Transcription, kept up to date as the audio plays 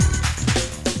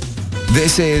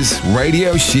This is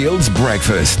Radio Shield's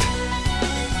Breakfast.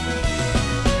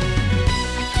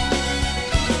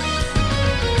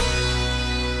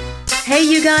 Hey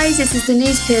you guys, this is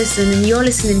Denise Pearson and you're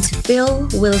listening to Phil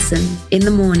Wilson in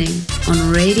the morning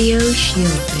on Radio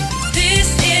Shield. This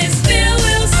is Phil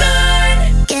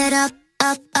Wilson. Get up,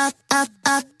 up, up, up,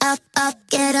 up, up, up,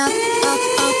 get up, up,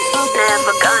 up, up.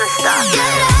 Never gonna stop.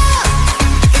 Get up.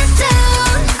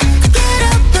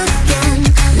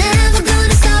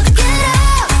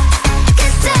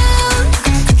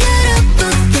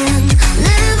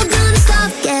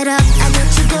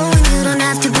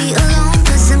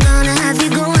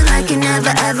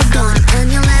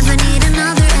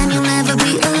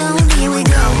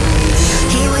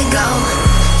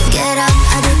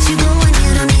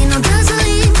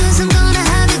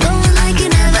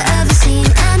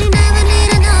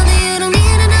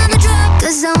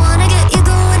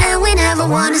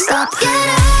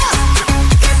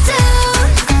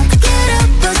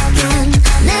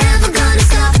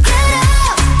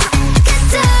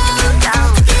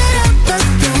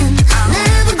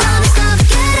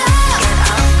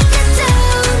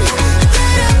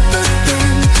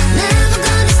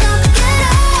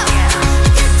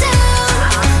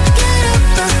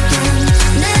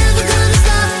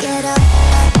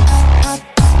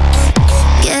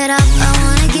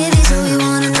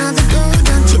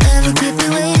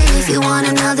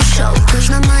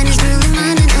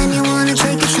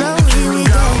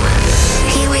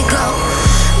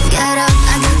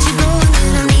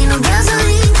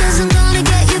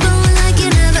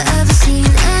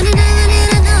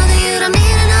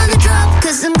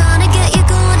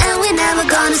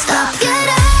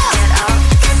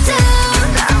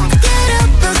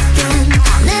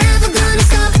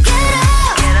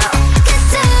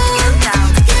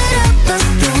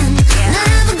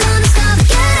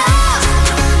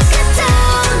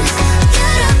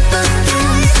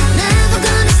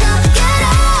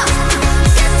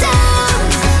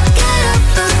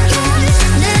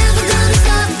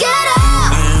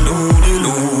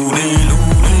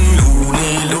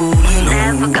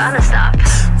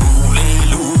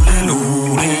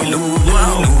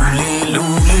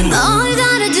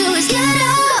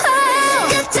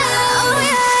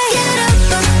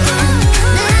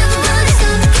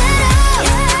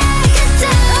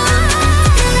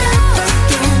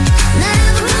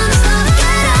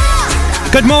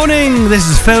 Good morning, this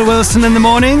is Phil Wilson in the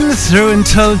morning, through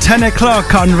until 10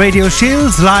 o'clock on Radio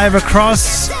Shields, live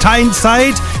across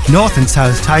Tyneside, North and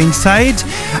South Tyneside,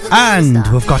 and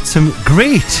we've got some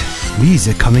great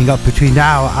music coming up between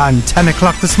now and 10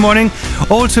 o'clock this morning.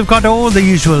 Also, we've got all the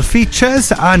usual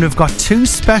features, and we've got two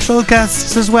special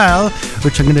guests as well,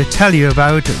 which I'm going to tell you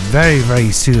about very,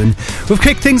 very soon. We've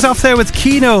kicked things off there with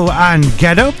Keno and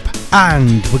Get Up,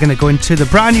 and we're going to go into the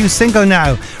brand new single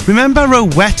now. Remember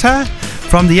Rowetta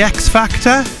from the X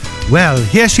Factor? Well,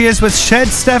 here she is with Shed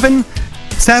 7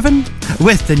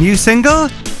 with the new single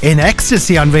In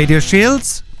Ecstasy on Radio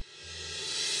Shields.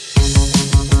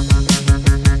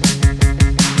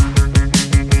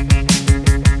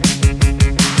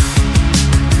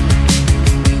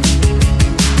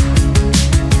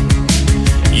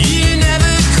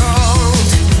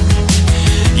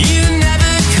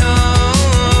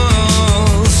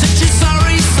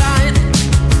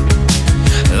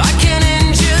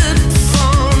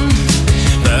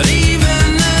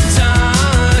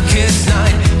 Darkest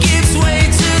night gives way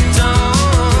to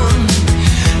dawn.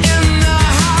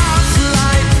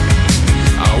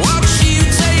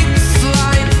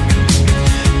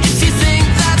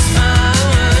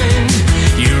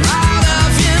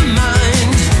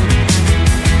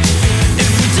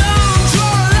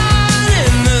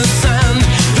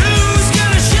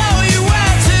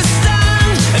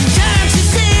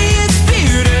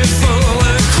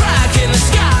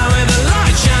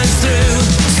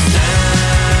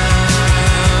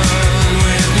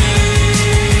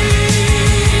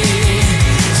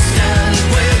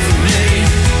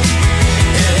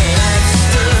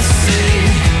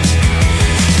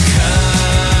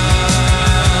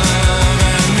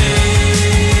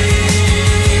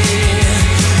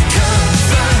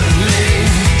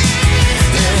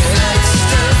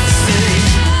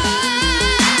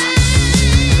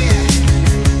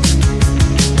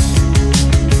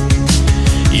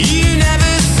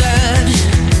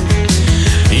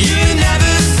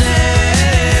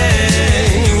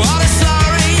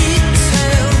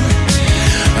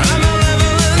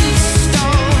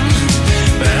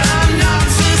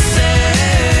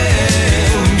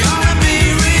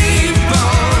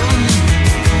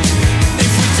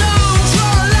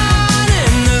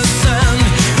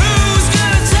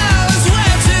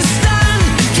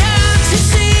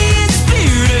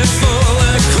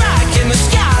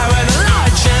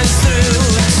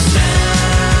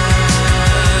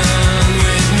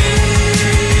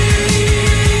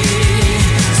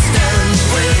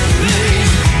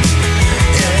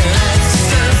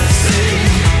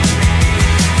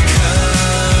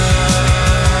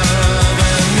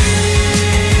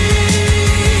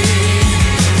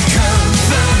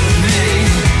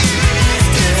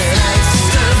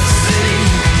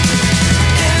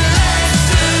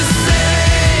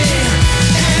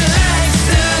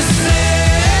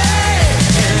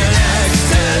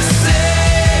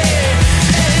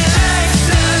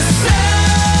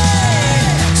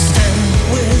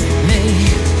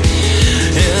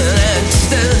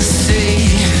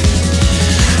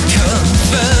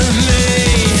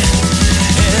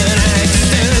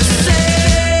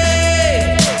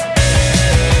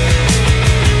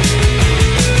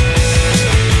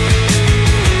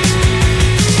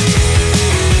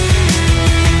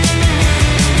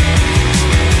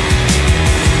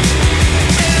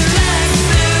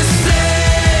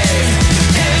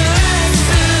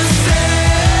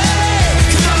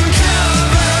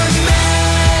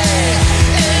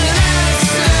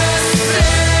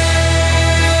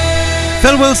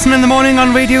 Phil Wilson in the morning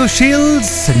on Radio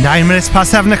Shields, 9 minutes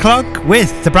past 7 o'clock,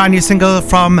 with the brand new single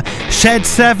from Shed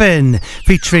 7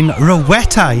 featuring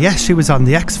Rowetta. Yes, she was on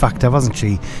the X Factor, wasn't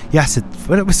she? Yes, it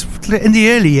was in the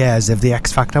early years of the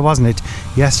X Factor, wasn't it?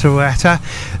 Yes, Rowetta.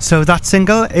 So that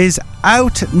single is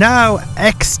out now,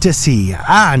 Ecstasy.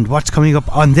 And what's coming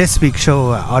up on this week's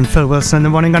show on Phil Wilson in the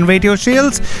morning on Radio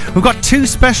Shields? We've got two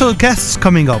special guests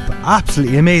coming up,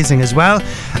 absolutely amazing as well.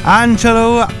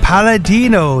 Angelo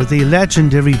Palladino, the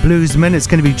legendary bluesman, is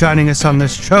going to be joining us on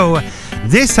this show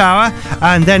this hour,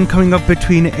 and then coming up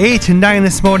between 8 and 9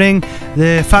 this morning,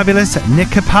 the fabulous Nick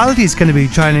Capaldi is going to be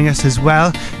joining us as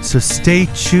well, so stay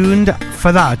tuned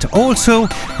for that. Also,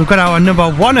 we've got our number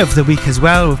one of the week as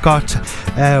well. We've got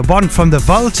one from the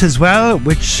Vault as well,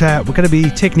 which we're going to be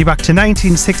taking you back to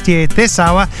 1968 this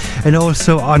hour, and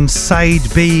also on side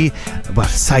B, I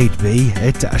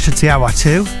should say hour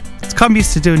 2. It's come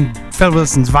used to doing Phil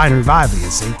Wilson's Vinyl Revival, you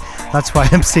see. That's why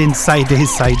I'm saying side A,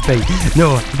 side B.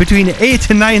 No, between 8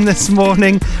 and 9 this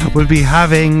morning, we'll be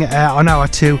having, on hour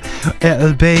 2,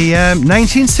 it'll be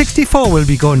 1964 we'll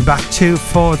be going back to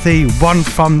for the one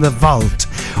from the Vault.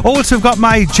 Also, we've got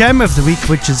my gem of the week,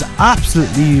 which is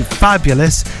absolutely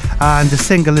fabulous, and the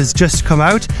single has just come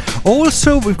out.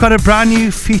 Also, we've got a brand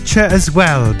new feature as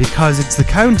well, because it's the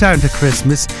countdown to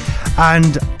Christmas,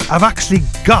 and I've actually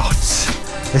got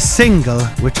a single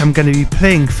which I'm going to be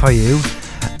playing for you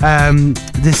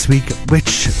this week,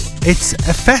 which it's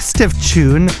a festive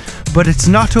tune, but it's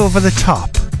not over the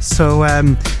top. So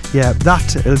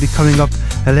that will be coming up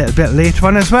a little bit later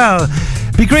on as well.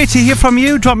 Be great to hear from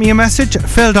you. Drop me a message,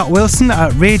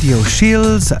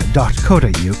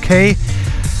 phil.wilson@radioshields.co.uk,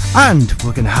 and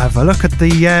we're going to have a look at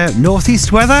the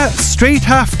northeast weather straight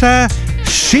after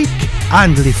Chic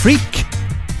and Le Freak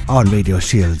on Radio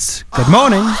Shields. Good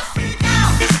morning.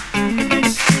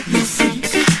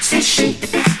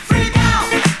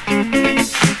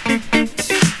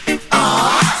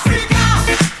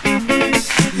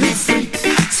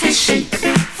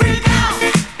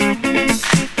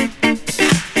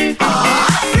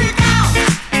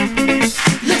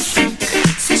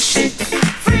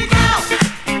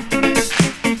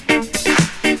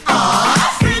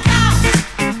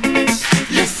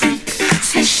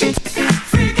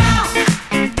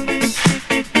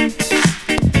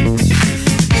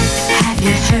 Have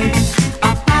you heard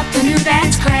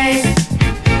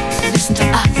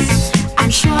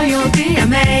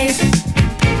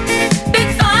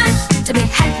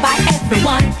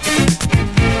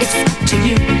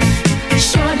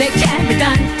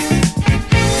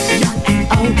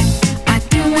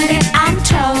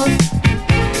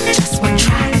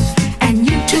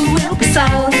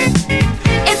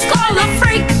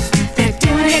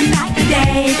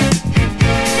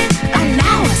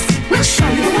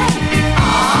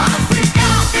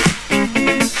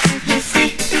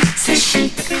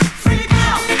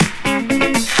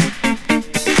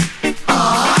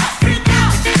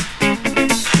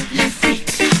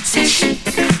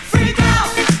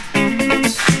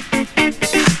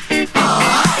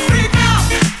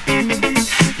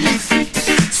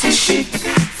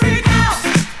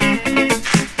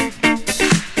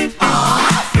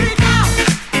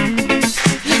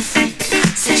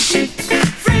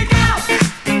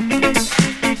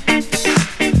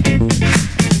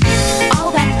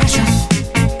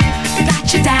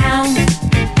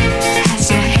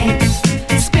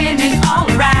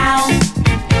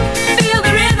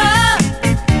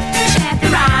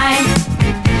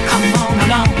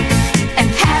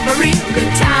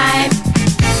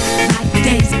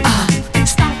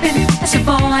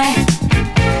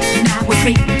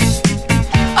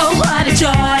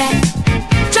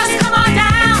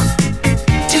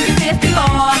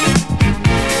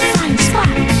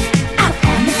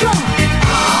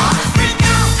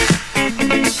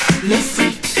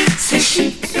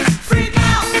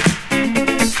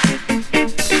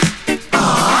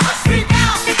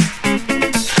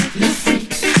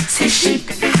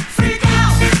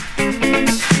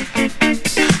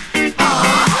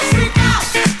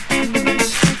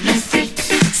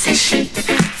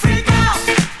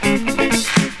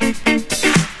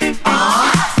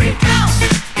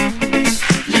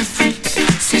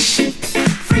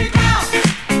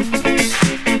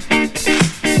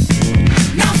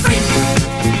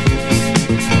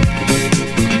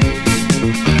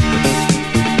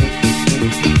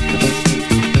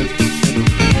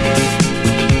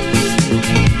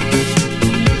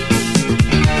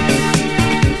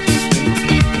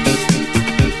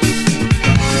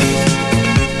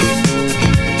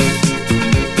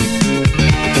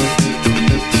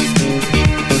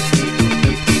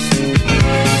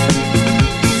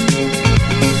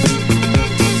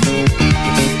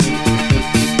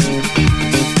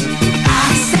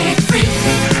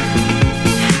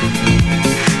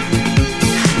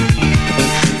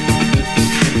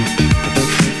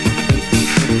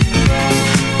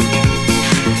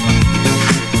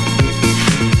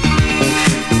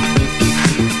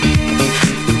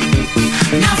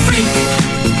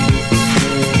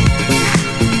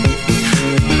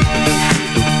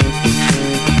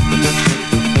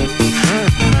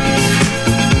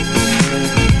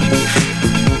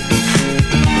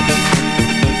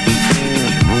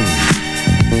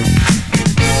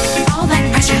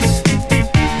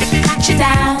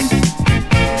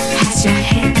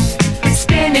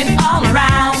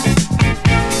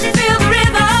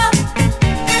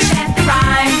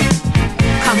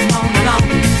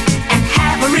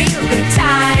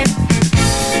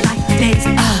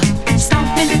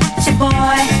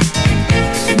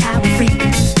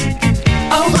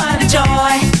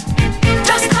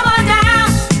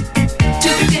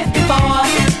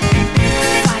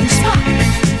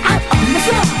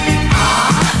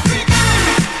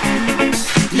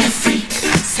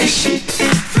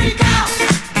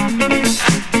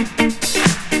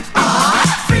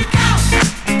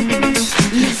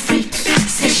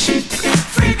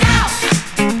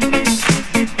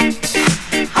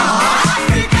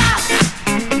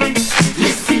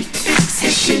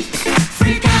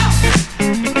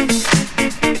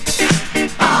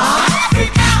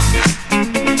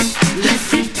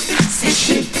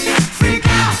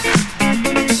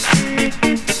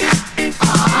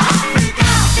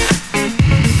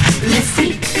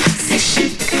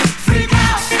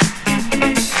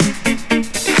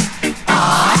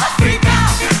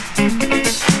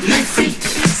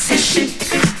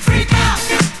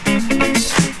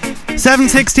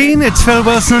 7:16, it's Phil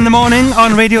Wilson in the morning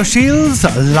on Radio Shields,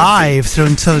 live through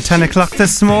until 10 o'clock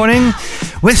this morning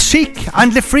with Chic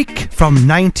and Le Freak from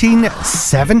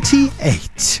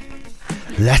 1978.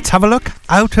 Let's have a look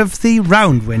out of the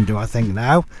round window, I think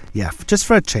now. Yeah, just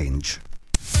for a change.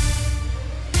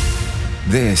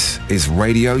 This is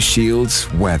Radio Shields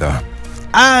weather.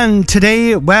 And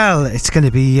today, well, it's going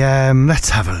to be,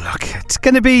 let's have a look. It's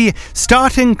going to be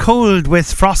starting cold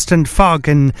with frost and fog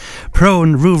in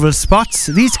prone rural spots.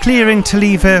 These clearing to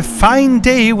leave a fine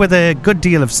day with a good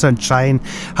deal of sunshine.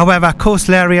 However,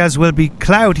 coastal areas will be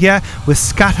cloudier with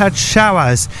scattered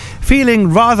showers.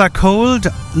 Feeling rather cold,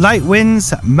 light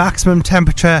winds, maximum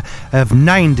temperature of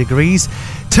 9 degrees.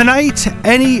 Tonight,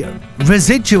 any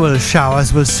residual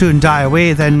showers will soon die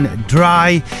away, then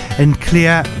dry and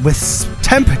clear with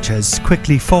temperatures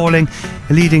quickly falling,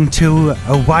 leading to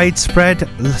a widespread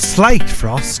slight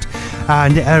frost,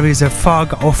 and areas of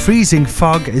fog or freezing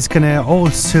fog is going to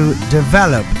also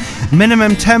develop.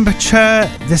 Minimum temperature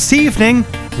this evening,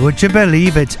 would you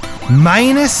believe it?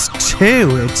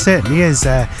 -2. It certainly is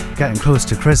getting close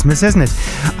to Christmas, isn't it?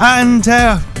 And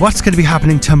what's going to be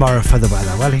happening tomorrow for the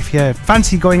weather? Well, if you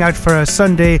fancy going out for a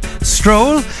Sunday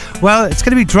stroll, well, it's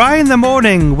going to be dry in the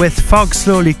morning with fog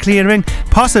slowly clearing,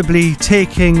 possibly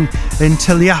taking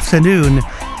until the afternoon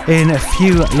in a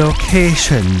few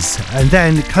locations. And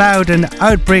then cloud and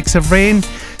outbreaks of rain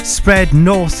spread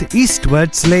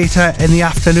northeastwards later in the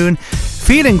afternoon.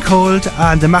 Feeling cold,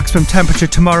 and the maximum temperature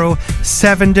tomorrow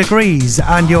 7 degrees.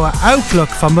 And your outlook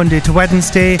for Monday to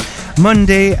Wednesday: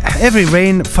 Monday, heavy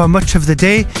rain for much of the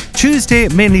day. Tuesday,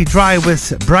 mainly dry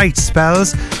with bright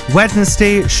spells.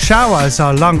 Wednesday, showers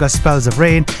or longer spells of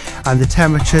rain, and the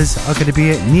temperatures are going to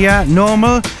be near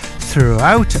normal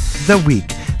throughout the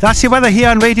week. That's your weather here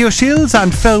on Radio Shields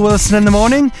and Phil Wilson in the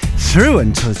morning through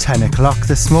until 10 o'clock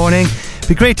this morning.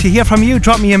 Be great to hear from you.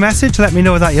 Drop me a message, let me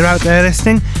know that you're out there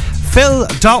listening.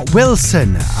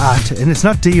 Phil.Wilson and it's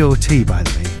not DOT, by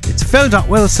the way, it's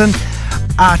Phil.Wilson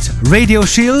at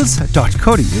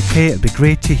radioshields.co.uk. It'd be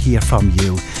great to hear from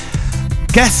you.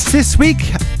 Guests this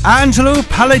week, Angelo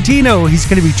Palladino. He's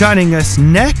going to be joining us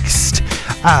next.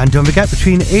 And don't forget,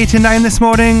 between 8 and 9 this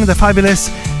morning, the fabulous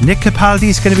Nick Capaldi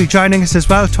is going to be joining us as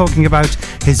well, talking about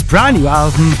his brand new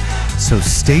album. So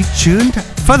stay tuned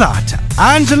for that.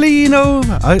 Angelino,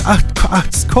 I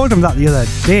called him that the other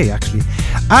day actually.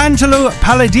 Angelo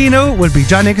Palladino will be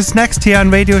joining us next here on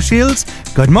Radio Shields.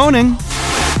 Good morning.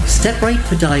 Step Right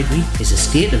Podiatry is a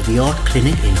state-of-the-art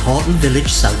clinic in Horton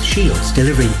Village, South Shields,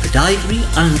 delivering podiatry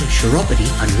and chiropody,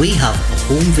 and we have a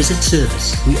home visit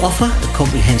service. We offer a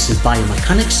comprehensive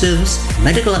biomechanics service,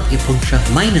 medical acupuncture,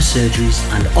 minor surgeries,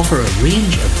 and offer a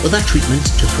range of other treatments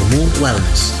to promote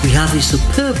wellness. We have a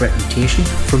superb reputation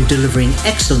from delivering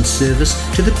excellent service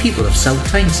to the people of South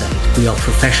Tyneside. We are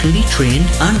professionally trained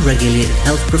and regulated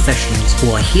health professionals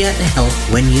who are here to help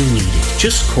when you need it.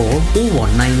 Just call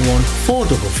 0191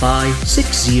 455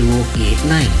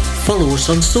 6089. Follow us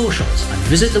on socials and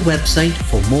visit the website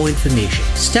for more information.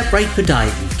 Step Right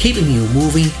Podiatry, keeping you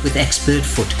moving with expert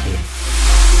foot care.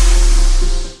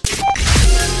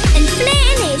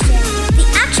 Inflator Nation, the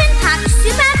action-packed,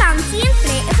 super bouncy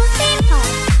inflatable theme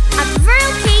park at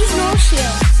Royal Keys North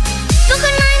Shields. Book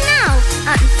online now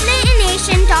at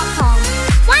inflatornation.com.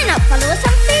 Why not follow us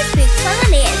on Facebook for the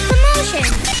latest promotion?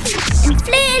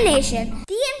 Inflator Nation,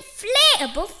 the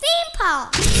inflatable theme park.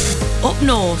 Up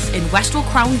north in Westwell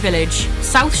Crown Village,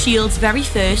 South Shields' very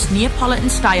first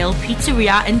Neapolitan-style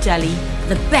pizzeria and deli,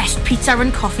 the best pizza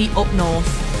and coffee up north.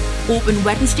 Open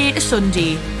Wednesday to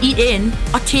Sunday. Eat in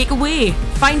or take away.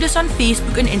 Find us on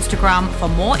Facebook and Instagram for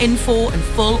more info and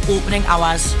full opening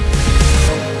hours.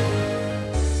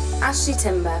 Ashley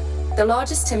Timber, the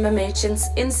largest timber merchants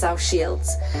in South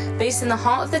Shields. Based in the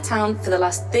heart of the town for the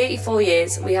last 34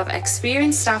 years, we have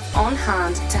experienced staff on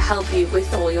hand to help you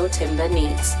with all your timber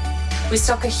needs. We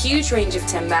stock a huge range of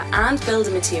timber and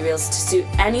building materials to suit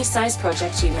any size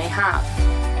project you may have.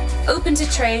 Open to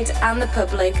trade and the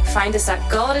public, find us at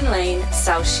Garden Lane,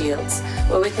 South Shields.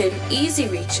 We're within easy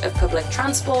reach of public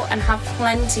transport and have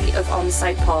plenty of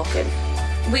on-site parking.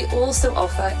 We also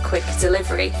offer quick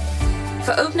delivery.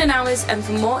 For opening hours and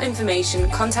for more information,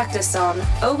 contact us on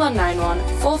 0191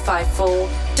 454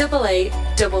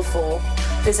 8844.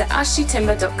 Visit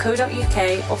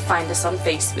ashleytimber.co.uk or find us on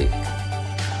Facebook.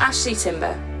 Ashley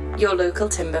Timber, your local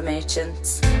timber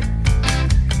merchants.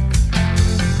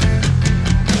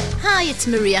 Hi, it's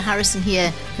Maria Harrison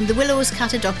here from the Willows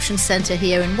Cat Adoption Centre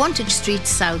here in Wantage Street,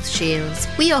 South Shields.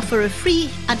 We offer a free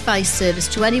advice service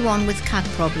to anyone with cat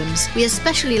problems. We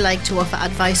especially like to offer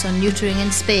advice on neutering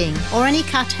and spaying or any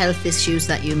cat health issues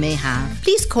that you may have.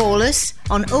 Please call us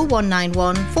on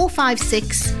 0191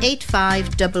 456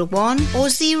 8511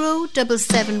 or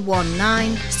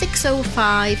 07719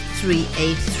 605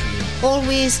 383.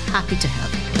 Always happy to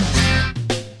help.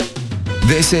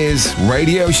 This is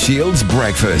Radio Shields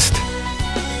Breakfast.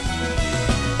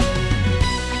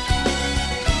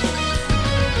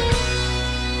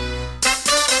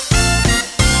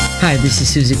 Hi, this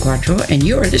is Susie Quattro, and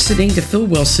you're listening to Phil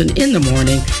Wilson in the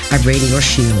morning at Radio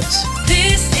Shields.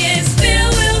 This is Phil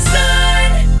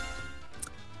Wilson.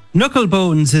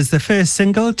 Knucklebones is the first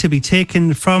single to be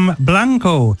taken from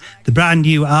Blanco, the brand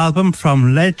new album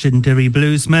from legendary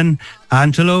bluesman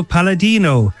Angelo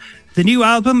Palladino. The new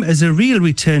album is a real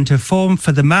return to form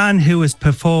for the man who has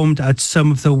performed at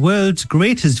some of the world's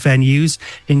greatest venues,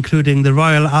 including the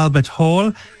Royal Albert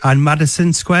Hall and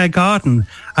Madison Square Garden,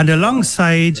 and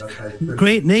alongside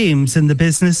great names in the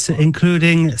business,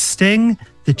 including Sting,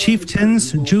 The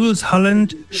Chieftains, Jules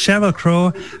Holland, Sheryl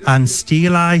Crow, and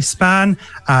Steel Eye Span.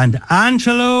 And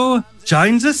Angelo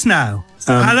joins us now.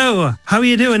 Hello, how are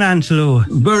you doing, Angelo?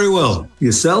 Very well.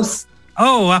 Yourself?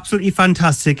 Oh, absolutely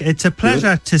fantastic. It's a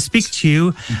pleasure to speak to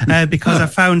you because I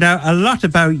found out a lot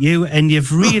about you, and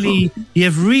you've really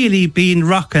been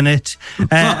rocking it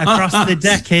across the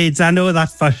decades. I know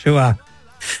that for sure.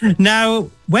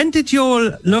 Now, when did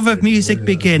your love of music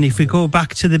begin? If we go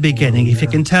back to the beginning, if you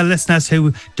can tell listeners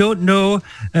who don't know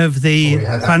of the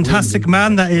fantastic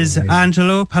man that is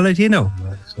Angelo Palladino.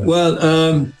 Well,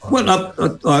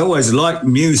 I always liked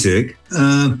music,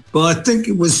 but I think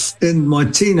it was in my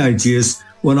teenage years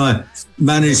when I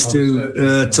managed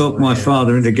to talk my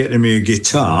father into getting me a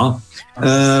guitar,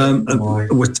 and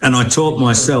I taught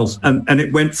myself, and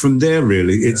it went from there.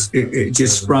 Really, it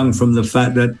just sprung from the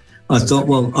fact that I thought,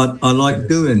 well, I like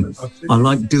doing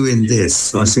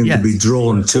this. I seem to be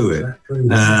drawn to it.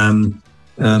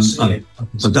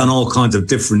 I've done all kinds of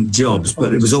different jobs,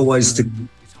 but it was always to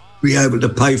be able to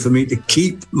pay for me to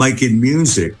keep making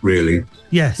music, really.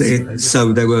 Yes.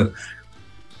 So they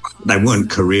weren't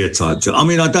career type jobs. I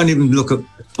mean, I didn't look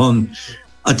upon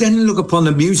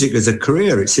the music as a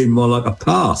career. It seemed more like a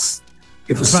path.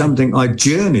 It was something I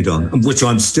journeyed on, which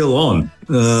I'm still on,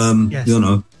 yes. You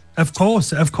know. Of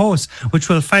course, which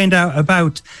we'll find out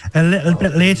about a little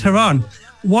bit later on.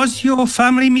 Was your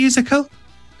family musical?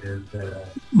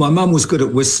 My mum was good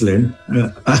at whistling.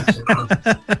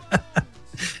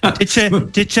 Did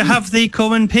you have the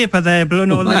common paper there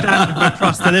blowing all the dandruff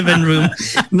across the living room?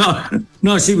 No,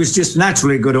 she was just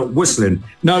naturally good at whistling.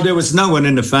 No, there was no one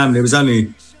in the family. It was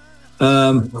only,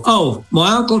 my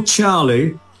Uncle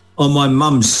Charlie on my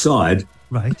mum's side.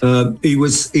 Right. He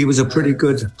was a pretty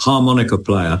good harmonica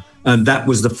player, and that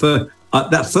was the first.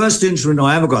 That first instrument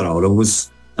I ever got hold of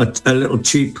was a little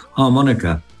cheap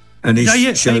harmonica, and he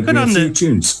showed me a few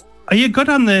tunes. Are you good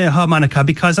on the harmonica?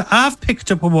 Because I've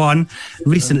picked up one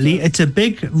recently. It's a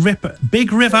Big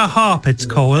River Harp, it's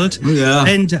called. Yeah.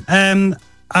 And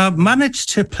I've managed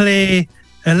to play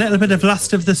a little bit of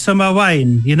Last of the Summer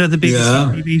Wine, you know, the big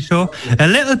TV show. A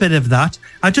little bit of that.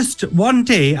 One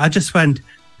day I just went,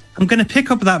 I'm going to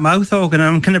pick up that mouth organ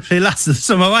and I'm going to play Last of the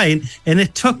Summer Wine. And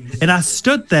I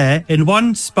stood there in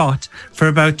one spot for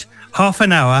about half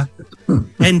an hour.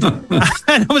 And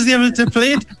I was able to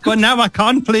play it, but now I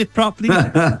can't play it properly.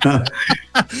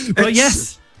 But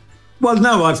yes. Well,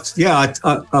 no, I've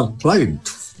played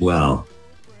well.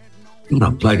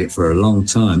 I've played it for a long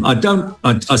time.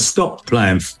 I stopped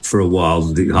playing for a while,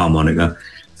 the harmonica.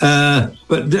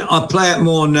 But I play it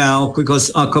more now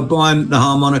because I combine the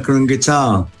harmonica and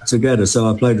guitar together. So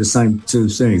I play the same two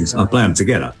things. I play them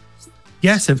together.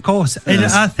 Yes, of course. Yes. And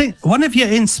I think one of your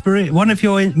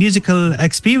musical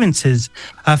experiences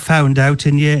I found out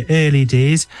in your early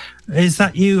days is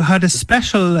that you had a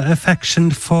special affection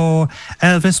for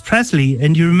Elvis Presley,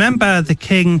 and you remember the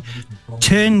King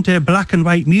turned a black and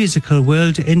white musical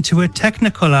world into a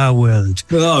Technicolor world.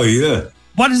 Oh yeah.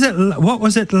 What was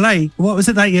it like? What was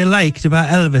it that you liked about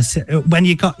Elvis when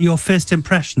you got your first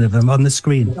impression of him on the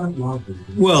screen?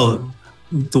 Well,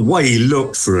 the way he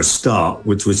looked for a start,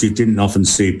 which was you didn't often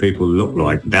see people look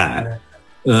like that.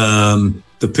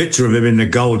 The picture of him in the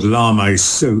gold lame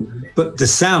suit, but the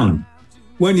sound.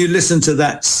 When you listen to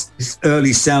that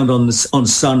early sound on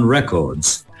Sun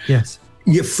Records, yes,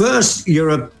 you mistake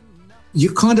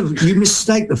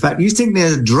the fact you think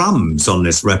there are drums on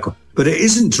this record, but it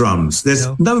isn't drums. There's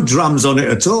no drums on it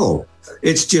at all.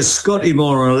 It's just Scotty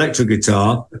Moore on electric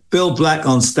guitar, Bill Black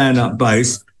on stand-up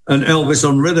bass, and Elvis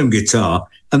on rhythm guitar,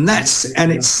 and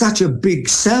it's such a big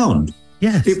sound.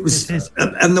 Yes, it was,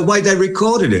 and the way they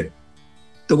recorded it,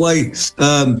 the way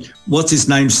what's his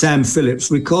name, Sam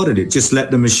Phillips recorded it, just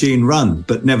let the machine run,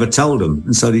 but never told them,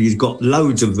 and so you've got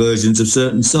loads of versions of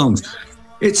certain songs.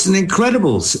 It's an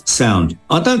incredible sound.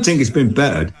 I don't think it's been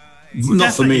bettered,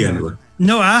 not for me anyway.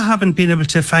 No, I haven't been able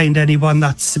to find anyone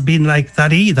that's been like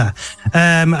that either.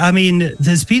 I mean,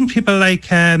 there's been people like,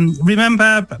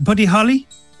 remember Buddy Holly?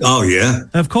 Oh, yeah.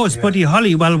 Of course, yeah. Buddy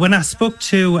Holly. Well, when I spoke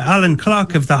to Alan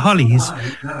Clark of the Hollies,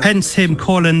 hence him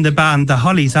calling the band the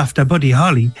Hollies after Buddy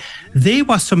Holly, they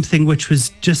were something which was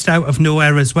just out of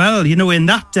nowhere as well. You know, in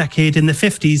that decade, in the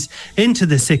 50s into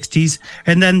the 60s,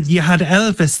 and then you had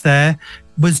Elvis there,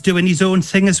 was doing his own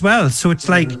thing as well. So it's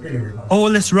like all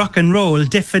this rock and roll,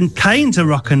 different kinds of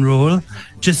rock and roll,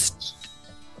 just...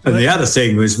 And the other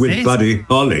thing was with amazing. Buddy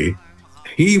Holly,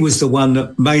 he was the one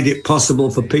that made it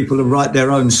possible for people to write their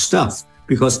own stuff,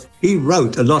 because he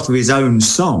wrote a lot of his own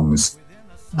songs.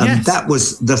 And yes. That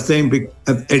was the thing.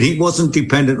 And he wasn't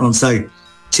dependent on, say,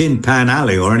 Tin Pan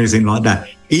Alley or anything like that.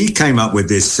 He came up with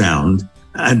this sound.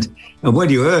 And when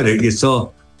you heard it, you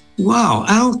thought, wow,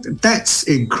 that's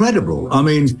incredible. I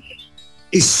mean,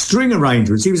 his string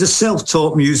arrangements, he was a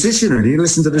self-taught musician, and he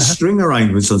listened to the string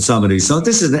arrangements on some of these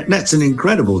songs. That's an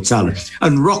incredible talent.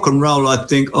 And rock and roll, I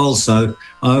think also,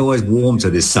 I always warm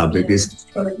to this subject,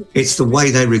 it's the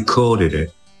way they recorded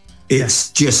it.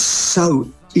 It's just so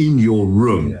in your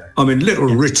room. I mean, Little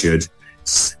Richard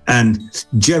and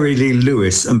Jerry Lee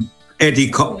Lewis and Eddie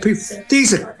Cox,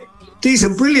 these are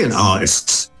brilliant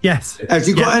artists. Yes. Have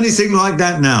you got anything like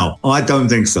that now? I don't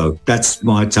think so. That's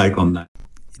my take on that.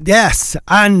 Yes,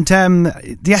 and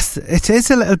yes, it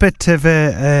is a little bit of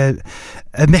a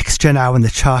mixture now in the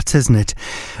charts, isn't it?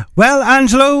 Well,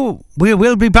 Angelo, we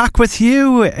will be back with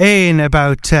you in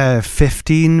about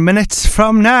 15 minutes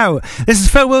from now. This is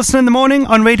Phil Wilson in the morning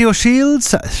on Radio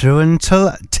Shields through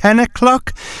until 10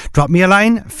 o'clock. Drop me a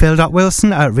line,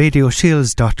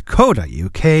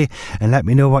 phil.wilson@radioshields.co.uk, and let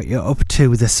me know what you're up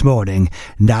to this morning.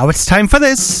 Now it's time for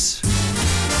this.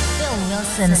 Phil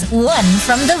Wilson's One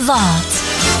from the Vault.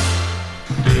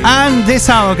 And this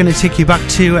hour we're going to take you back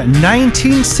to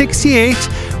 1968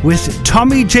 with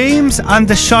Tommy James and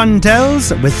the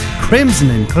Shondells with Crimson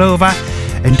and Clover.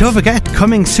 And don't forget,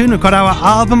 coming soon we've got our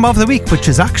album of the week, which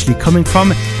is actually coming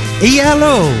from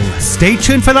ELO. Stay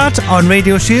tuned for that on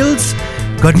Radio Shields.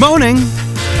 Good morning.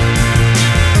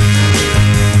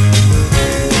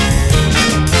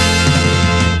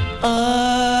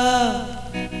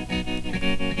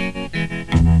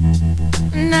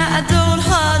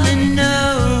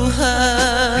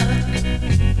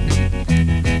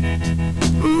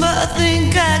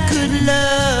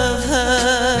 Love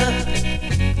her,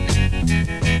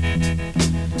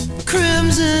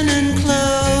 crimson and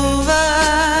clover.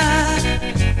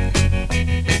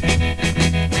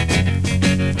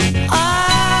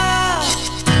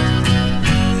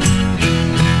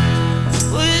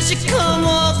 Will she come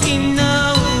walking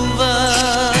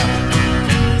over?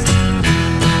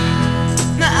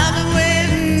 Now I've been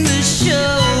waiting to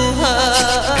show her.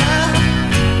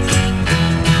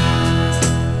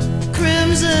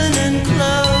 Crimson and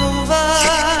clover,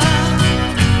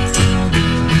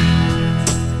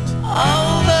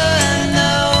 over and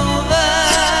over.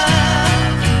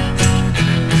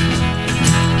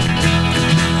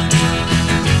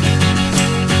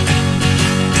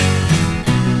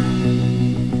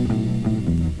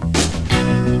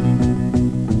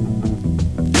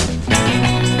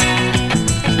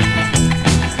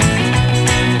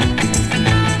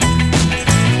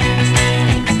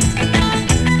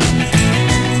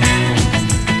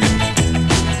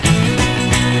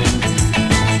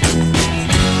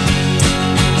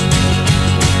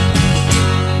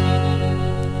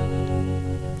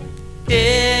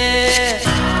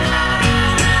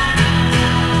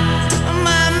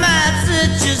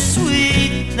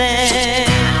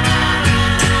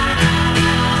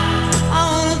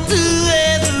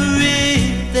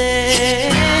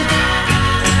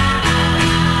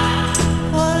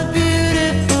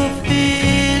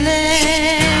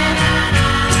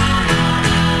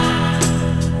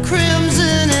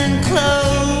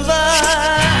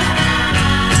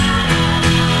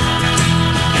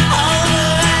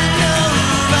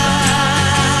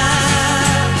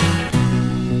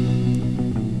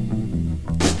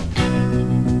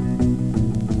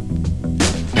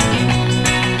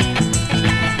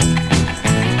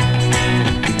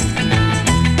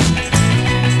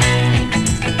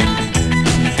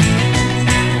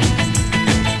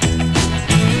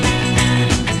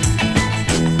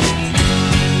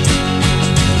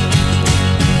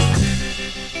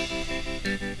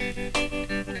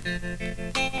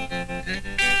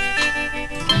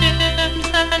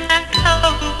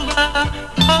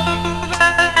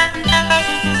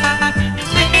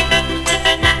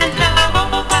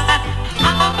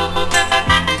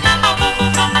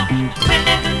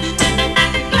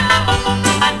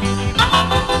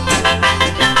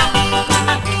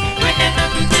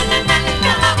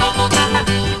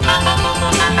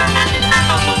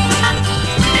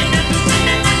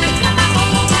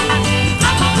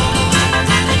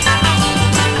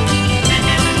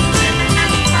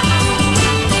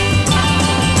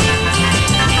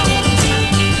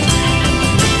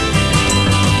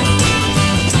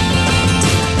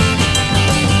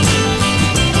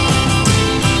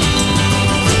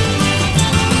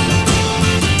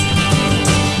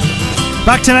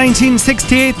 Back to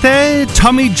 1968 there,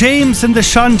 Tommy James and the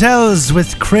Shondells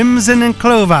with Crimson and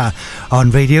Clover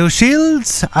on Radio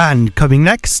Shields. And coming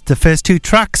next, the first two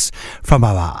tracks from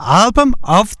our album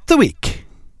of the week.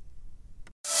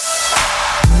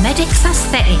 Medix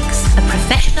Aesthetics, a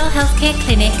professional healthcare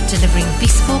clinic delivering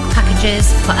bespoke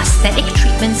packages for aesthetic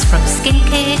treatments from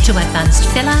skincare to advanced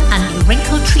filler and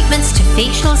wrinkle treatments to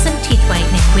facials and teeth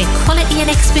whitening, where quality and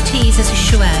expertise is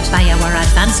assured by our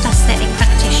advanced aesthetic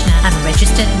practitioner and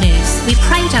registered nurse. We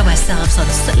pride ourselves on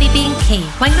subtly being key.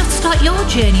 Why not start your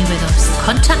journey with us?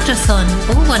 Contact us on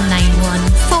 0191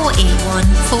 481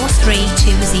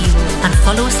 4320 and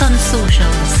follow us on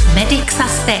socials. Medix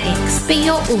Aesthetics, be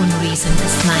your own reason to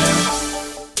smile.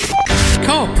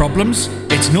 Car problems?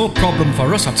 It's no problem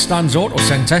for us at Stan's Auto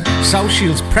Centre, South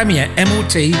Shields' premier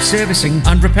MOT, servicing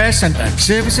and repair centre.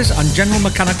 Services and general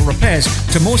mechanical repairs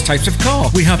to most types of car.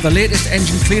 We have the latest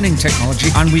engine cleaning technology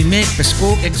and we make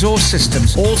bespoke exhaust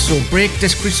systems. Also brake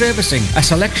disc reservicing. A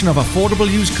selection of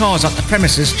affordable used cars at the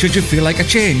premises should you feel like a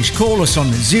change. Call us on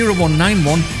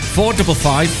 0191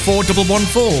 455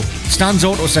 4114. Stan's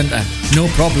Auto Centre. No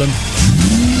problem.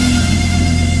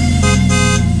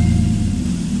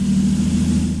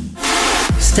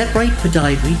 Step Right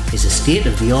Podiatry is a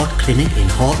state-of-the-art clinic in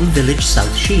Horton Village,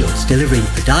 South Shields, delivering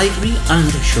podiatry and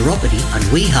chiropody, and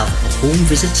we have a home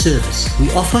visit service.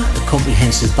 We offer a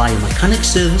comprehensive biomechanics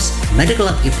service, medical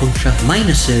acupuncture,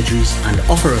 minor surgeries, and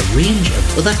offer a range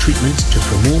of other treatments to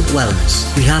promote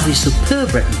wellness. We have a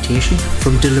superb reputation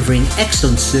from delivering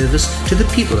excellent service to the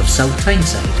people of South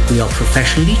Tyneside. We are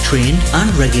professionally trained and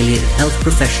regulated health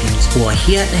professionals who are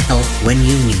here to help when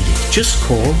you need it. Just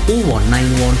call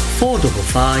 0191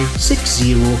 455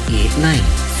 6089.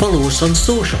 Follow us on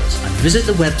socials and visit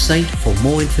the website for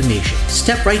more information.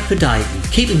 Step Right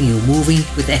Podiatry, keeping you moving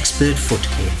with expert foot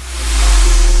care.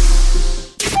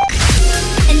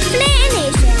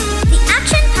 Inflatonation, the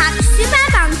action-packed super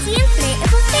bouncy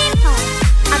inflatable theme park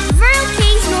at Rural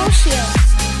Keys North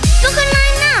Shields. Book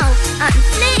online now at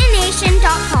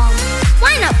inflatonation.com.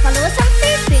 Why not follow us on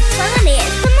Facebook for the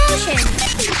latest promotion?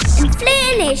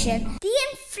 Inflatonation, the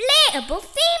inflatable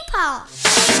theme park.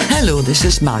 Hello, this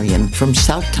is Marion from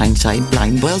South Tyneside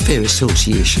Blind Welfare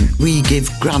Association. We give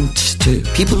grants to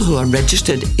people who are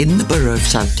registered in the borough of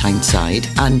South Tyneside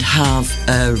and have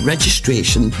a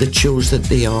registration that shows that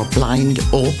they are blind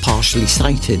or partially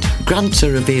sighted. Grants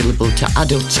are available to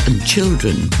adults and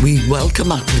children. We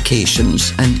welcome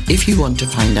applications, and if you want to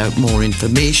find out more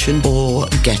information or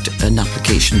get an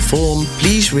application form,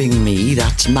 please ring me,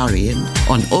 that's Marion,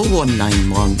 on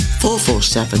 0191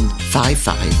 447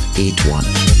 5581.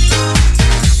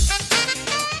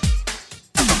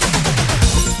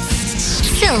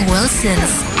 Phil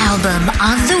Wilson's album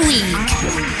of the week.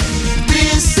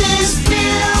 This is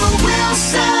Phil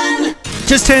Wilson.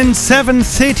 Just turned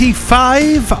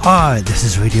 7:35. This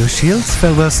is Radio Shields,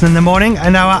 Phil Wilson in the morning,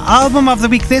 and our album of the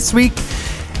week this week,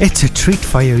 it's a treat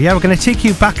for you. Yeah, we're going to take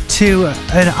you back to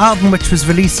an album which was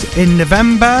released in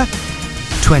November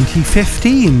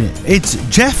 2015. It's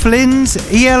Jeff Lynne's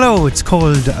ELO. It's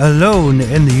called Alone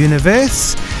in the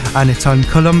Universe, and it's on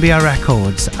Columbia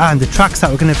Records. And the tracks that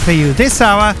we're going to play you this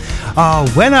hour are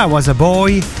When I Was a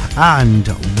Boy and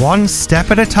One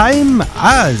Step at a Time,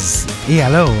 as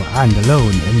ELO and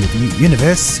Alone in the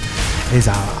Universe is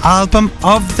our album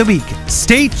of the week.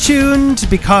 Stay tuned,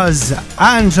 because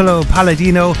Angelo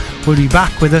Palladino will be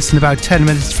back with us in about 10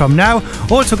 minutes from now.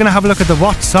 Also going to have a look at the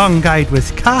What Song Guide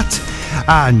with Kat.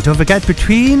 And don't forget,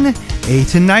 between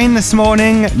 8 and 9 this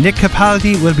morning, Nick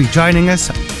Capaldi will be joining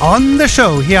us on the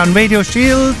show here on Radio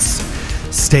Shields.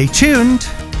 Stay tuned.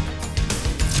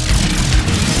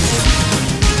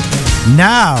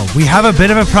 Now, we have a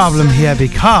bit of a problem here,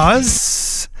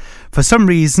 because for some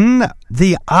reason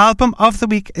the album of the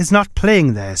week is not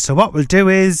playing there. So what we'll do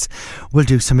is we'll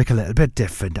do something a little bit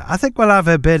different. I think we'll have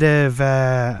a bit of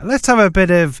let's have a bit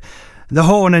of The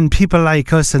Horn and People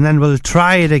Like Us, and then we'll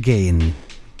try it again.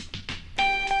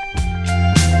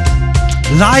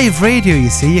 Live radio, you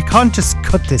see, you can't just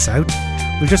cut this out.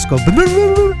 We'll just go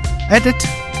edit.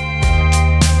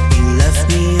 You left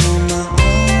me on my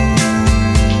own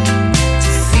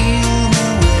to feel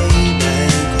my way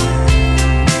back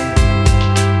home.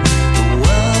 The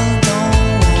world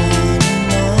don't wanna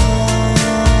know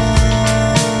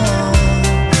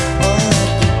or let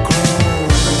you grow.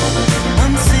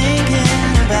 I'm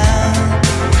thinking about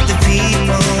the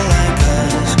people like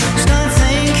us. Start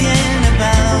thinking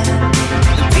about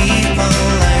the people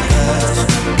like us.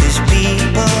 'Cause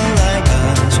people like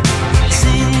us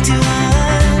think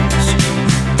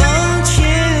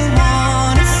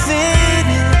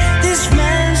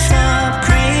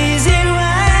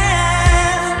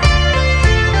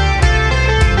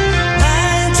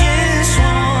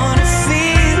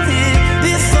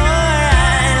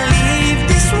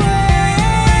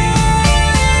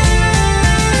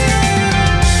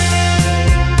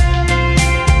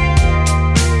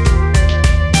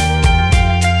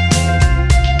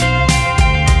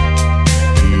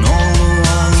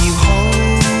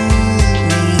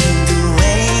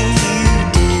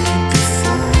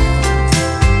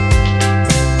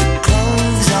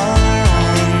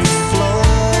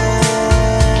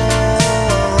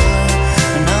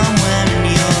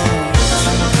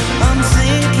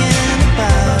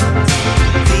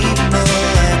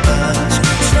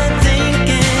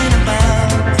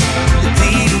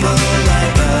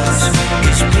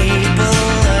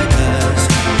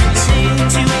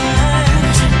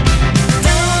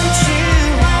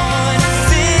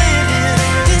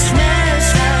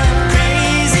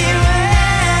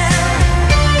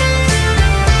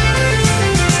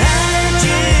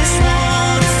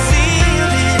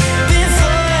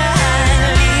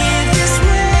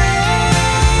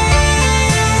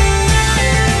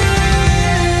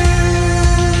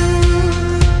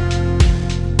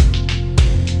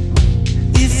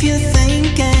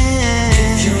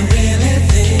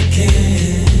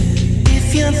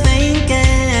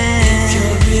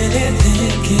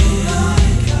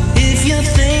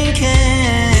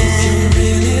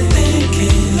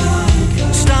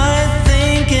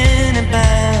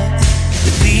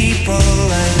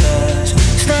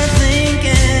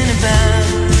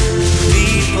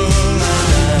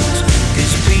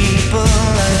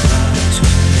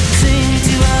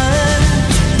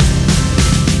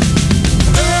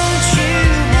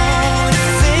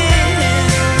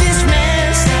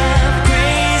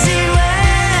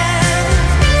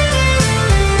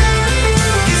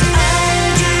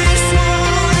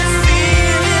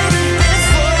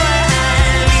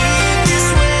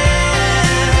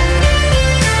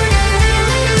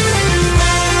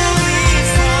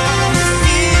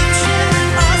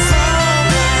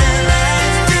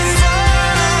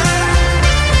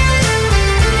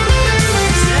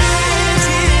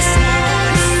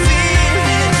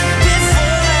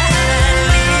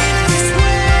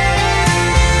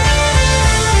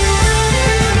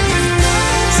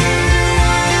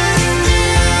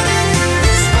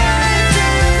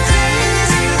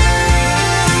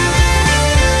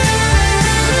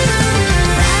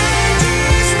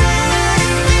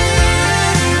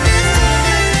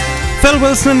Phil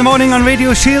Wilson in the morning on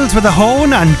Radio Shields with a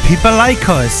horn and people like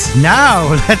us. Now,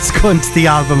 let's go into the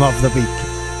album of the week.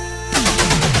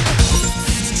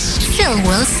 Phil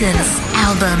Wilson's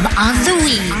album of the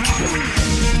week.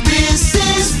 This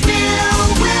is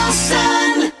Phil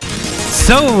Wilson.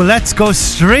 So, let's go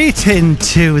straight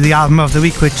into the album of the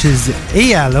week, which is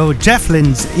ELO, Jeff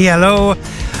Lynne's ELO,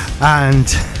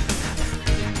 and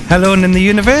Alone in the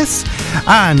Universe.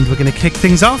 And we're going to kick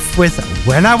things off with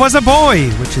When I Was a Boy,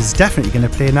 which is definitely going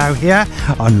to play now here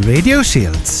on Radio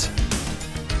Shields.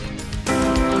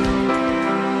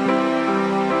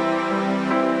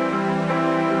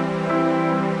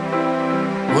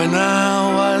 When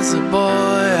I was a boy,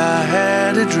 I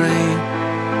had a dream,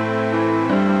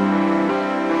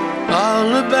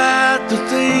 all about the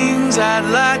things I'd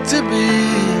like to be.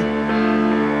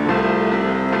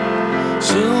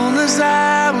 Soon as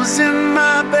I was in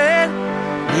my bed,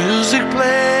 music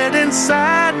played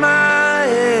inside my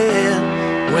head.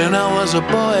 When I was a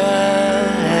boy, I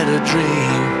had a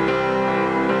dream.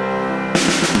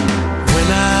 When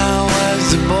I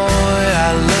was a boy,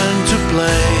 I learned to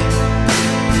play,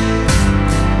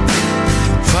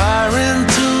 far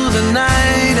into the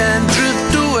night and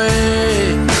drift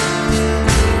away.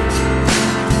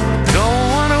 Don't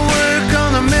wanna work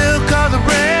on the milk or the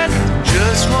bread,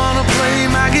 just wanna play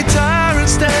my guitar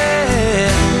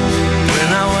instead. When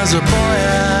I was a boy,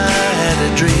 I had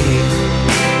a dream.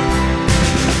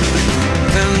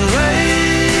 And radio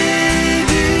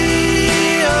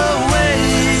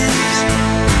waves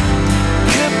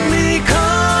kept me company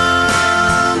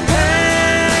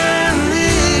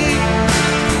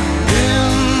in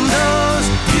those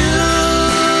beautiful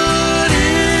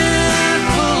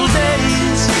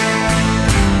days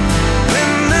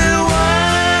when there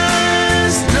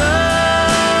was no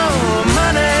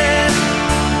money.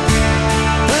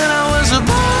 When I was a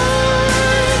boy,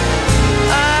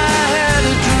 I had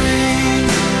a dream.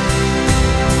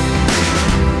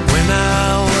 When I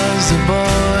was a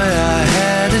boy, I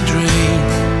had a dream,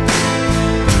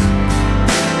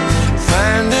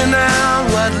 finding out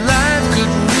what life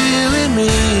could really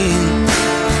mean.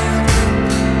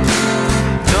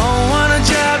 Don't want a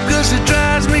job 'cause it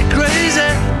drives me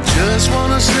crazy, just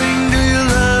wanna sing, do you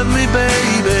love me,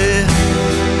 baby?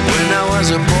 When I was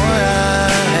a boy,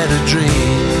 I had a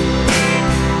dream.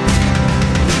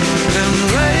 And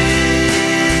radio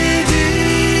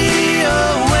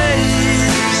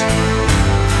waves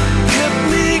kept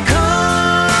me company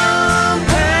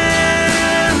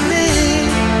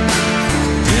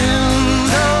in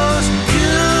those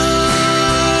beautiful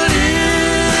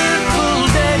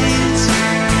days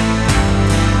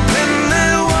when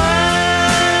there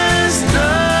was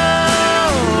no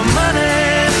money.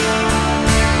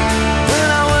 When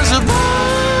I was a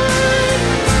boy,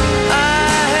 I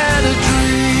had a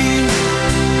dream.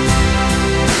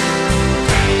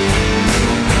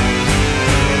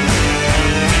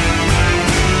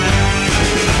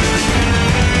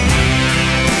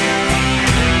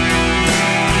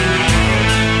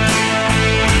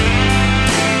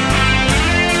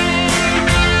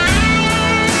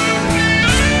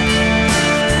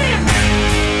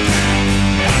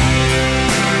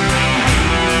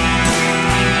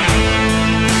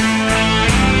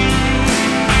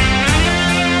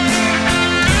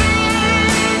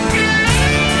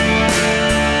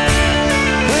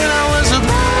 When I was a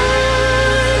boy.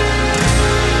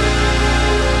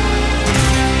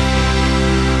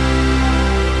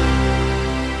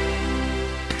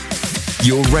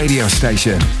 Your radio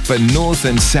station for North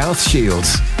and South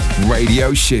Shields.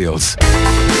 Radio Shields.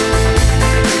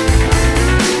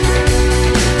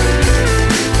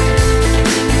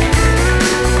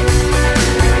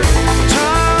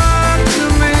 Talk to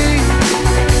me,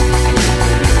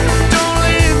 don't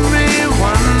leave me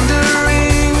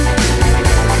wondering.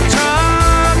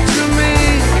 Talk to me,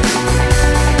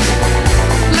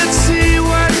 let's see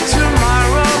what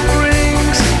tomorrow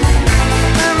brings.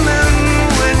 And then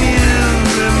when you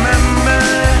remember,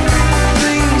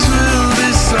 things will be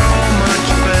so much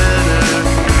better.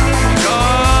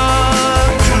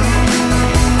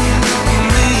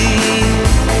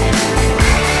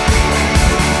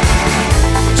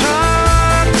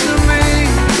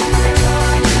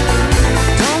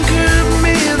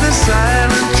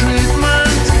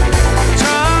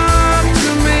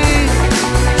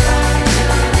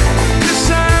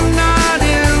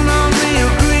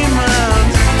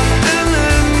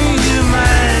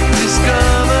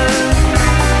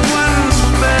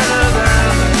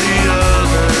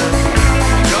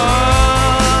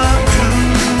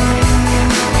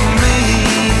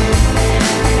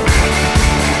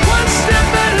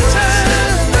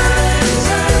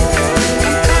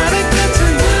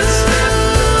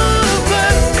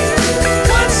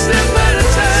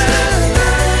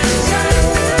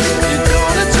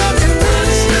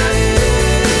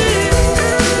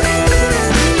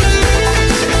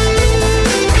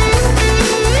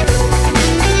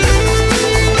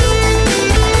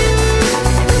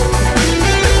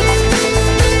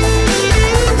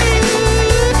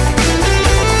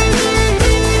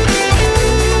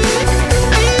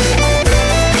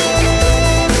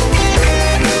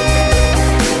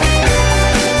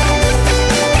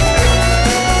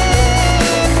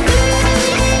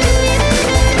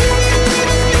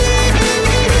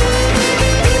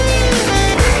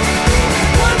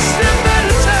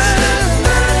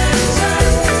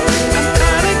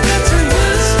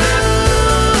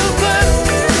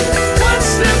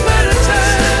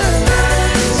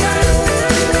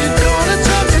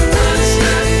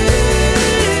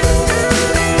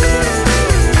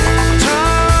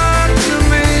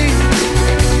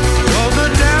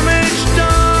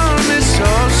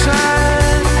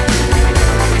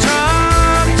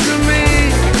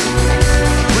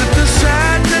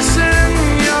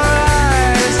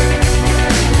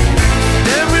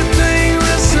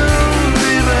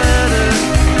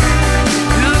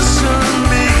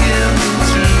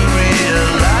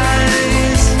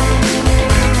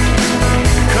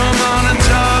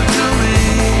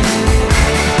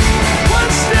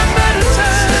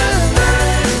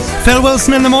 Phil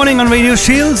Wilson in the morning on Radio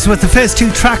Shields with the first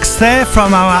two tracks there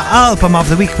from our album of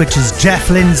the week, which is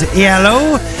Jeff Lynne's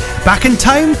ELO. Back in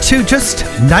time to just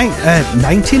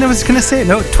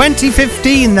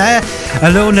 2015 there,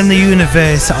 Alone in the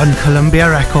Universe on Columbia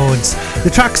Records.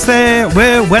 The tracks there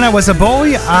were When I Was a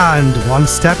Boy and One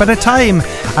Step at a Time,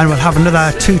 and we'll have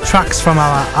another two tracks from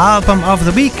our album of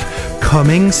the week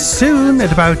coming soon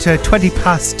at about 20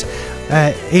 past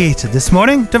 8 this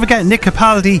morning. Don't forget, Nick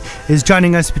Capaldi is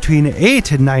joining us between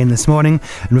 8 and 9 this morning,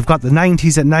 and we've got the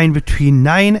 90s at 9 between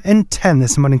 9 and 10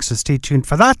 this morning, so stay tuned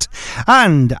for that.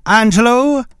 And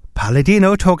Angelo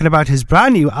Palladino, talking about his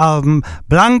brand new album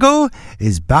Blanco,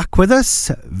 is back with us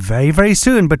very, very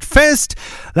soon. But first,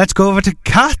 let's go over to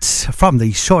Kat from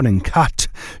the Sean and Kat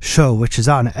show, which is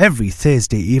on every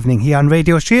Thursday evening here on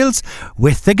Radio Shields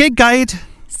with the Gig Guide.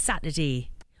 Saturday.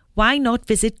 Why not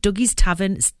visit Dougie's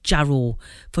Tavern, Jarrow,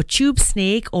 for Tube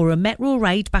Snake or a metro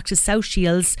ride back to South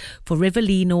Shields for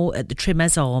Rivellino at the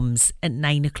Trimmer's Arms at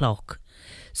 9 o'clock.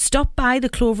 Stop by the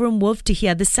Clover and Wolf to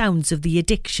hear the sounds of The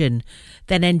Addiction,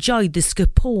 then enjoy the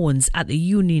Scapones at the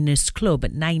Unionist Club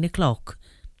at 9 o'clock.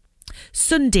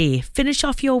 Sunday, finish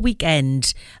off your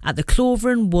weekend at the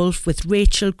Clover and Wolf with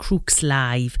Rachel Crooks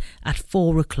live at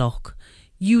 4 o'clock.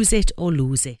 Use it or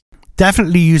lose it.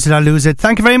 Definitely use it or lose it.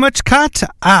 Thank you very much, Kat.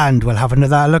 And we'll have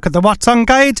another look at the What's On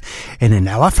Guide in an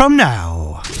hour from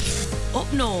now.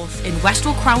 Up north in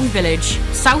Westwell Crown Village,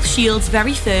 South Shields'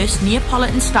 very first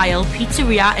Neapolitan-style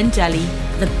pizzeria and deli.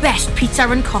 The best pizza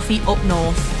and coffee up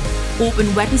north.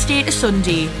 Open Wednesday to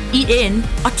Sunday. Eat in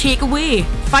or take away.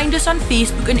 Find us on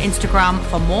Facebook and Instagram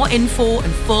for more info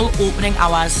and full opening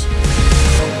hours.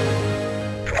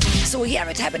 So here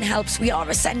at Heaven Helps, we are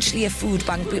essentially a food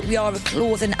bank, but we are a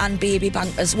clothing and baby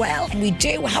bank as well. And we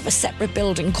do have a separate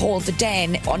building called The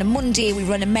Den. On a Monday, we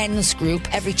run a men's group.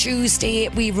 Every Tuesday,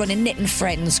 we run a Knitting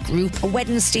Friends group. A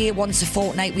Wednesday, once a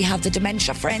fortnight, we have the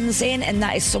Dementia Friends in, and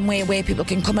that is somewhere where people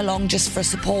can come along just for a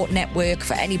support network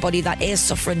for anybody that is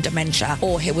suffering dementia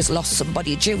or who has lost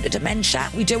somebody due to dementia.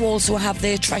 We do also have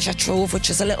the Treasure Trove, which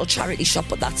is a little charity shop,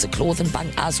 but that's a clothing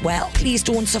bank as well. Please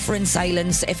don't suffer in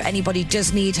silence. If anybody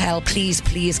does need help, please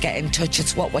get in touch.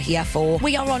 It's what we're here for.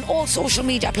 We are on all social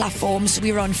media platforms.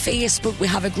 We're on Facebook. We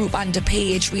have a group and a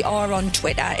page. We are on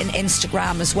Twitter and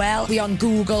Instagram as well. We're on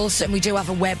Google, and we do have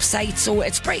a website, so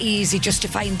it's pretty easy just to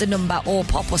find the number or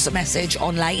pop us a message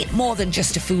online. More than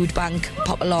just a food bank.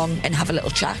 Pop along and have a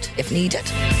little chat if needed.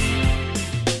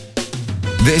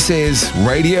 This is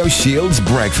Radio Shields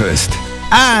Breakfast.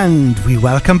 And we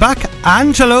welcome back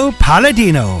Angelo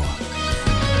Palladino.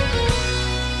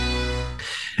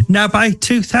 Now, by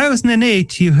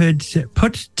 2008, you had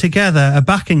put together a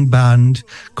backing band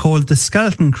called the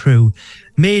Skeleton Crew,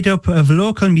 made up of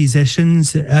local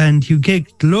musicians, and you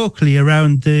gigged locally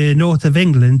around the north of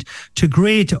England to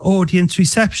great audience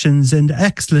receptions and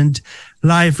excellent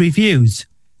live reviews.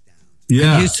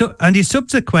 Yeah. And you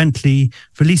subsequently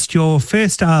released your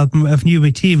first album of new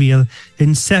material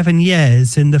in 7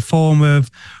 years in the form of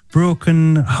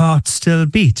Broken Heart Still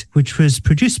Beat, which was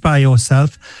produced by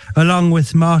yourself along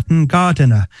with Martin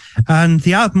Gardiner. And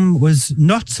the album was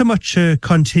not so much a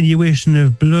continuation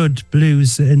of Blood,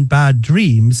 Blues and Bad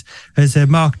Dreams as a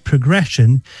marked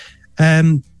progression.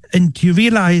 And you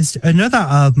realised another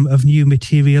album of new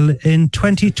material in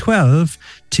 2012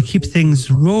 to keep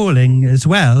things rolling as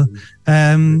well.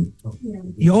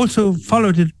 You also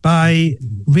followed it by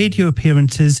radio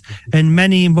appearances and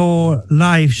many more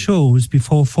live shows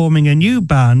before forming a new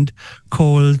band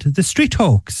called the Street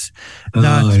Hawks.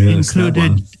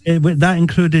 That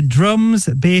included drums,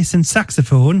 bass and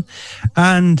saxophone.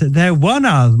 And your one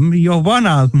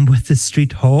album with the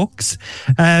Street Hawks,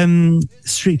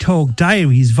 Street Hawk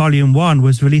Diaries Volume 1,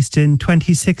 was released in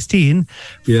 2016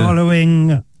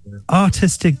 following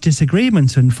artistic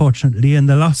disagreements, unfortunately, and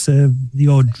the loss of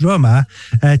your drummer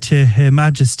to Her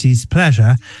Majesty's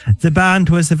pleasure. The band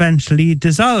was eventually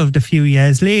dissolved a few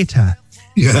years later.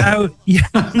 Yeah.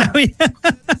 That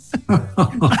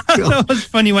was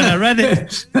funny when I read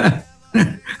it. I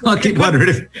keep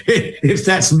wondering if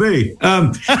that's me.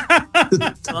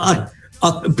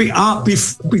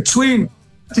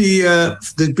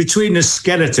 Between the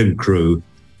Skeleton Crew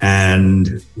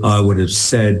and, I would have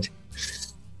said,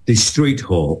 the Street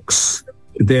Hawks,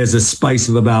 there's a space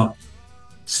of about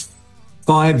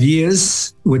 5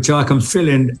 years, which I can fill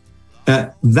in.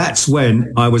 That's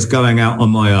when I was going out on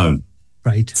my own.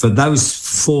 Right. For those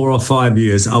 4 or 5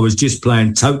 years, I was just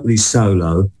playing totally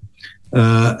solo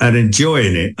and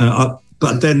enjoying it.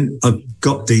 But then I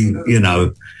got the,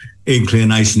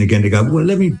 inclination again to go, well,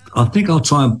 I think I'll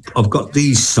try and, I've got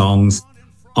these songs,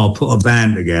 I'll put a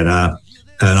band together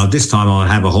And this time I'll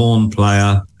have a horn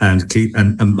player and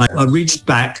I reached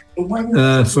back for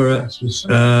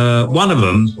one of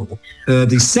them.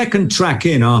 The second track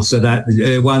in after that,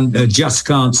 one Just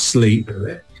Can't Sleep.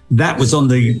 That was on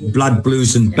the Blood,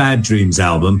 Blues and Bad Dreams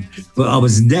album, but I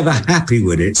was never happy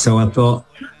with it. So I thought,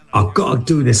 I've got to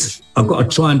do this. I've got to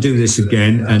try and do this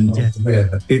again. And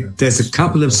there's a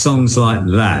couple of songs like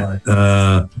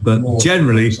that. But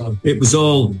generally, it was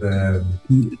all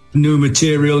new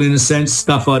material in a sense,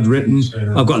 stuff I'd written.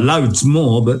 I've got loads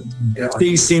more, but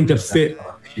these seem to fit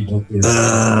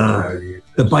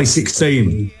the basic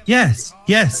theme. Yes.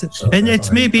 And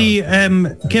it's maybe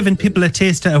giving people a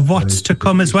taste of what's to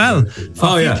come as well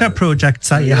for future projects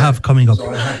that you have coming up.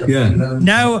 Yeah.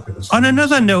 Now, on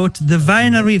another note, the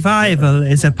vinyl revival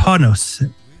is upon us.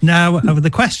 Now, the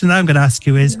question I'm going to ask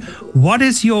you is, what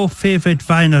is your favourite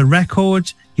vinyl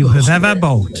record you have ever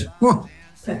bought?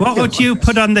 What would you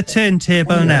put on the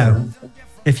turntable now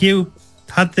if you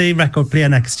had the record player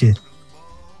next to you?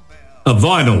 A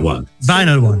vinyl one.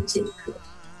 Vinyl one.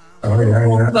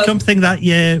 Something that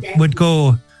you would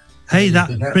go, hey,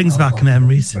 that brings back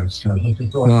memories. Oh,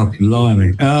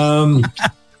 blimey. I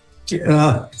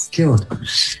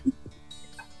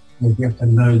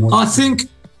think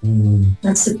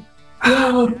that's it.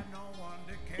 Well,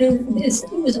 it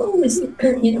was always,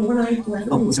 when I went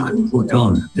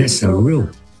on. There's a real.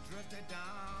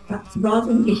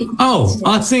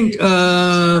 I think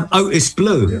Otis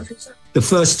Blue. The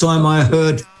first time I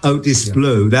heard Otis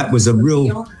Blue, that was a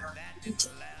real,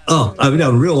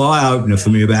 real eye-opener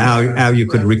for me about how you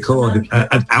could record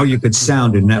and how you could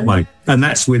sound in that way. And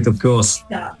that's with, of course,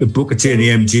 the Booker T and the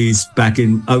MGs back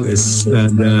in Otis,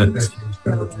 and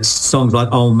songs like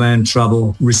Old Man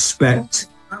Trouble, Respect,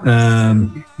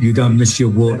 You Don't Miss Your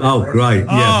Walk. Oh, great.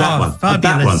 Yeah, that one.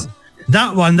 Fabulous.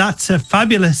 That one, that's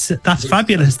fabulous.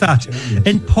 That.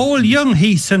 And Paul Young,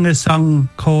 he sung a song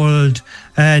called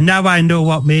Now I Know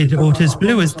What Made Otis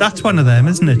Blue. That's one of them,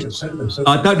 isn't it?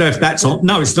 I don't know if that's on.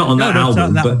 No, it's not on that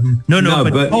album.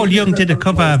 But Paul Young did a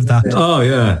cover of that. Oh,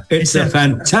 yeah. It's a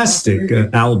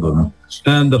fantastic album.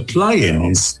 And the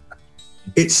playing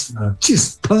it's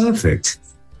just perfect.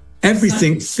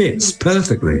 Everything fits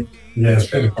perfectly. Yeah.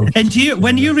 And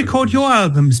when you record your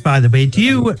albums, by the way, do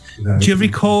you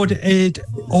record it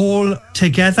all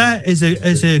together as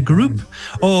a group,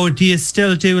 or do you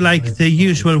still do like the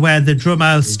usual where the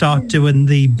drummer will start doing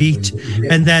the beat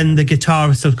and then the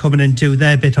guitarists will come in and do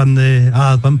their bit on the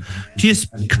album? Do you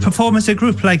perform as a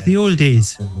group like the old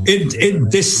days? In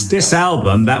this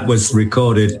album that was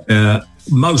recorded,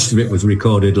 most of it was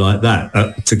recorded like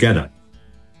that together.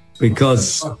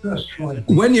 Because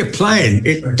when you're playing,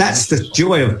 that's the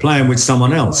joy of playing with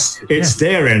someone else. It's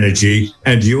their energy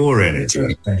and your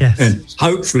energy. Yes. And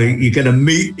hopefully you're going to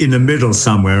meet in the middle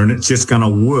somewhere and it's just going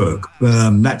to work.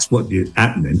 That's what you're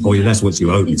happening, or that's what you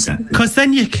hope is happening. Because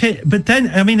then you can, but then,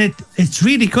 I mean, it's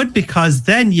really good because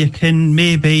then you can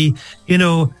maybe,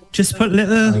 just put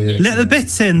little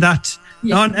bits in that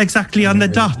aren't exactly on the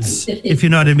dots, if you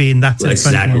know what I mean. That's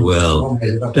exactly. Well,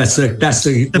 that's the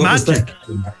magic.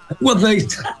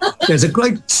 There's a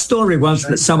great story once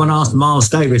that someone asked Miles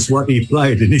Davis what he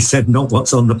played, and he said, "Not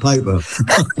what's on the paper."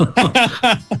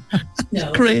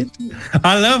 Great.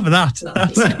 I love that.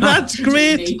 That's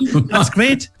great. That's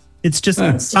great. It's just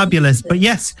fabulous. But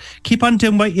yes, keep on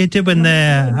doing what you're doing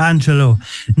there, Angelo.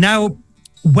 Now,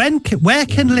 where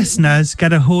can listeners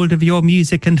get a hold of your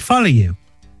music and follow you?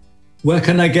 Where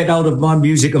can they get hold of my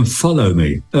music and follow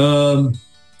me? Are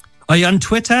you on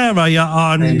Twitter? Are you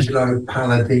on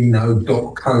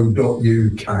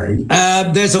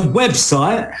AngeloPalladino.co.uk? There's a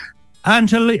website.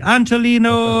 Angelo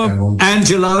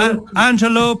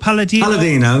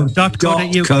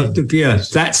Palladino.co.uk. Yeah,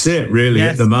 that's it really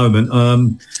at the moment.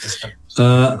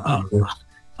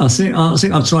 I think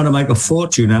I'm trying to make a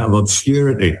fortune out of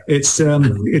obscurity. It's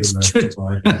just,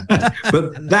 but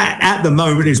that at the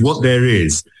moment is what there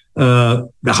is.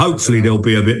 Hopefully there'll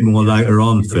be a bit more later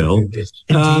on, Phil.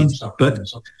 But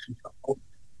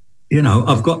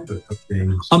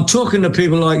I'm talking to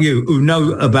people like you who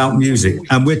know about music,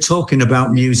 and we're talking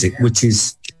about music,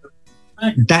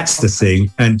 that's the thing.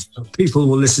 And people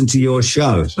will listen to your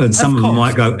show, and some of them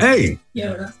might go, "Hey,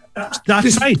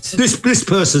 that's right. This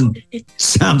person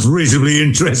sounds reasonably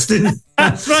interesting."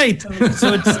 That's right.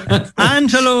 So it's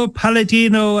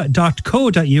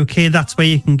AngeloPalladino.co.uk. That's where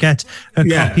you can get a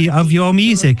copy of your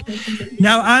music.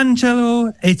 Now,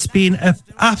 Angelo, it's been an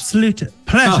absolute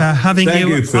pleasure having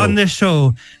you on the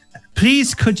show.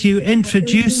 Please, could you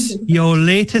introduce your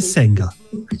latest single?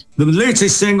 The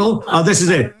latest single? Oh, this is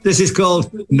it. This is called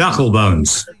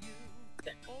Knucklebones.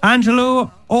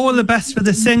 Angelo, all the best for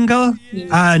the single,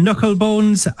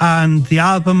 Knucklebones, and the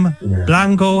album,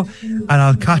 Blanco, and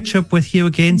I'll catch up with you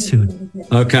again soon.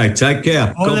 Okay, take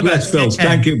care. All God the bless, best. Phil. Take care.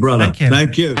 Thank you, brother. Thank you.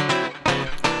 Thank you.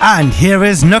 And here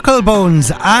is Knucklebones,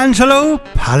 Angelo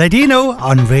Palladino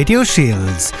on Radio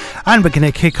Shields. And we're going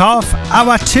to kick off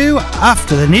hour 2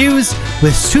 after the news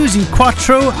with Susie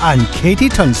Quattro and Katie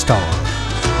Tunstall.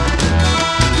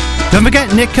 Don't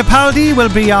forget, Nick Capaldi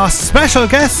will be our special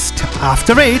guest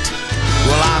after 8.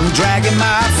 Well, I'm dragging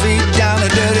my feet down a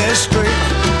dirty street.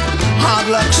 Hard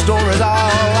luck stories all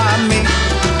I meet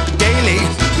daily.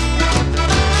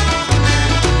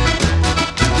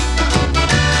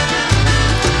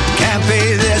 Can't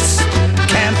pay this,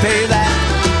 can't pay that.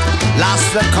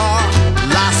 Lost the car,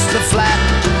 lost the flat.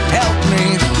 Help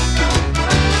me.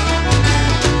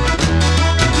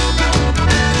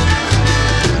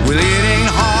 Well, it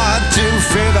ain't hard to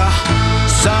figure.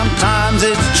 Sometimes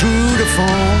it's true to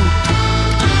form.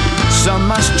 Some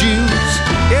must use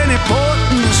any port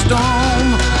in the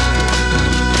storm.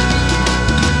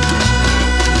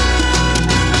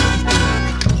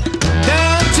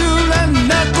 Down to the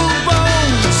knuckle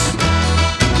bones,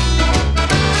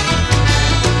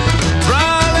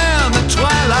 prowling the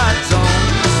twilight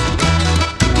zones.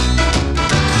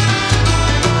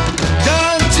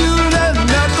 Down to the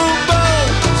knuckle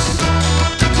bones,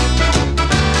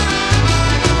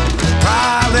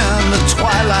 prowling the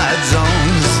twilight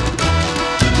zones.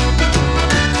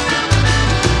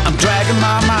 Dragging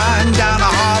my mind down a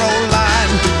hard old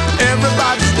line.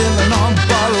 Everybody's living on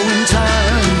borrowing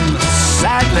time,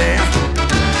 sadly.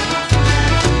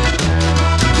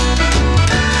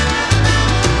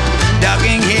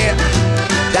 Ducking here,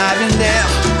 diving there,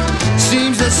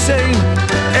 seems the same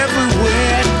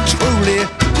everywhere, truly.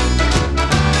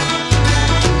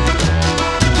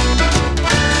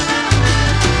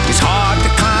 It's hard to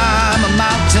climb a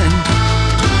mountain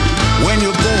when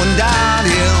you're going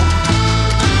downhill.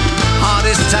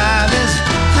 Hardest time is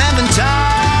having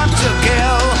time to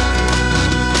kill.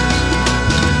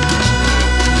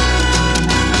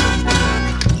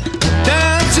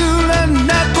 Down to the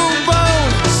knuckle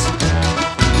bones,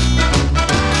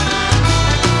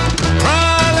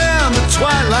 prowling the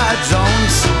twilight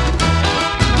zones.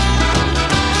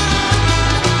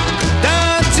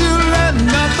 Down to the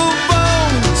knuckle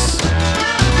bones,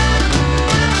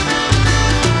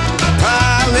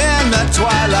 prowling the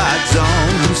twilight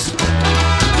zones.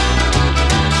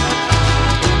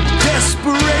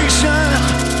 Desperation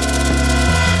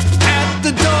at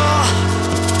the door.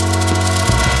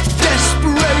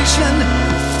 Desperation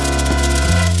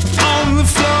on the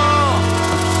floor.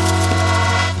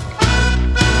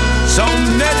 So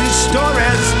many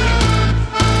stories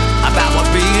about what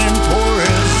being poor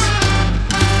is.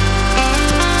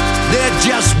 They're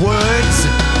just words.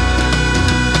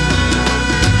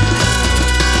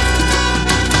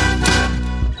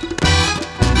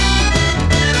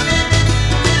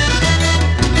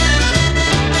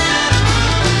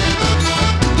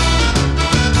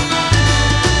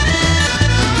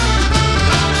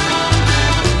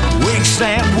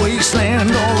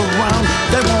 Wasteland all around.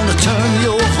 They want to turn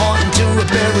your heart into a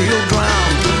burial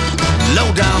ground. Low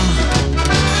down.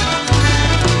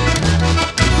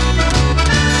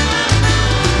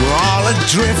 We're all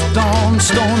adrift on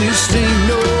stony sea.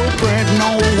 No bread,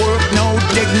 no work, no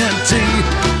dignity.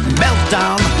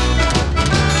 Meltdown.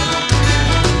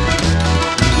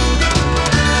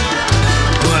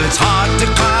 Well, it's hard to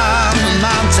climb a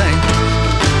mountain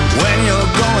when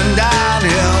you're going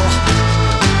downhill.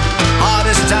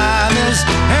 Hardest time is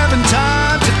having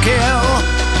time to kill.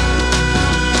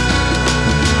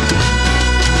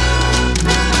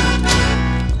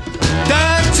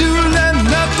 Down to the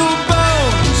knuckle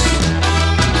bones,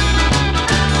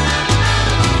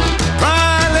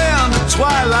 prowling the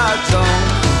twilight zone.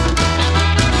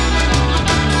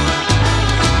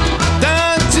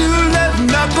 Down to the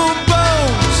knuckle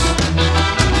bones,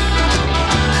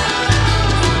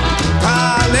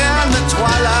 prowling the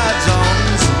twilight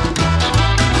zones.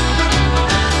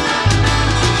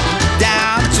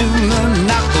 Down to the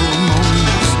knuckle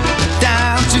bones,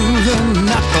 down to the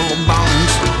knuckle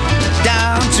bones,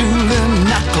 down to the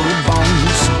knuckle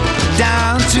bones,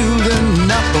 down to the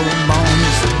knuckle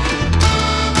bones.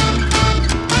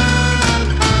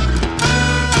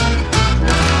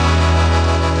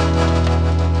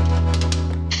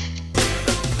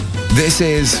 This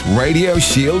is Radio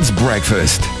Shields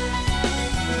Breakfast.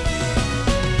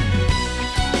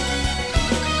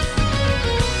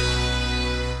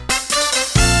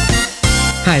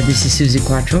 Hi, this is Susie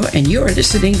Quattro, and you're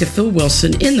listening to Phil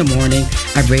Wilson in the morning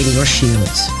at Radio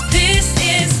Shields. This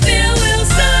is Phil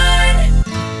Wilson.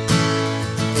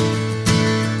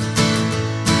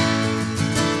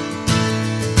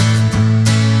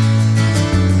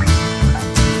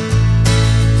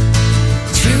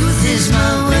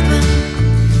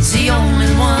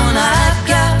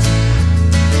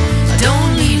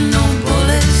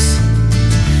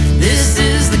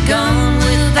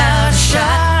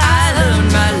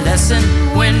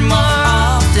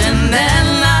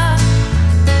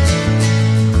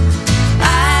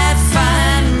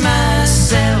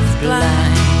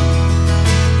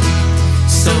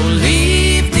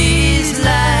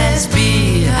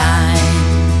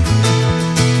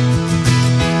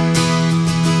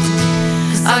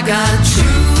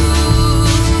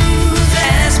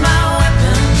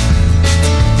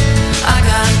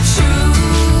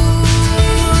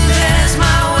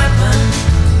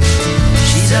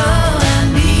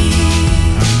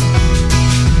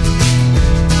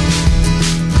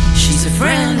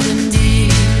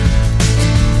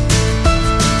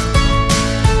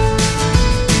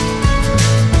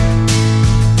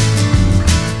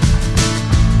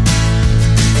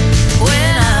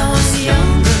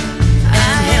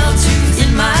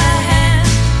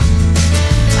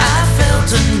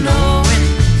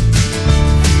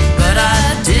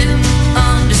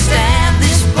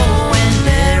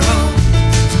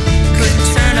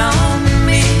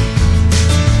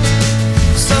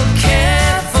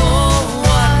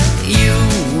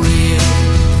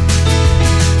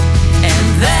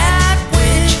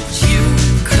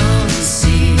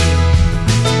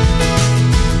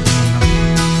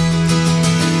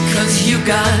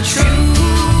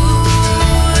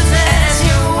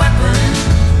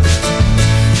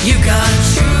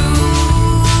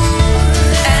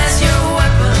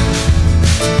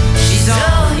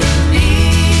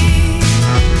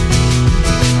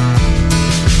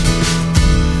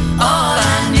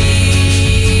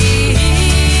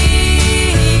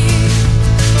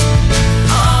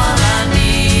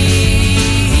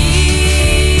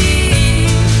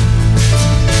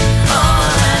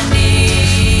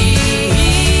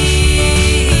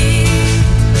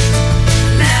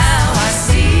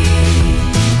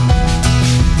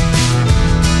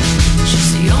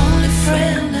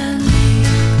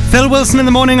 Phil Wilson in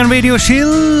the morning on Radio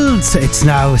Shields. It's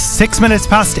now 6 minutes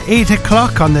past 8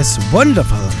 o'clock on this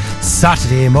wonderful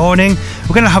Saturday morning.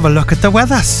 We're going to have a look at the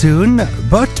weather soon,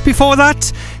 but before that,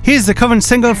 here's the current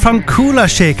single from Kula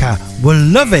Shaker. We'll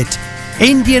love it.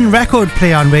 Indian record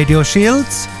play on Radio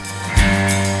Shields.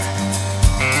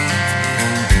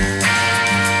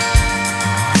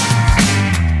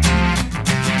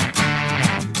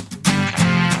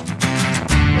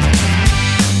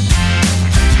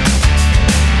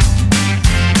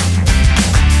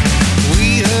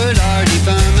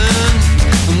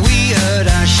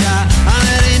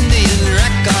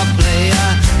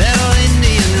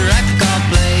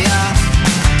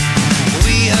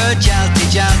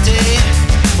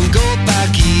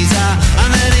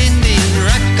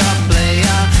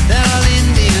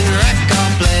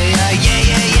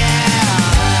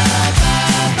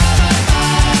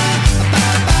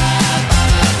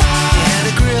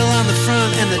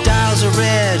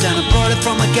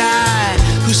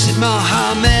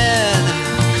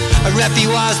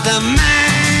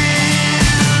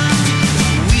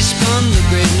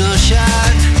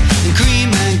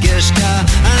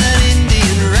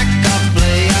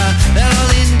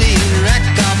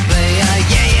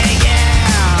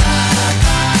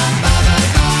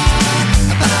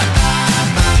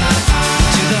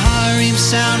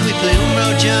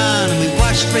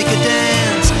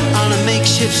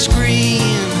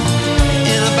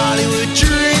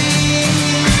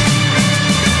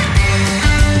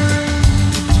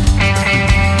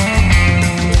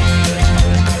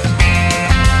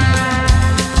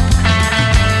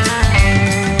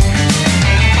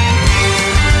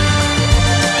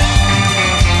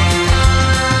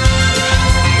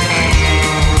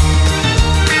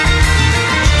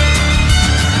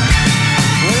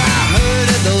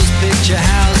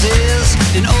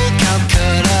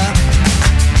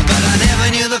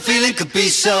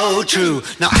 So true.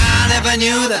 Now I never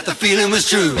knew that the feeling was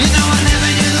true. You know I never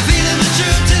knew the feeling was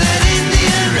true to that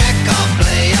Indian record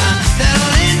player. That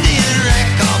old Indian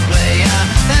record player.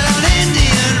 That old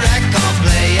Indian record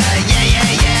player. Yeah,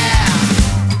 yeah,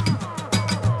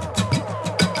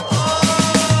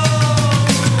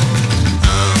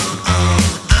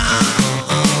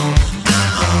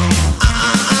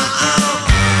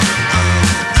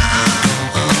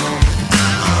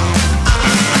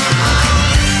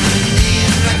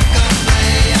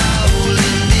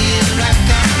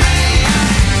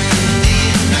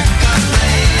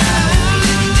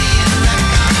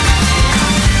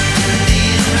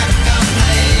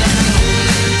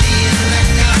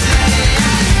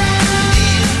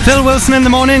 Phil Wilson in the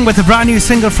morning with a brand new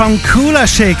single from Kula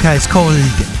Shaker. It's called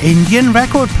Indian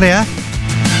Record Player.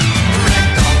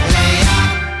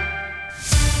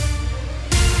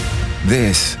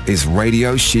 This is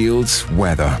Radio Shields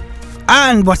weather.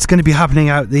 And what's going to be happening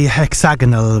out the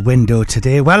hexagonal window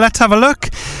today? Well, let's have a look.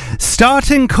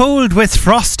 Starting cold with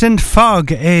frost and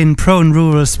fog in prone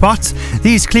rural spots.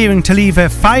 These clearing to leave a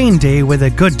fine day with a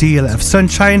good deal of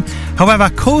sunshine. However,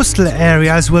 coastal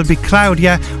areas will be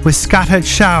cloudier with scattered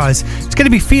showers. It's going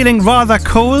to be feeling rather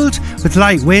cold with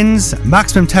light winds.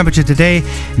 Maximum temperature today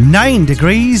 9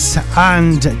 degrees.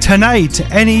 And tonight,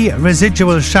 any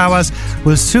residual showers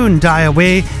will soon die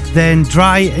away. Then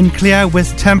dry and clear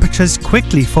with temperatures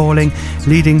quickly falling,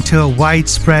 leading to a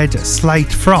widespread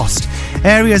slight frost.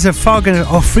 Areas of fog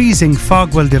or freezing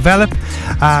fog will develop,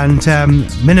 and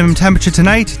minimum temperature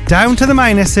tonight down to the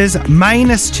minuses,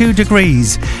 -2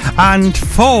 degrees. And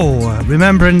for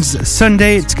Remembrance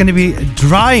Sunday, it's going to be a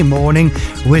dry morning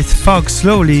with fog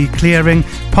slowly clearing,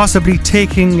 possibly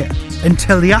taking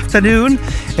until the afternoon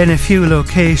in a few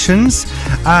locations,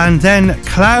 and then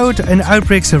cloud and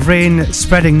outbreaks of rain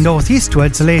spreading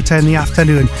northeastwards later in the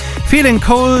afternoon. Feeling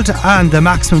cold, and the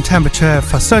maximum temperature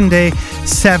for Sunday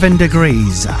 7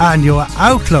 degrees. And your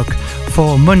outlook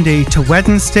for Monday to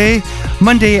Wednesday: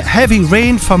 Monday, heavy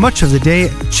rain for much of the day.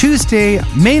 Tuesday,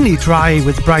 mainly dry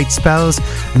with bright spells.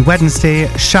 And Wednesday,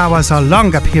 showers or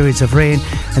longer periods of rain,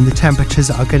 and the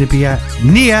temperatures are going to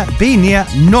be near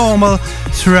normal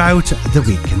throughout the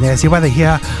week. And there's your weather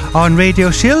here on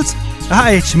Radio Shields.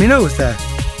 I itched my nose there.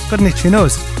 Got an itchy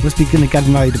nose. Must be going to get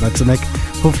annoyed about something.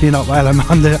 Hopefully not while I'm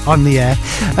on the air.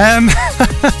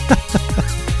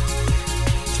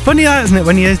 It's funny, isn't it,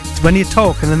 when you're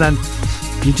talking and then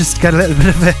you just get a little bit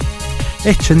of a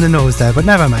itch in the nose there, but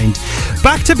never mind.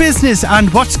 Back to business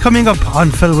and what's coming up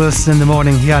on Phil Wilson in the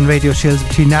morning here on Radio Shields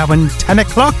between now and 10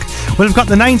 o'clock. Well, we've got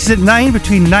the 90s at 9,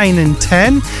 between 9 and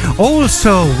 10.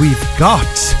 Also, we've got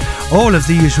all of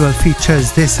the usual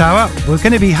features this hour. We're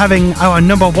going to be having our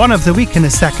number one of the week in a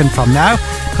second from now,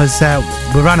 because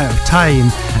we ran out of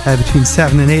time between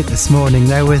 7 and 8 this morning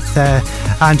now with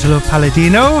Angelo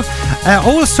Palladino.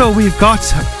 Also, we've got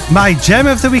my gem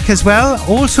of the week as well.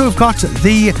 Also, we've got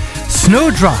the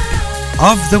snowdrop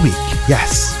of the week.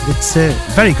 Yes, it's a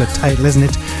very good title, isn't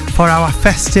it, for our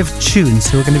festive tune.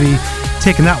 So we're going to be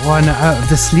taking that one out of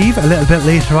the sleeve a little bit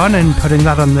later on and putting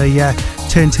that on the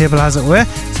turntable, as it were.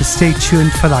 So stay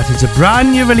tuned for that. It's a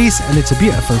brand new release and it's a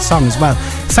beautiful song as well.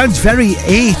 Sounds very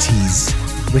 80s,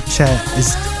 which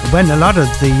is when a lot of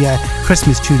the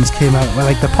Christmas tunes came out, well,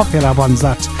 like the popular ones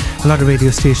that a lot of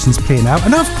radio stations play now,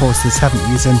 and of course the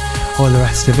 70s and all the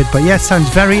rest of it. But yeah, it sounds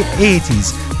very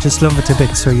 80s. Just love it a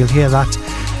bit, so you'll hear that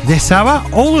this hour.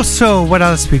 Also, what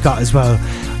else we got as well?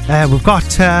 We've got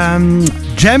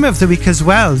Gem of the Week as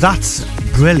well. That's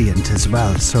brilliant as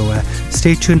well, so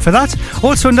stay tuned for that.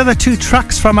 Also, another 2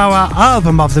 tracks from our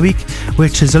album of the week,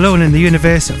 which is Alone in the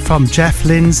Universe from Jeff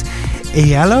Lynne's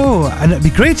ELO. And it'd be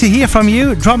great to hear from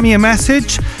you. Drop me a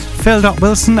message,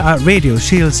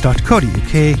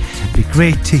 phil.wilson@radioshields.co.uk. It'd be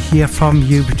great to hear from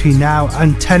you between now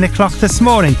and 10 o'clock this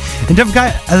morning. And don't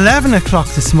forget, 11 o'clock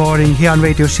this morning here on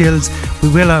Radio Shields, we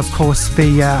will of course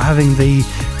be having the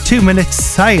 2 minute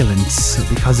silence,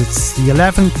 because it's the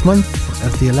 11th month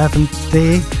of the 11th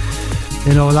day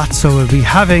and all that. So we'll be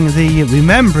having the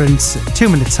remembrance 2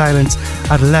 minute silence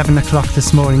at 11 o'clock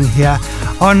this morning here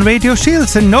on Radio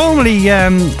Shields. And normally, I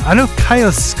know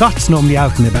Kyle Scott's normally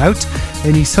out and about,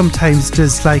 and he sometimes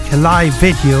does like a live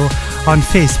video on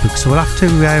Facebook, so we'll have to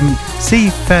see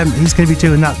if he's going to be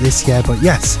doing that this year. But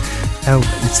yes,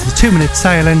 it's the 2 minute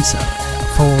silence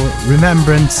for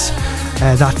remembrance.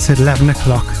 That's at 11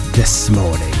 o'clock this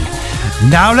morning.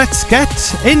 Now let's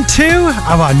get into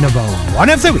our number one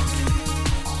of the week.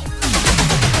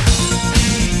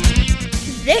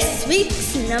 This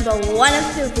week's number one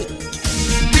of the week.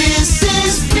 This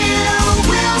is Phil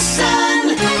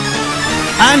Wilson.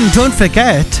 And don't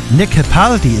forget, Nick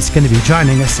Capaldi is going to be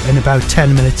joining us in about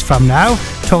 10 minutes from now,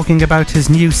 talking about his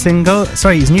new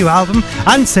album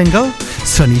and single,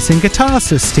 Sonny's in Guitar,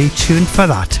 so stay tuned for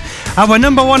that. Our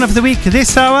number one of the week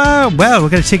this hour, well, we're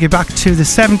going to take you back to the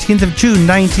 17th of June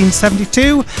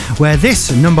 1972, where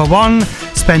this number one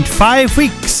spent 5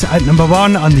 weeks at number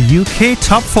one on the UK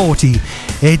Top 40.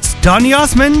 It's Donny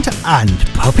Osmond and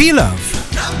Puppy Love.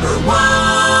 Number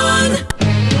one.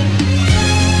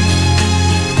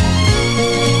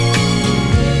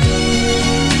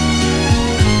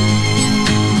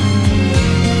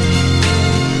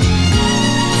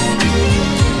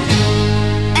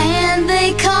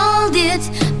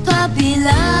 Puppy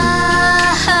love.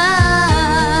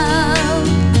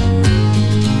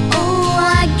 Oh,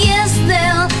 I guess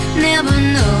they'll never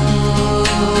know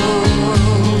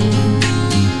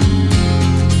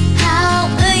how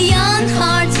a young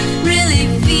heart really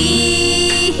feels.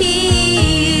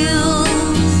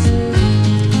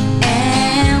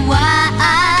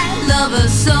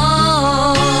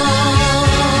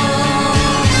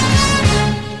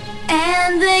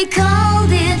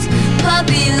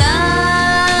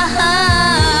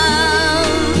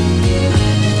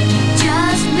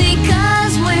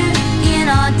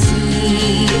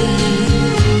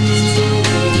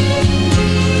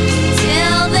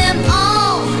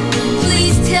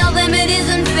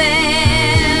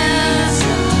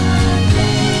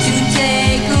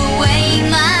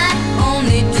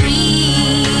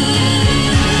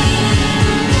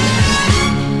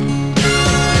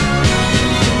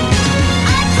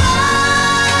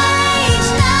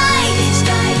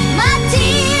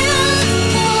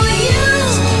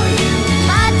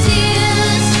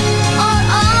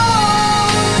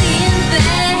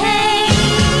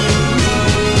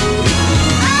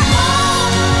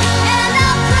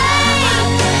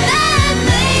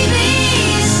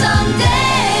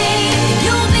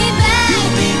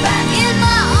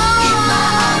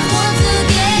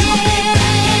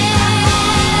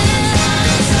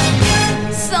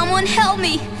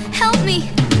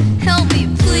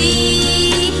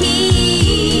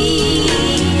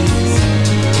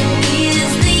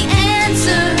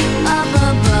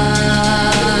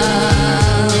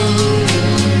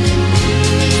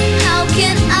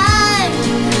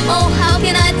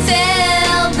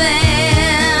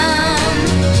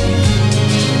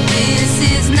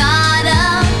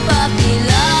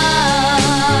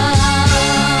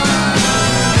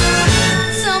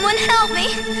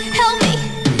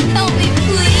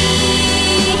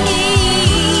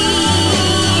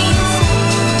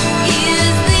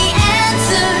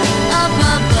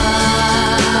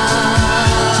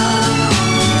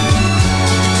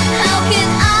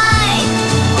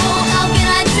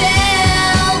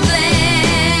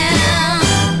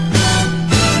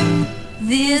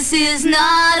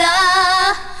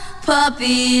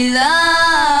 puppy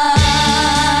love.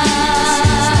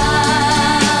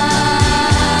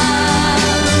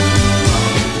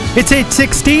 It's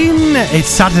 8:16, it's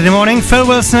Saturday morning, Phil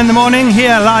Wilson in the morning,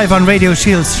 here live on Radio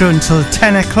Shields through until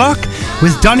 10 o'clock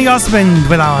with Donny Osmond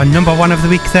with our number one of the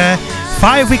week there.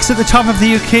 5 weeks at the top of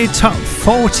the UK Top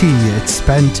 40. It's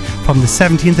spent from the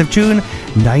 17th of June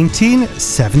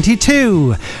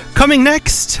 1972. Coming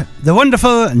next, the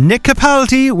wonderful Nick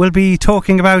Capaldi will be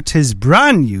talking about his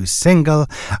brand new single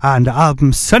and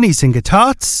album Sonny's and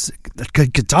Guitars.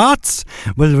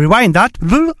 We'll rewind that.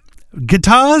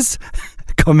 Guitars.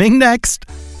 Coming next.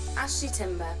 Ashley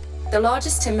Timber, the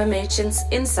largest timber merchants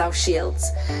in South Shields.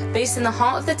 Based in the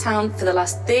heart of the town for the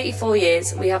last 34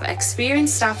 years, we have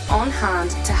experienced staff on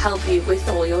hand to help you with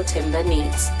all your timber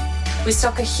needs. We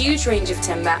stock a huge range of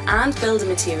timber and builder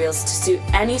materials to suit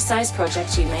any size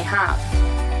project you may have.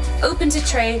 Open to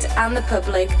trade and the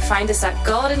public, find us at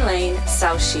Garden Lane,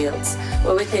 South Shields.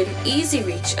 We're within easy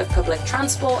reach of public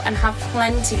transport and have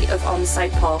plenty of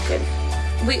on-site parking.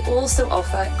 We also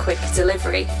offer quick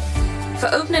delivery. For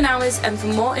opening hours and for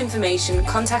more information,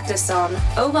 contact us on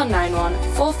 0191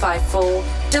 454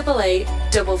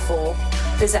 8844.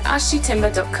 Visit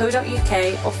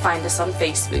ashleytimber.co.uk or find us on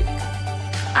Facebook.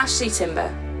 Ashley Timber,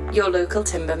 your local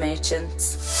timber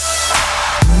merchants.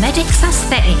 Medix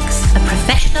Aesthetics, a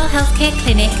professional healthcare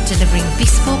clinic delivering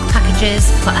bespoke packages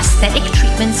for aesthetic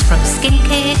treatments from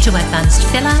skincare to advanced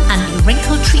filler and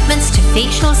wrinkle treatments to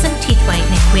facials and teeth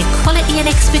whitening, where quality and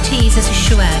expertise is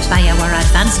assured by our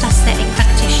advanced aesthetic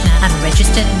practitioner and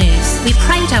registered nurse. We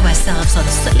pride ourselves on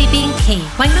subtly being key.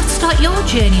 Why not start your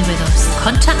journey with us?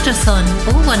 Contact us on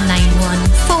 0191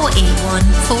 481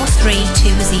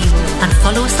 4320 and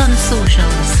follow us on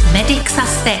socials. Medix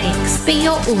Aesthetics, be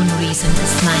your own reason to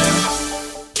smile.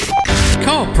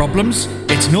 Car problems?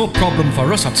 It's no problem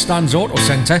for us at Stan's Auto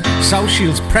Centre, South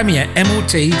Shields' premier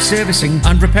MOT, servicing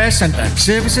and repair centre.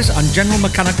 Services and general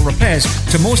mechanical repairs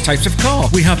to most types of car.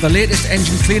 We have the latest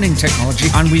engine cleaning technology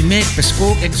and we make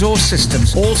bespoke exhaust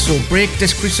systems. Also brake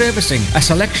disc reservicing. A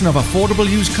selection of affordable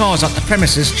used cars at the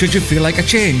premises should you feel like a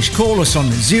change. Call us on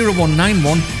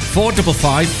 0191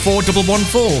 455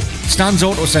 4114. Stan's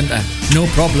Auto Centre. No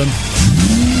problem.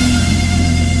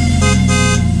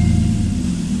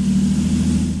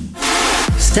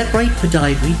 Step Right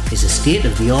Podiatry is a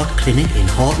state-of-the-art clinic in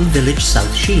Horton Village,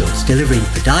 South Shields, delivering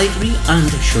podiatry and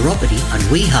chiropody, and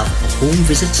we have a home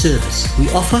visit service. We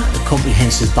offer a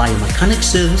comprehensive biomechanics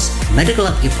service, medical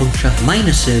acupuncture,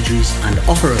 minor surgeries, and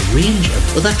offer a range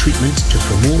of other treatments to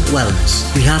promote wellness.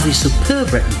 We have a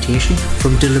superb reputation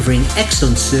from delivering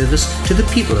excellent service to the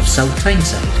people of South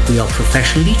Tyneside. We are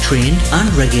professionally trained and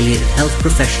regulated health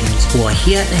professionals who are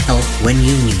here to help when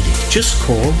you need it. Just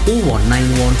call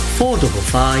 0191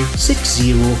 455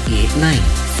 6089.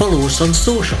 Follow us on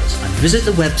socials and visit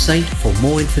the website for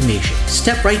more information.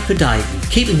 Step Right Podiatry,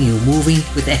 keeping you moving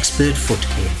with expert foot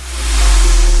care.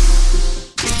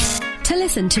 To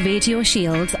listen to Radio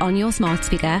Shields on your smart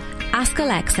speaker, ask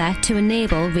Alexa to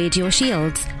enable Radio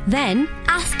Shields. Then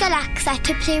ask Alexa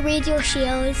to play Radio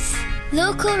Shields.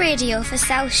 Local radio for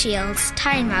South Shields,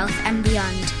 Tynemouth and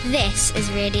beyond. This is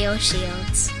Radio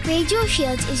Shields. Radio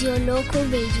Shields is your local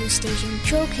radio station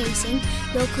showcasing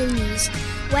local news,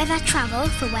 weather, travel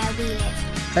for where we live.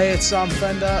 Hey, it's Sam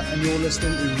Fender and you're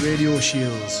listening to Radio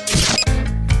Shields.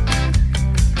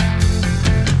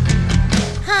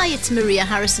 Hi, it's Maria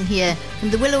Harrison here from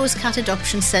the Willows Cat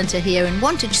Adoption Centre here in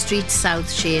Wantage Street, South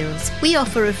Shields. We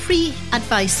offer a free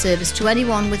advice service to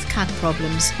anyone with cat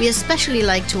problems. We especially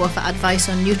like to offer advice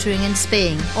on neutering and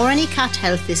spaying or any cat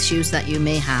health issues that you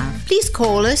may have. Please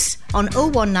call us on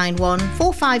 0191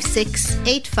 456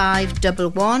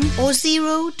 8511 or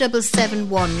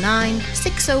 07719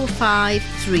 605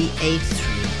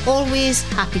 383. Always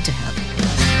happy to help.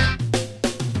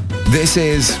 This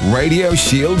is Radio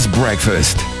Shields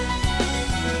Breakfast.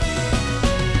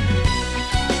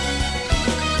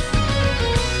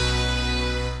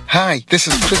 Hi, this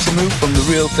is Chris Amu from The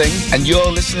Real Thing, and you're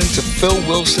listening to Phil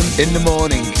Wilson in the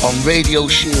morning on Radio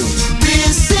Shields.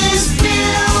 This is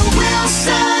Phil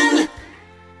Wilson.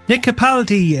 Nick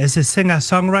Capaldi is a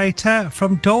singer-songwriter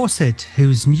from Dorset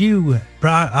whose new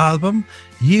album,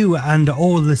 You and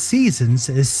All the Seasons,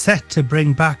 is set to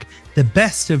bring back the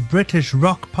best of British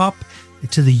rock pop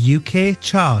to the UK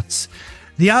charts.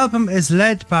 The album is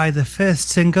led by the first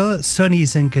single,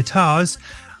 Sonny's and Guitars,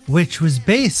 which was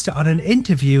based on an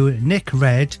interview Nick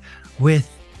read with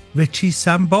Richie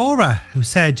Sambora, who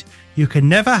said, "You can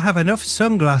never have enough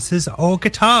sunglasses or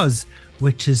guitars,"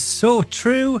 which is so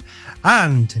true.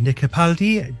 And Nick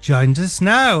Capaldi joins us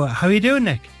now. How are you doing,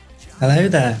 Nick? Hello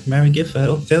there. Very good,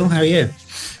 Phil. Phil, how are you?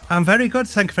 I'm very good,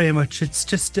 thank you very much. It's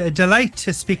just a delight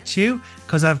to speak to you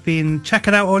because I've been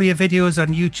checking out all your videos on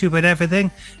YouTube and everything,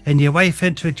 and your wife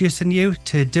introducing you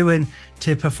to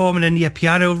performing in your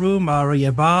piano room or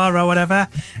your bar or whatever,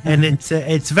 and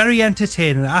it's very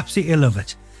entertaining. I absolutely love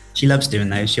it. She loves doing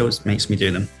those. She always makes me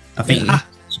do them. I think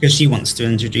because she wants to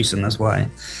introduce them, that's why.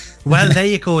 Well, there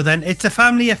you go then. It's a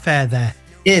family affair there.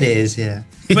 It is, yeah.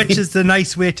 Which is the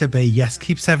nice way to be. Yes,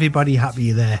 keeps everybody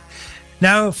happy there.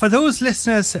 Now, for those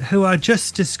listeners who are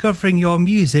just discovering your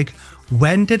music,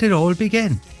 when did it all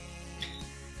begin?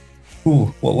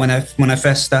 Ooh, well, when I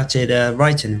first started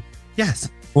writing. Yes.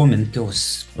 Performing, I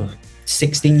was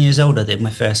 16 years old. I did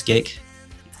my first gig.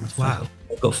 Wow.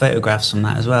 I've got photographs from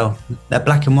that as well. They're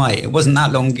black and white. It wasn't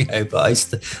that long ago, but I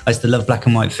used to love black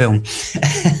and white film.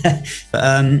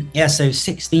 But yeah, so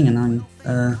 16 and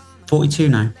I'm 42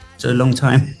 now. So a long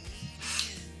time.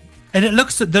 And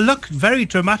they look very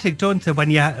dramatic, don't they, when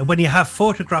you have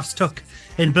photographs took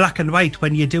in black and white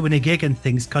when you're doing a gig and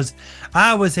things? Because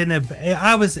I was in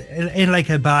like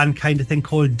a band kind of thing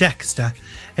called Dexter,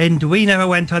 and we never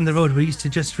went on the road. We used to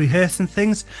just rehearse and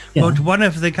things. Yeah. But one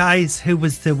of the guys who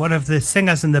was one of the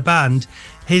singers in the band,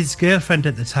 his girlfriend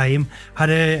at the time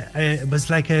was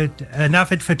like an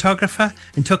avid photographer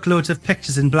and took loads of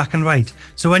pictures in black and white.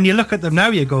 So when you look at them now,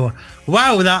 you go,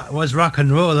 "Wow, that was rock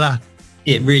and roll." That.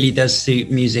 It really does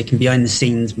suit music and behind the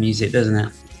scenes music, doesn't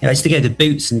it? Yeah, I used to go to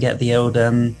Boots and get the old,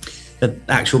 the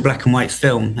actual black and white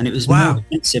film, and it was more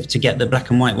expensive to get the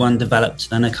black and white one developed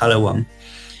than a colour one.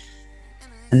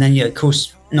 And then, yeah, of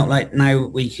course, not like now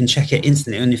where you can check it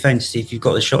instantly on your phone to see if you've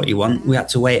got the shot you want. We had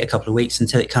to wait a couple of weeks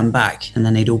until it come back, and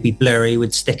then they'd all be blurry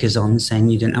with stickers on saying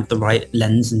you didn't have the right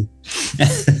lens. And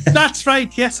That's right.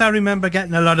 Yes, I remember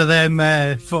getting a lot of them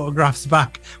photographs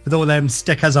back with all them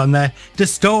stickers on there,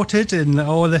 distorted and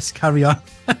all this carry on.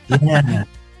 Yeah.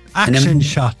 Action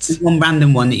shots. One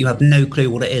random one that you have no clue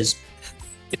what it is.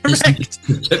 Correct.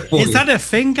 Is that a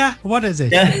finger? What is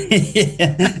it?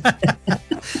 Yeah.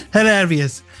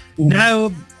 Hilarious.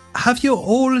 Now, have you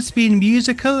always been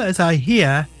musical? As I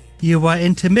hear, you were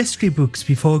into mystery books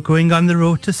before going on the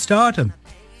road to stardom.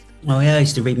 Oh yeah, I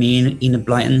used to read me Enid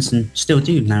Blytons and still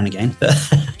do now and again. But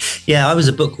yeah, I was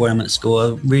a bookworm at school.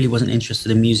 I really wasn't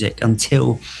interested in music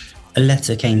until a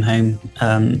letter came home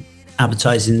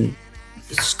advertising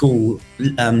school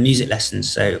music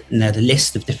lessons. So they had a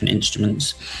list of different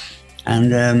instruments,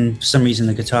 and for some reason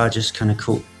the guitar just kind of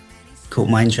caught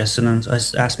my interest, and I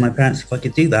asked my parents if I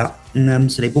could do that,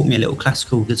 and so they bought me a little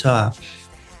classical guitar,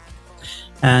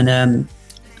 and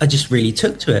I just really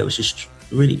took to it. It was just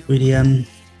really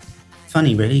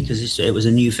funny, really, because it was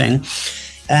a new thing,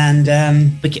 and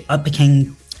I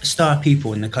became a star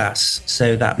pupil in the class,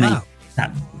 so that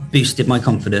boosted my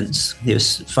confidence. It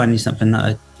was finally something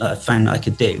that I found that I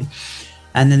could do.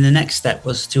 And then the next step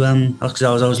was to because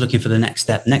I was always looking for the next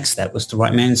step. Next step was to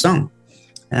write my own song,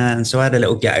 and so I had a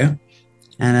little go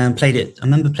and played it. I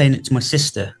remember playing it to my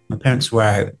sister. My parents were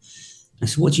out. I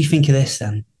said, "What do you think of this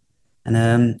then?" And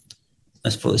I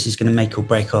thought, this is going to make or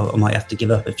break. I might have to give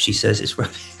up if she says it's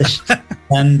rubbish.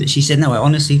 And she said, "No, I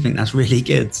honestly think that's really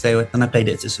good." So then I played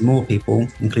it to some more people,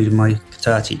 including my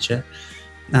guitar teacher,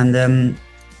 and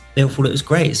they all thought it was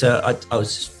great. So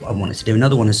I wanted to do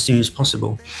another one as soon as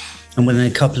possible. And within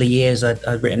a couple of years,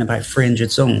 I'd written about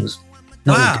 300 songs.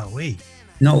 Not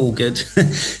all good.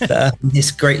 But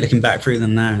it's great looking back through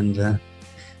them now. And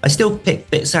I still pick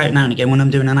bits out now and again when I'm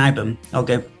doing an album.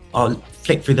 I'll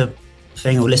flick through the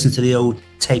thing or listen to the old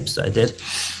tapes that I did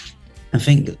and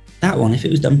think, that one, if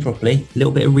it was done properly, a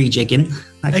little bit of rejigging.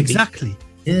 Exactly.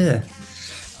 Yeah.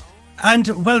 And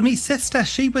well, my sister,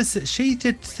 she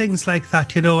did things like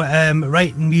that,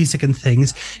 writing music and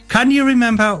things. Can you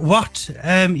remember what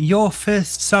your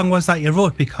first song was that you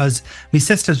wrote? Because my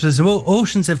sister's was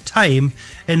Oceans of Time,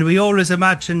 and we always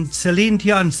imagined Celine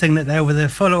Dion singing it there with a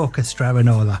full orchestra and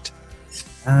all that.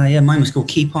 Yeah, mine was called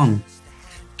Keep On.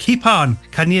 Keep On.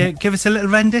 Can you give us a little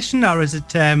rendition, or is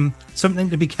it something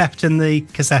to be kept in the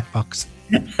cassette box?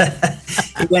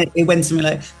 It went something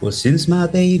like, well, since my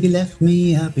baby left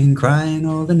me, I've been crying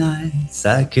all the nights.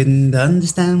 I couldn't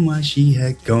understand why she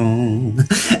had gone.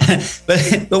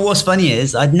 but what's funny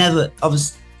is what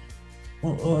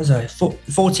was I,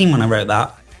 14 when I wrote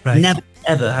that. Right. Never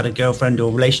ever had a girlfriend or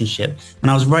relationship,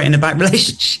 and I was writing about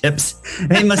relationships.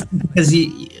 It must be because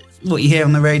what you hear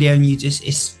on the radio, and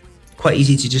it's quite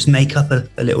easy to just make up a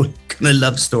little kind of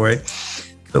love story.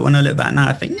 But when I look back now,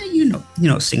 I think, no, you're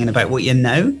not singing about what you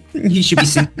know. You should be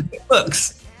singing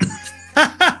books.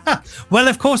 Well,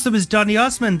 of course, there was Donny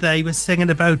Osmond there. He was singing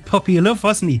about puppy love,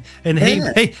 wasn't he? And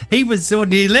he was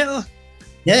only little.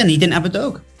 Yeah, and he didn't have a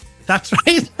dog. That's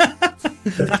right.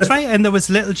 That's right. And there was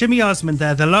little Jimmy Osmond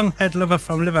there, the long-haired lover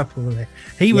from Liverpool.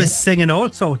 He was singing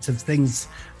all sorts of things,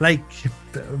 like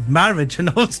marriage and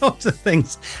all sorts of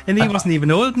things. And he wasn't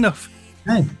even old enough.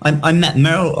 No, I met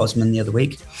Merrill Osmond the other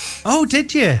week. Oh,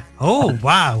 did you? Oh,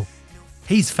 wow.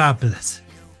 He's fabulous.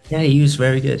 Yeah, he was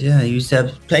very good. Yeah, he was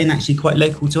playing actually quite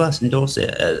local to us in Dorset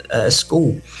at a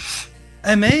school.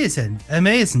 Amazing.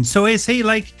 So is he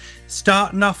like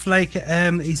starting off like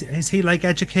is he like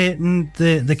educating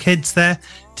the kids there?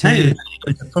 No,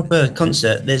 it's a proper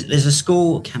concert. There's a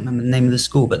school, can't remember the name of the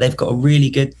school, but they've got a really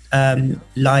good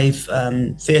live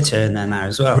theatre in there now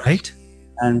as well. Right.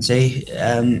 And so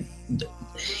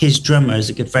his drummer is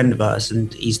a good friend of ours,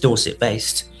 and he's Dorset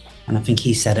based, and I think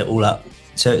he set it all up.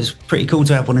 So it's pretty cool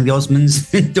to have one of the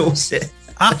Osmonds in Dorset.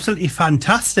 Absolutely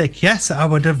fantastic. Yes, I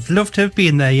would have loved to have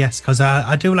been there. Yes, because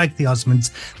I do like the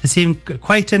Osmonds. They seem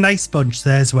quite a nice bunch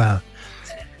there as well.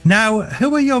 Now,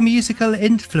 who are your musical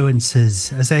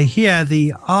influences? As I hear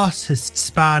the artists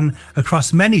span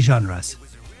across many genres.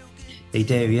 They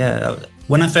do, yeah.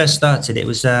 When I first started, it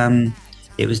was the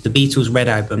Beatles' Red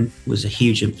Album was a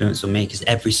huge influence on me because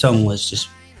every song was just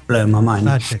blowing my mind.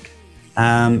 Magic.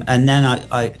 And then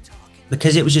I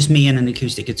because it was just me and an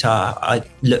acoustic guitar, I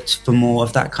looked for more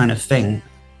of that kind of thing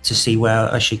to see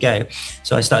where I should go.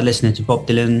 So I started listening to Bob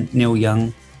Dylan, Neil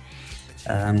Young,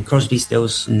 Crosby,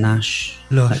 Stills and Nash,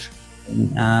 Lush,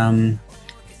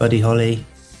 Buddy Holly,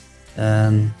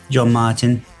 John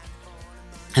Martin,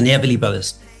 and the Everly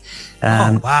Brothers.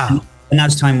 Wow. And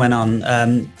as time went on,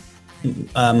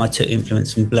 I took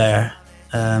influence from Blur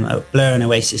and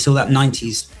Oasis, all that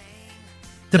 90s.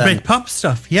 The Britpop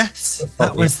stuff, yes.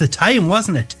 That was the time,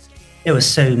 wasn't it? There was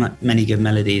so many good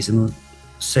melodies and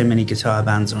so many guitar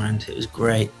bands around. It was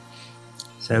great.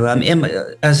 So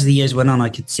as the years went on, I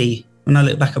could see, when I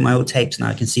look back at my old tapes now,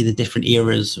 I can see the different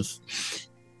eras of,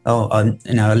 I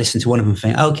listened to one of them and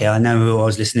think, okay, I know who I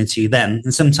was listening to then.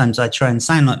 And sometimes I try and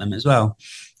sound like them as well,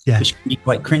 which can be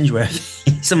quite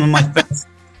cringeworthy. Some of my first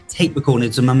tape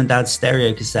recordings of Mum and Dad's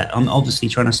stereo cassette, I'm obviously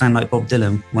trying to sound like Bob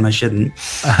Dylan when I shouldn't.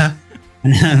 Uh-huh.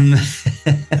 And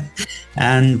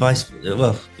the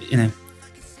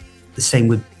same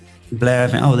with Blair. I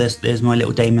think, there's my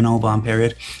little Damon Albarn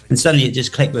period, and suddenly it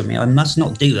just clicked with me. I must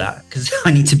not do that because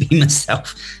I need to be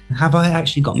myself. Have I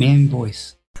actually got my own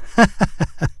voice?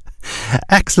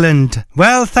 Excellent.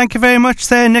 Well, thank you very much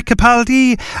there, Nick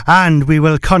Capaldi, and we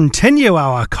will continue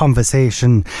our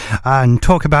conversation and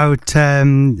talk about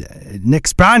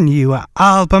Nick's brand new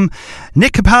album,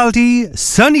 Nick Capaldi,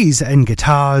 Sonnies and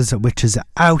Guitars, which is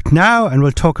out now, and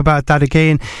we'll talk about that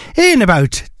again in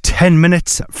about 10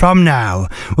 minutes from now.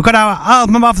 We've got our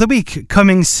album of the week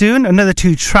coming soon, another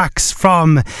 2 tracks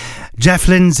from Jeff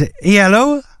Lynne's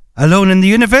ELO, Alone in the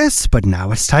Universe, but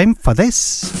now it's time for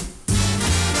this.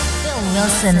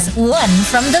 Wilson's One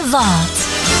from the Vault.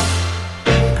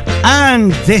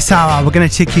 And this hour we're going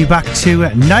to take you back to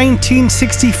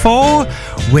 1964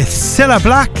 with Cilla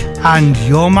Black and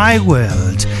You're My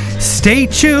World. Stay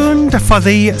tuned for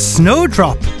the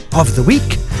Snowdrop of the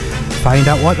week. Find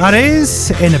out what that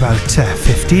is in about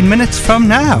 15 minutes from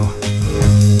now.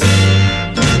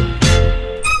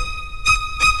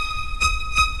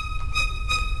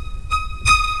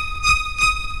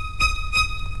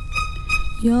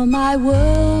 You're my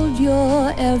world,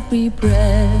 you're every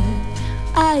breath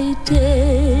I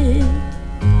take.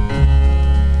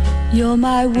 You're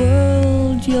my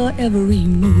world, you're every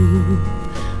move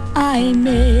I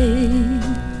make.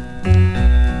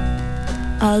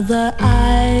 Other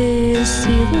eyes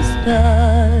see the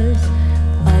stars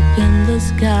up in the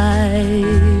skies,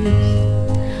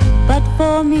 but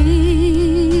for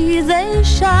me they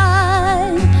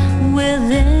shine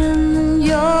within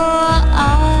your eyes.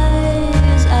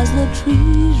 As the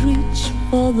trees reach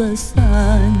for the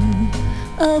sun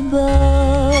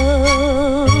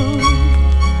above,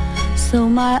 so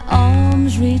my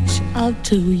arms reach out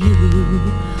to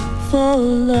you for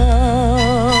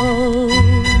love.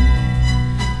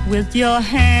 With your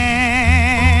hand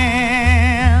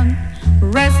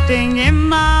resting in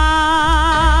mine,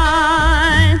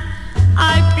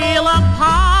 I feel a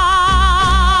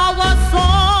power so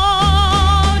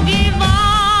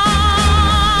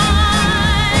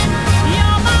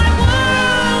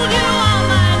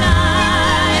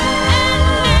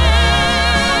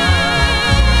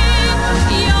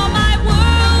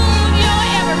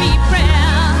be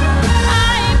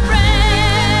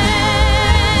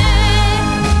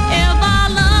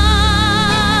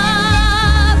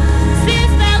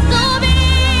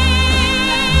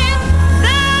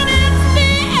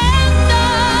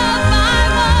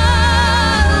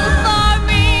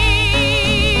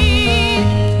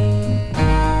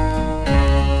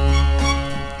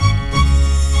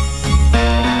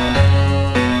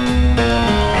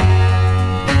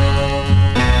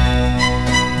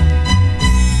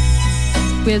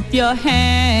with your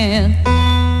hand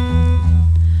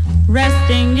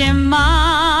resting in mine.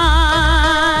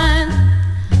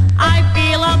 I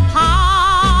feel a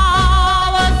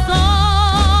power so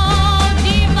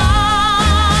divine.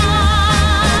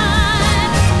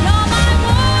 You're my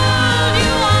world,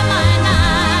 you are my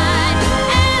night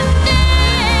and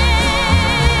day.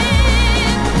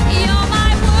 You're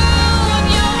my world,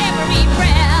 your every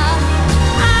prayer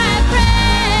I pray.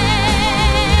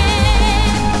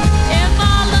 If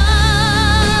our love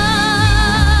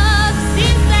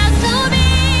ceases to be,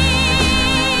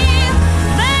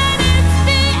 then it's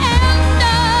the end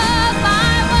of my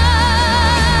world,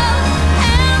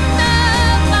 end of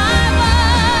my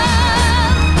world,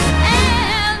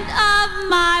 end of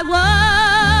my world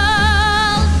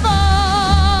for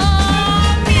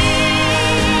me.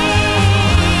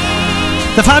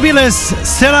 The fabulous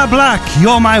Cilla Black,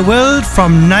 You're My World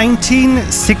from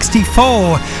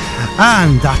 1964.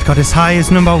 And that got as high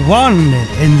as number 1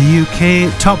 in the UK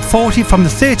Top 40 from the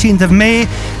 13th of May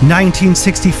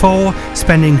 1964,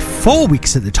 spending 4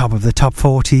 weeks at the top of the Top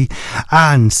 40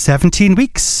 and 17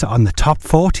 weeks on the Top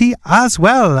 40 as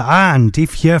well. And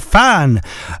if you're a fan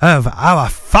of our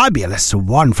fabulous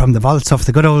One from the Vaults of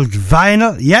the good old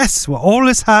vinyl, yes, we'll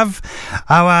always have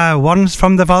our Ones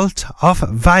from the Vault of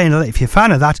vinyl. If you're a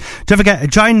fan of that, don't forget to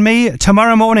join me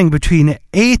tomorrow morning between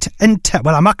 8 and 10.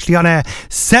 Well, I'm actually on a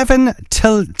 7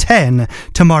 till 10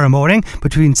 tomorrow morning.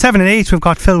 Between 7 and 8 we've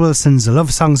got Phil Wilson's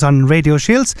Love Songs on Radio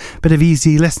Shields, bit of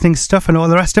easy listening stuff and all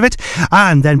the rest of it.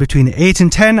 And then between 8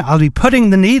 and 10 I'll be putting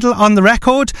the needle on the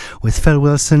record with Phil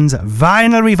Wilson's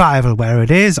Vinyl Revival, where it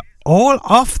is all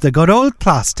off the good old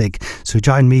plastic. So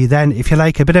join me then if you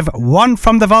like a bit of One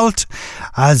from the Vault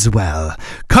as well.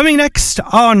 Coming next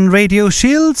on Radio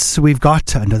Shields, we've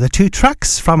got another 2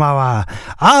 tracks from our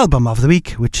album of the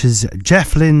week, which is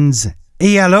Jeff Lynne's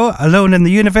ELO, Alone in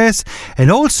the Universe. And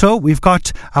also we've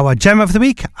got our Gem of the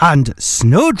Week and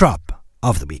Snowdrop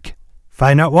of the Week.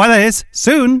 Find out what that is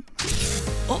soon.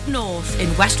 Up north in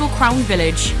Westwell Crown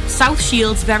Village, South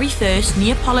Shields' very first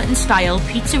Neapolitan-style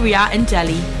pizzeria and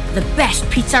deli. The best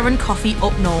pizza and coffee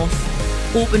up north.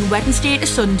 Open Wednesday to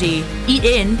Sunday. Eat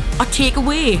in or take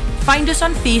away. Find us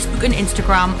on Facebook and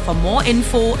Instagram for more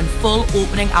info and full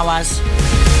opening hours.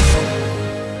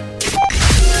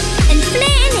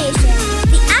 Inflator Nation,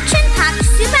 the action-packed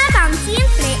super bouncy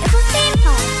inflatable theme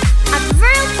park at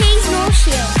Rural Keys North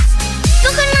Shields.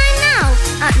 Book online now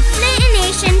at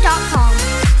inflatornation.com.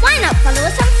 Why not follow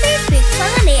us on Facebook for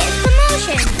the latest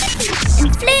promotion?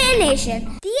 Inflator Nation,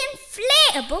 the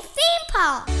inflatable theme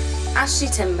park. Ashley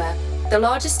Timber, the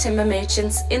largest timber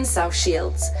merchants in South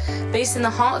Shields. Based in the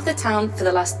heart of the town for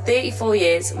the last 34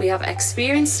 years, we have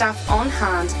experienced staff on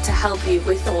hand to help you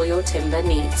with all your timber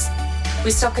needs.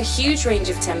 We stock a huge range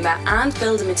of timber and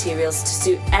builder materials to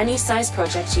suit any size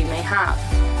project you may have.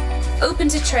 Open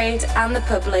to trade and the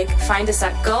public, find us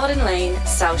at Garden Lane,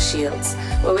 South Shields.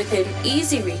 We're within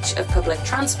easy reach of public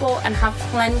transport and have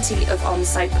plenty of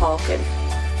on-site parking.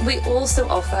 We also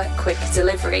offer quick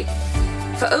delivery.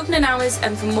 For opening hours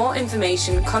and for more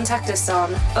information, contact us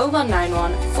on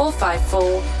 0191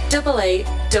 454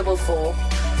 8844.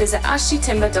 Visit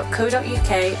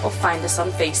ashleytimber.co.uk or find us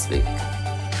on Facebook.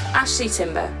 Ashley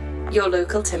Timber, your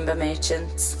local timber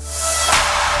merchants.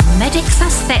 Medix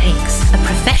Aesthetics, a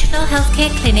professional healthcare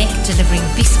clinic delivering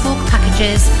bespoke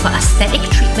packages for aesthetic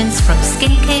treatments from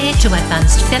skincare to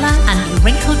advanced filler and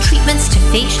wrinkle treatments to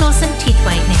facials and teeth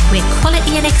whitening, where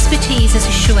quality and expertise is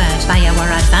assured by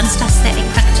our advanced aesthetic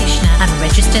practitioner and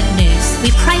registered nurse.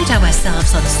 We pride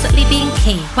ourselves on subtly being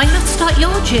key. Why not start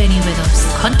your journey with us?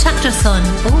 Contact us on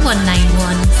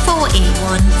 0191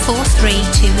 481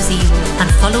 4320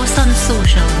 and follow us on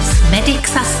socials.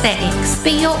 Medix Aesthetics,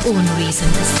 be your own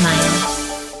reason to smile.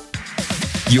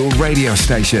 Your radio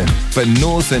station for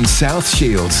North and South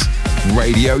Shields.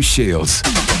 Radio Shields.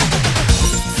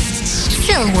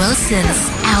 Phil Wilson's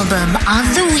Album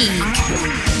of the Week.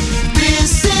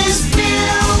 This is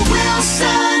Phil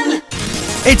Wilson.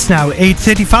 It's now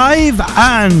 8:35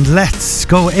 and let's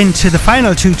go into the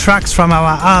final 2 tracks from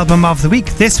our album of the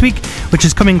week this week, which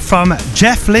is coming from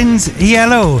Jeff Lynne's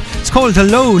ELO. It's called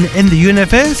Alone in the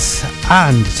Universe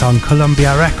and it's on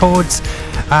Columbia Records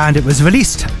and it was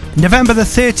released November the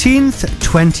 13th,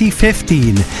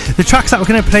 2015. The tracks that we're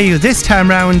going to play you this time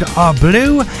round are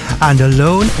Blue and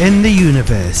Alone in the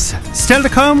Universe. Still to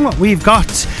come, we've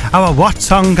got our What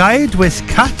Song Guide with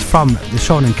Kat from the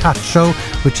Sean and Kat Show,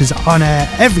 which is on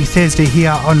every Thursday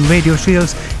here on Radio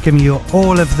Shields, giving you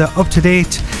all of the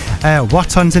up-to-date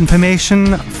What Songs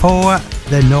information for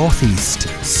the Northeast.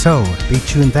 So be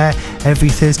tuned there every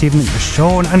Thursday evening with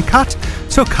Sean and Kat.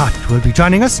 So Kat will be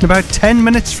joining us in about 10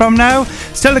 minutes from now.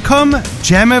 Still to come,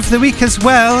 Gem of the Week as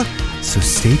well. So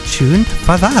stay tuned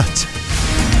for that.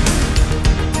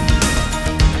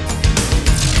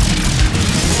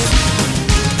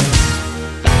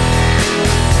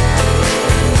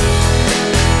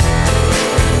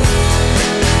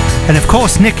 And of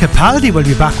course, Nick Capaldi will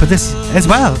be back with us as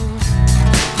well.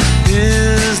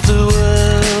 Is the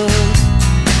world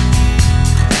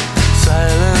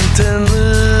silent and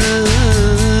blue?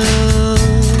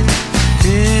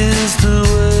 Is the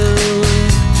world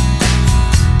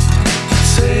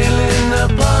sailing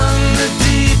upon the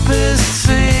deepest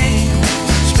sea,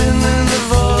 spinning the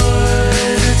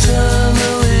void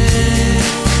eternally?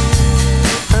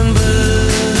 And blue,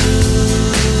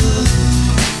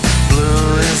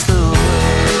 blue is the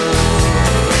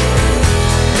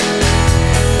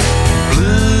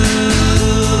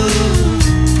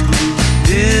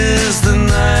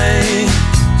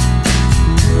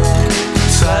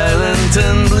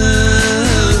and blue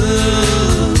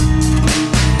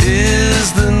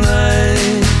is the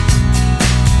night,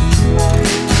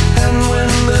 and when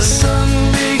the sun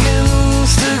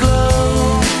begins to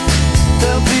glow,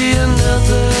 there'll be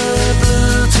another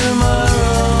blue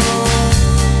tomorrow.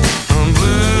 And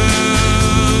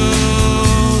blue,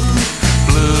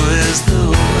 blue is the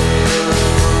world.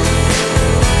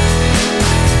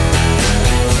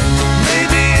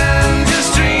 Maybe I'm just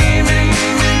dreaming,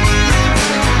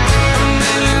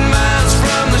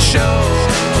 show.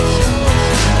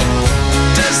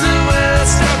 Does the world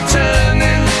stop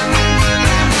turning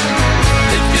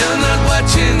if you're not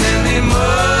watching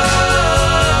anymore?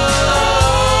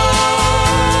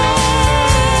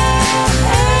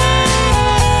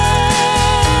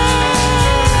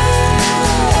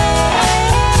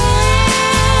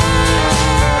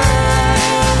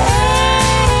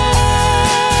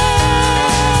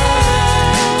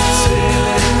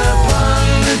 Sailing upon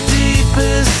the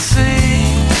deepest sea,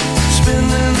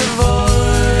 spinning the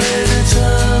void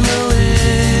eternally.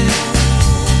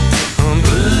 Oh,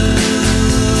 blue,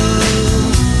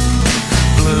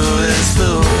 blue is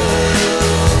the world.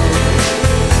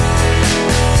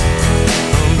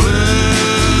 Oh, blue,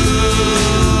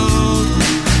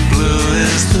 blue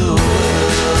is the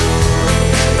world.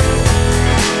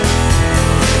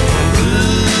 Oh,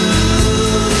 blue,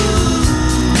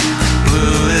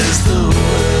 blue is the world.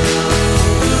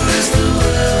 Blue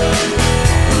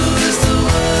is the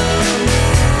world.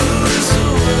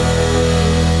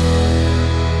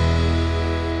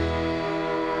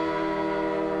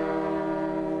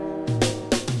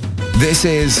 This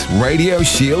is Radio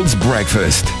Shield's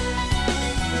Breakfast.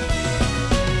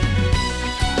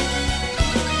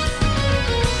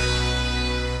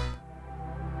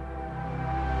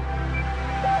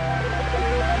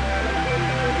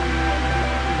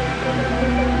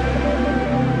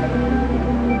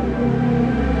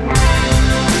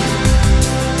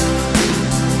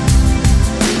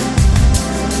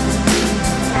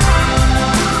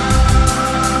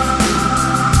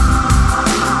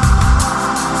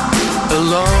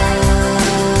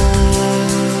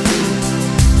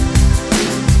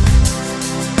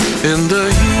 In the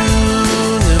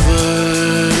universe,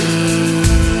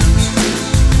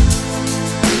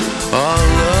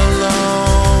 all alone.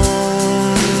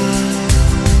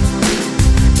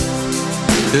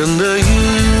 In the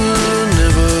universe,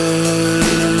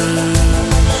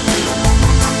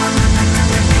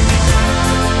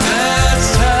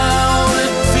 that's how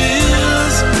it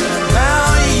feels. Now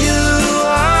you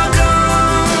are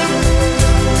gone.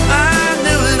 I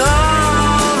knew it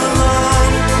all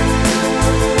along.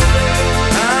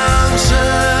 I'm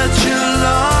such a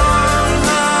long,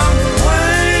 long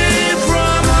way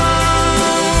from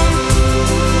home.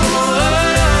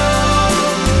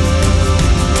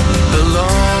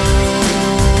 Alone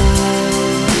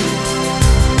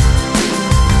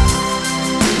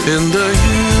in the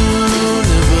universe,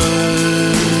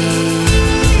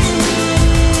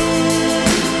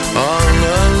 all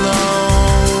alone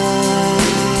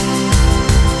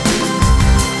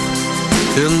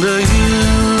in the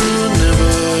universe.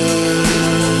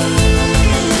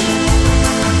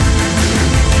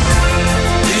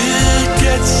 It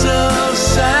gets so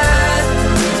sad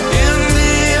in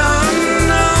the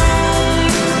unknown.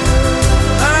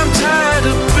 I'm tired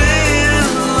of being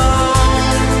alone.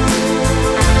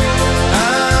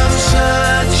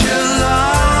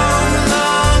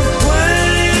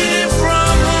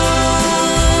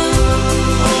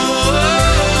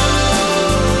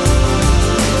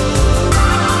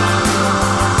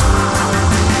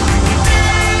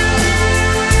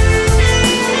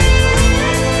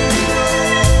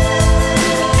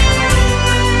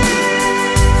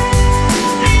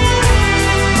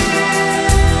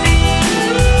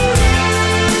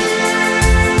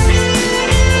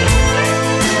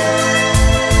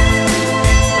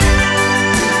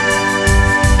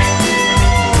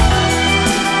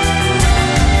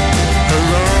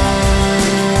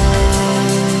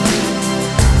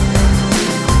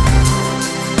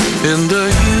 in the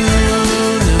universe,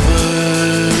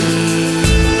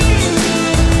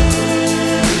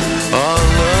 all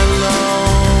alone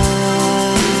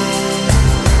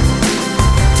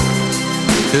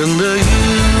in the universe.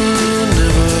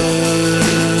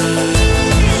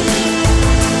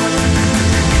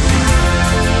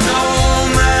 No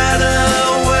matter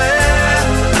where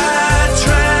I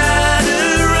try to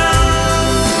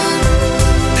run,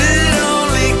 it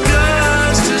only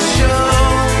goes to show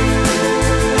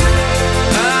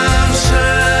I'm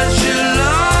such a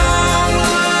long,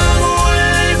 long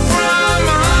way from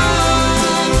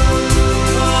home.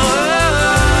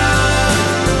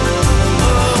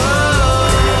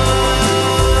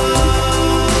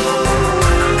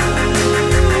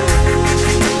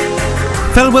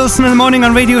 Phil Wilson in the morning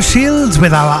on Radio Shields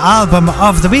with our album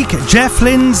of the week, Jeff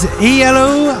Lynne's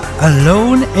ELO,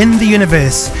 Alone in the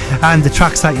Universe. And the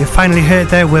tracks that you finally heard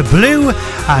there were Blue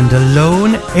and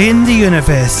Alone in the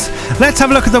Universe. Let's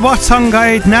have a look at the What Song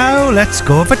Guide now. Let's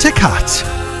go over to Kat.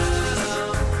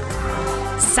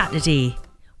 Saturday.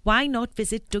 Why not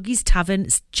visit Dougie's Tavern,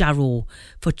 Jarrow,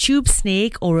 for Tube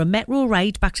Snake or a metro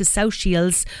ride back to South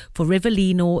Shields for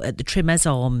Rivellino at the Trimmer's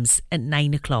Arms at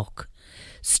 9 o'clock.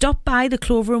 Stop by the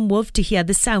Clover and Wolf to hear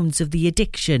the sounds of The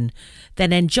Addiction,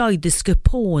 then enjoy the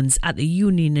Scapones at the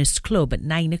Unionist Club at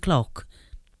 9 o'clock.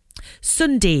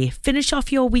 Sunday, finish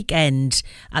off your weekend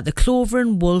at the Clover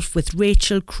and Wolf with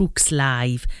Rachel Crooks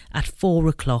live at 4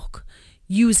 o'clock.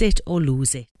 Use it or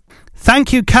lose it.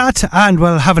 Thank you, Kat, and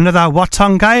we'll have another What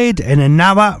Song Guide in an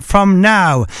hour from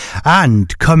now.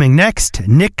 And coming next,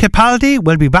 Nick Capaldi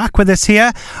will be back with us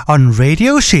here on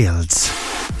Radio Shields.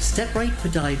 Step Right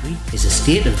Podiatry is a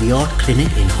state-of-the-art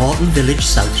clinic in Horton Village,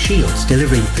 South Shields,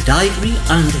 delivering podiatry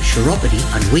and chiropody,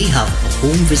 and we have a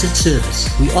home visit service.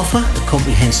 We offer a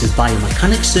comprehensive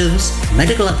biomechanic service,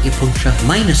 medical acupuncture,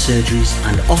 minor surgeries,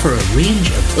 and offer a range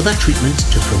of other treatments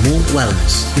to promote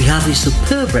wellness. We have a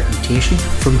superb reputation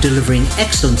from delivering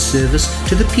excellent service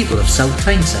to the people of South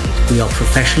Tyneside. We are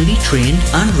professionally trained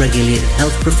and regulated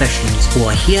health professionals who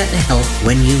are here to help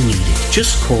when you need it.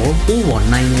 Just call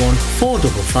 0191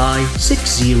 455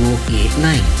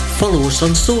 6089. Follow us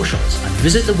on socials and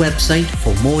visit the website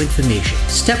for more information.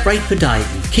 Step Right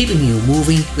Podiatry, keeping you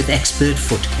moving with expert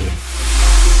foot care.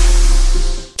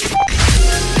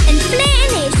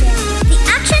 Inflatonation, the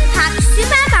action-packed,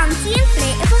 super bouncy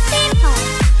inflatable theme park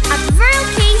at Royal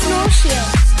Keys North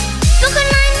Shields. Book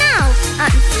online now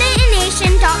at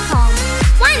inflatonation.com.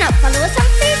 Why not follow us on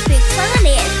Facebook for the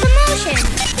latest promotion?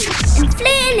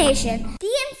 Inflatonation, the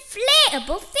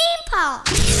inflatable theme park.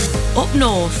 Up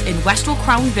north in Westwell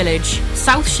Crown Village,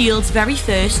 South Shields' very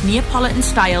first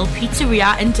Neapolitan-style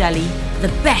pizzeria and deli. The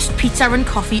best pizza and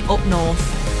coffee up north.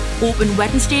 Open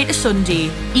Wednesday to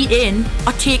Sunday. Eat in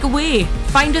or take away.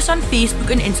 Find us on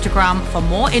Facebook and Instagram for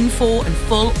more info and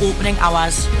full opening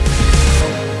hours.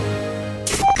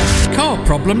 Car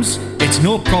problems? It's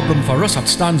no problem for us at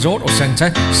Stan's Auto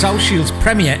Centre, South Shields'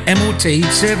 premier MOT,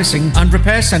 servicing and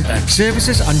repair centre.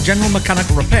 Services and general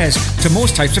mechanical repairs to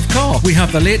most types of car. We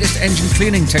have the latest engine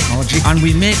cleaning technology and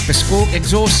we make bespoke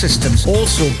exhaust systems.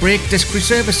 Also brake disc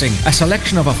reservicing. A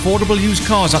selection of affordable used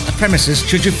cars at the premises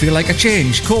should you feel like a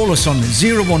change. Call us on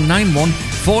 0191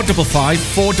 455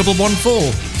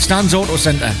 4114. Stan's Auto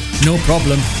Centre. No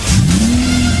problem.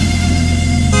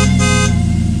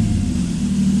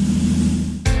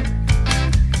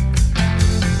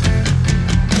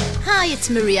 Hi, it's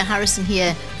Maria Harrison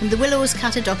here from the Willows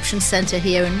Cat Adoption Centre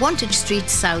here in Wantage Street,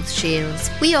 South Shields.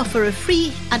 We offer a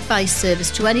free advice service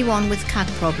to anyone with cat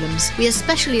problems. We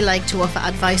especially like to offer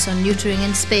advice on neutering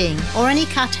and spaying or any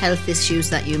cat health issues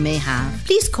that you may have.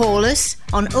 Please call us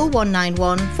on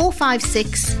 0191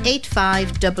 456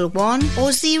 8511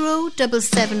 or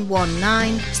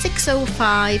 07719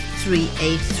 605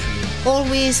 383.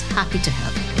 Always happy to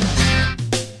help.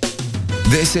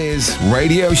 This is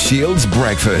Radio Shields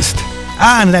Breakfast.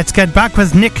 And let's get back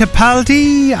with Nick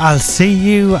Capaldi. I'll see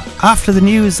you after the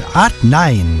news at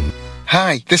 9.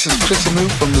 Hi, this is Chris Amu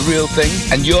from The Real Thing,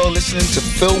 and you're listening to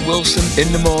Phil Wilson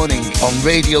in the morning on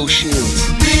Radio Shields.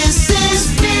 This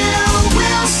is Phil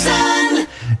Wilson.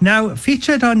 Now,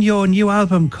 featured on your new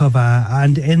album cover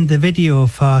and in the video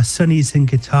for Sunnies and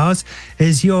Guitars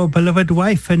is your beloved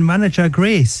wife and manager,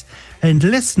 Grace. And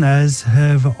listeners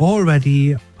have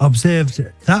already observed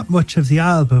that much of the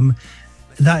album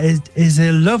that is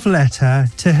a love letter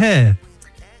to her.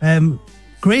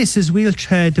 Grace is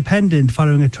wheelchair dependent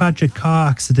following a tragic car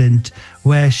accident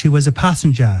where she was a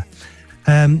passenger.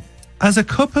 As a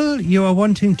couple, you are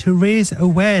wanting to raise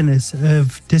awareness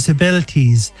of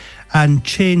disabilities and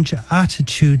change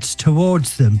attitudes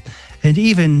towards them and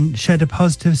even shed a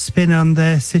positive spin on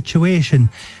their situation.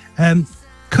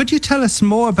 Could you tell us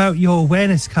more about your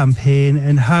awareness campaign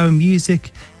and how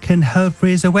music can help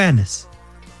raise awareness?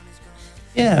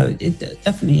 Yeah,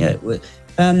 definitely. Yeah.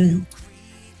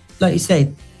 Like you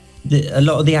say, a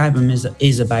lot of the album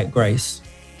is about grace.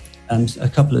 A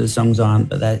couple of the songs aren't,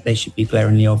 but they should be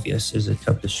glaringly obvious. There's a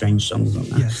couple of strange songs on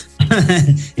that. Yes.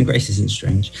 And Grace isn't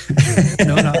strange.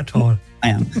 No, not at all. I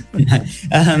am.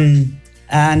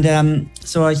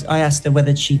 So I asked her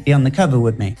whether she'd be on the cover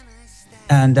with me.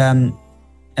 And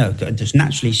just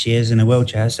naturally she is in a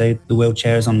wheelchair, so the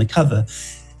wheelchair is on the cover.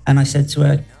 And I said to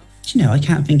her, I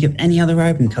can't think of any other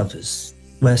album covers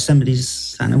where somebody's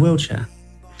sat in a wheelchair.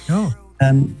 Oh.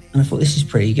 And I thought, this is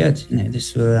pretty good.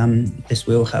 This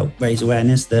will help raise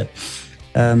awareness that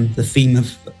the theme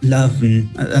of love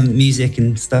and music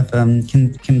and stuff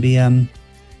can be,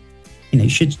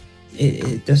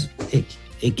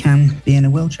 it can be in a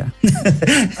wheelchair.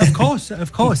 Of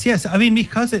course, yes. I mean,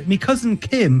 my cousin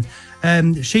Kim,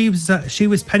 she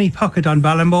was Penny Pocket on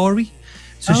Balamory.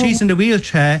 So she's in a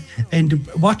wheelchair, and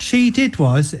what she did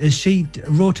was she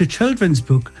wrote a children's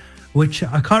book, which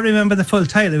I can't remember the full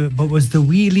title of it, but was The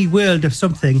Wheelie World of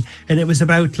something, and it was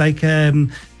about like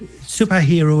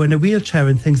superhero in a wheelchair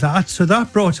and things like that. So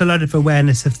that brought a lot of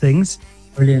awareness of things.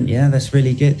 Brilliant, yeah, that's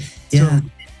really good. Yeah, so,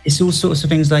 it's all sorts of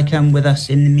things like with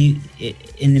us in the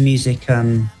music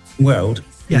world.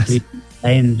 Yes,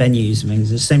 in venues and things.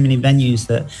 There's so many venues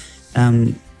that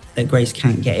Grace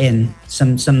can't get in.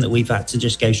 Some that we've had to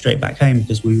just go straight back home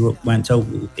because we weren't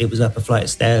told it was up a flight of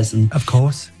stairs. And of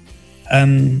course,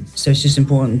 so it's just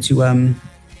important to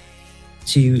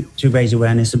raise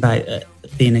awareness about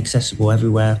being accessible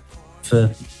everywhere. For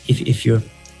if you're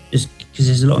just because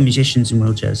there's a lot of musicians in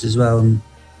wheelchairs as well,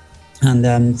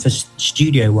 and for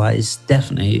studio wise,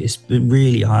 definitely it's been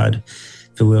really hard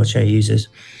for wheelchair users.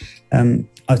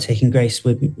 I've taken Grace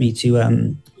with me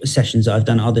to sessions that I've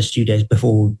done at other studios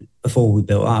before we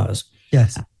built ours.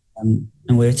 Yes. And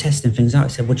we were testing things out. I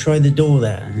said, well, try the door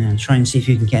there and try and see if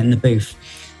you can get in the booth.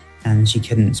 And she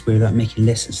couldn't. So we were like making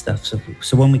lists and stuff.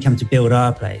 So when we come to build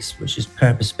our place, which is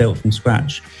purpose built from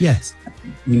scratch, yes,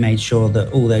 we made sure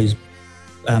that all those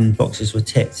boxes were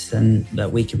ticked and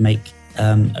that we could make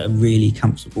a really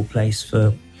comfortable place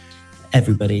for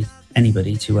anybody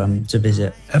to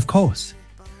visit. Of course.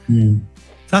 Mm.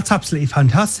 That's absolutely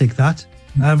fantastic, that.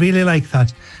 I really like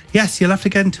that. Yes, you'll have to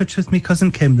get in touch with me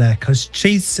cousin Kim there, because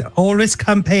she's always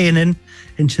campaigning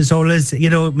and she's always,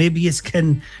 maybe you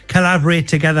can collaborate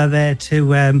together there to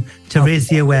raise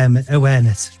the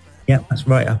awareness. Yeah, that's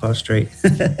right up our street.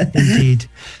 Indeed.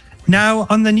 Now,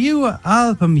 on the new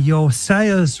album, your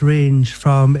styles range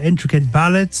from intricate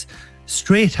ballads,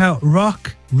 straight out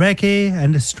rock, reggae,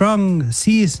 and a strong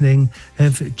seasoning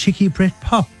of cheeky Brit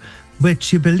pop,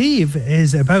 which you believe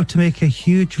is about to make a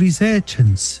huge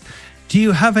resurgence. Do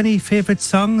you have any favourite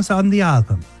songs on the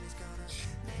album?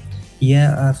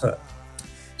 Yeah,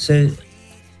 so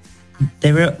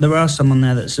there are some on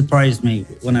there that surprised me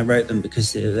when I wrote them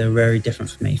because they're very different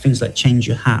for me. Things like Change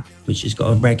Your Hat, which has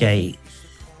got a reggae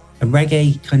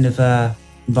kind of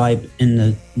vibe in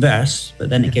the verse,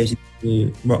 but then it goes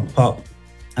into rock pop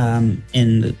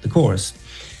in the chorus.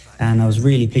 And I was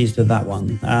really pleased with that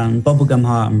one. Bubblegum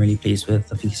Heart, I'm really pleased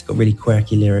with. I think it's got really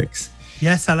quirky lyrics.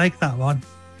 Yes, I like that one.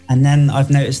 And then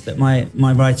I've noticed that my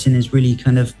writing is really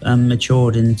kind of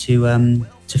matured into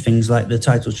to things like the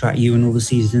title track, You and All the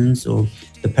Seasons, or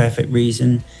The Perfect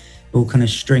Reason, all kind of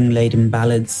string-laden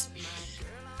ballads.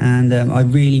 And I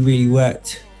really, really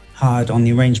worked hard on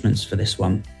the arrangements for this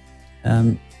one.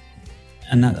 And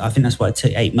I think that's why it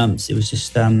took 8 months. It was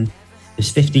just,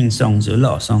 there's 15 songs, there were a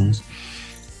lot of songs.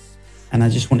 And I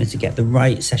just wanted to get the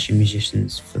right session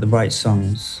musicians for the right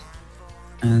songs.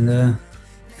 And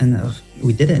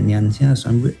we did it in the end, yeah. So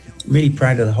I'm really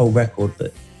proud of the whole record.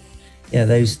 But yeah,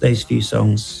 those few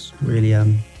songs really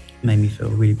made me feel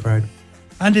really proud.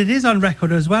 And it is on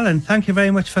record as well. And thank you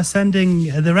very much for sending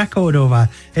the record over.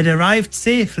 It arrived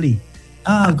safely.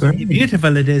 Oh, great.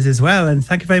 Beautiful it is as well. And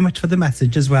thank you very much for the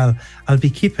message as well. I'll be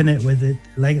keeping it with it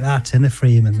like that in a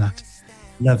frame and that.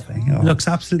 Lovely. Oh. Looks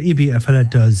absolutely beautiful,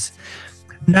 it does.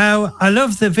 Now, I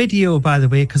love the video, by the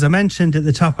way, because I mentioned at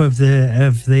the top of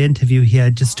the interview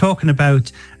here, just talking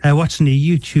about watching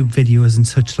the YouTube videos and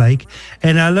such like.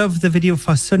 And I love the video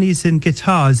for Sunnies and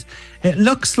Guitars. It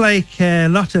looks like a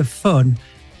lot of fun.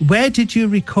 Where did you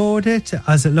record it,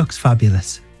 as it looks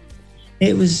fabulous?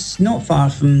 It was not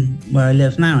far from where I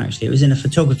live now, actually. It was in a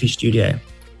photography studio.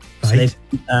 Right.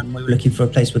 So we were looking for a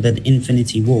place with an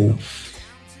infinity wall,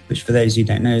 which for those who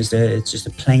don't know, it's just a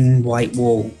plain white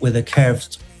wall with a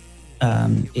curved,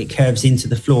 it curves into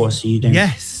the floor, so you don't...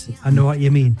 Yes, I know what you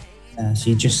mean.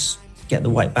 So you just get the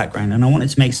white background. And I wanted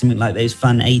to make something like those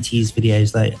fun 80s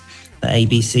videos like that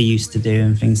ABC used to do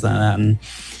and things like that. And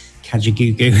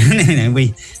Kajagoogoo,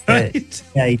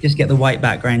 you just get the white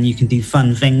background. You can do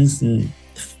fun things, and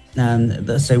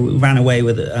so we ran away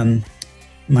with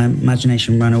my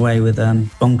imagination ran away with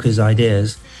bonkers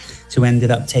ideas. So we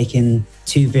ended up taking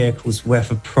 2 vehicles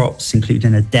worth of props,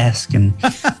 including a desk, and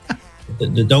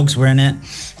the dogs were in it.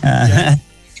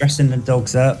 Dressing the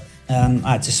dogs up. I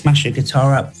had to smash a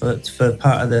guitar up for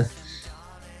part of the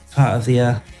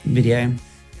video.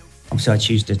 Obviously, I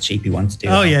choose the cheapy one to do.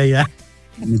 Oh, yeah.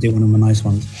 Let me do one of the nice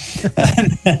ones.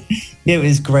 It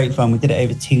was great fun. We did it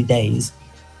over 2 days.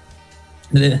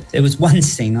 There was one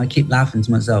scene, I keep laughing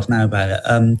to myself now about it,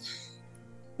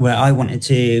 where I wanted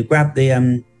to grab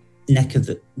the neck of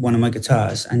one of my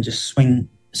guitars and just swing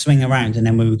around, and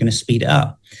then we were going to speed it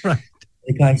up. Right.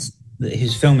 The guy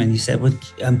who's filming, he said, well,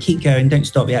 keep going, don't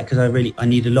stop yet, because I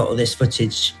need a lot of this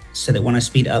footage so that when I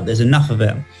speed it up, there's enough of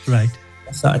it. Right.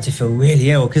 I started to feel really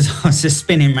ill because I was just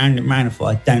spinning round and round. I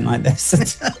thought, I don't like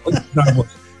this.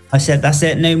 I said, that's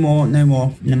it, no more. And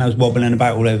then I was wobbling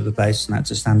about all over the place, and I had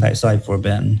to stand outside for a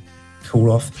bit and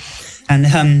cool off. And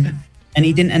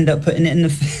he didn't end up putting it in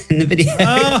the video.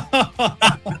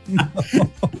 No.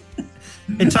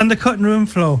 It's on the cutting room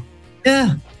floor.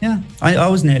 Yeah. I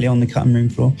was nearly on the cutting room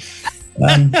floor.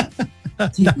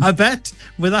 I bet,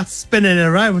 with that spinning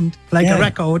around like a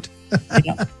record.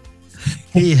 Yeah.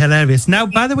 Hilarious. Now,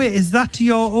 by the way, is that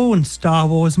your own Star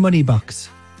Wars money box?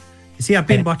 You see, I've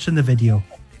been watching the video.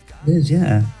 It is,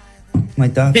 yeah. My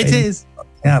dad. It is.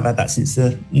 Yeah, I've had that since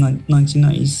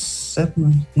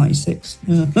 1997, 96.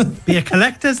 Yeah. Be a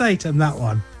collector's item, that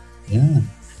one. Yeah.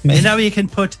 And now you can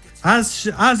put, as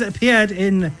it appeared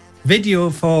in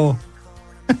video for...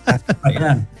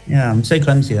 Yeah, I'm so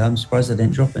clumsy though. I'm surprised I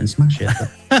didn't drop it and smash it.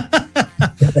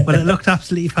 But it looked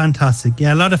absolutely fantastic.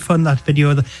 Yeah, a lot of fun, that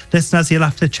video. The listeners, you'll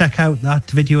have to check out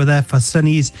that video there for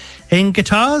Sonny's in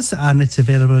Guitars, and it's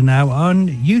available now on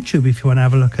YouTube if you want to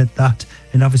have a look at that,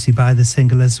 and obviously buy the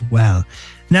single as well.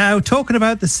 Now, talking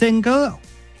about the single,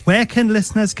 where can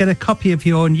listeners get a copy of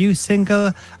your new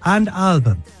single and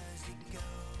album?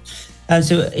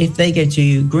 So if they go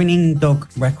to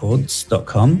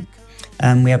grinningdogrecords.com,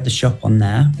 we have the shop on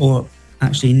there, or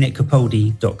actually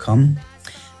nickcapaldi.com.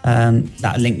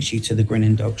 That links you to the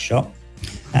Grinning Dog shop,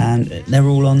 and they're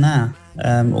all on there.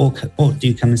 Or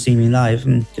do come and see me live,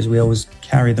 because we always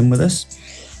carry them with us.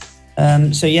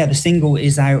 So yeah, the single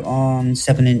is out on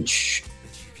 7-inch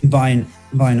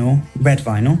vinyl, red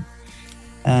vinyl,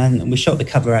 and we shot the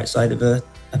cover outside of a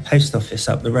post office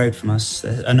up the road from us,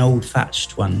 an old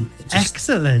thatched one.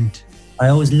 Excellent. I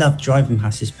always loved driving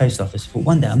past this post office. I thought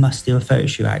one day I must do a photo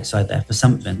shoot outside there for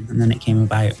something, and then it came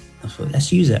about. I thought,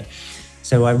 let's use it.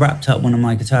 So I wrapped up one of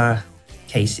my guitar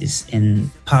cases in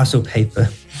parcel paper,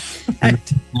 and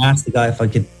I asked the guy if I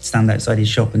could stand outside his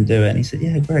shop and do it, and he said,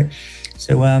 yeah, great.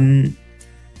 So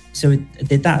so I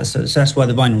did that. So that's why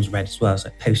the vinyl's red as well. It's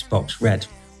like post box red.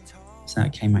 So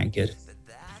that came out good.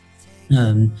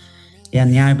 And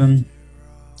the album,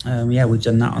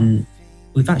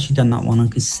 we've actually done that one on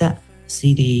cassette,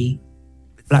 CD,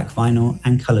 black vinyl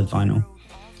and coloured vinyl.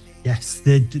 Yes,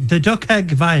 the duck egg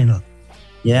vinyl.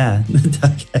 Yeah, the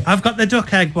duck egg. I've got the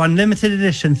duck egg one, limited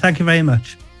edition. Thank you very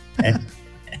much.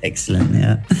 Excellent,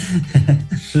 yeah.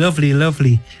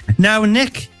 Lovely. Now,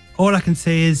 Nick, all I can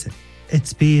say is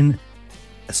it's been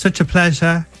such a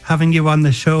pleasure having you on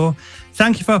the show.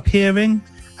 Thank you for appearing,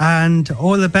 and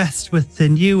all the best with the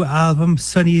new album,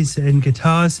 Sonny's in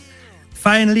Guitars.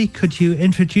 Finally, could you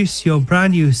introduce your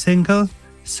brand new single,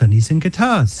 Sonny's in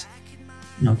Guitars?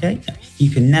 Okay. You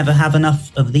can never have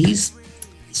enough of these,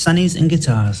 Sonny's in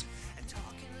Guitars.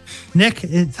 Nick,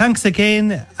 thanks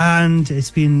again, and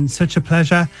it's been such a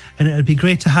pleasure, and it'll be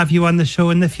great to have you on the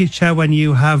show in the future when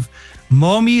you have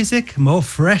more music, more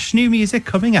fresh new music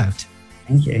coming out.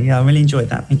 Thank you. Yeah, I really enjoyed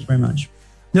that. Thank you very much.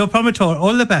 No problem at all.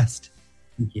 All the best.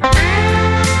 Thank you.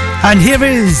 And here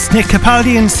is Nick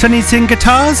Capaldi and Sonny's in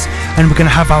Guitars, and we're going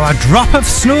to have our drop of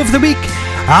snow of the week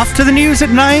after the news at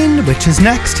 9, which is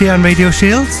next here on Radio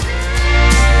Shields.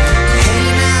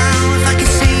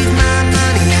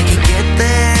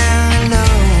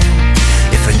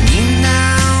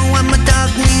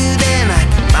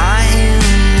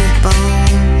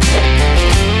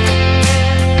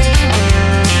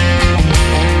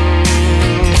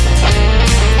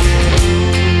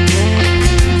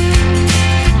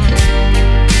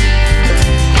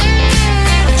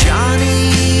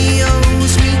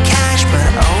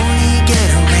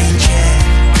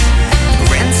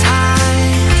 Rent's high.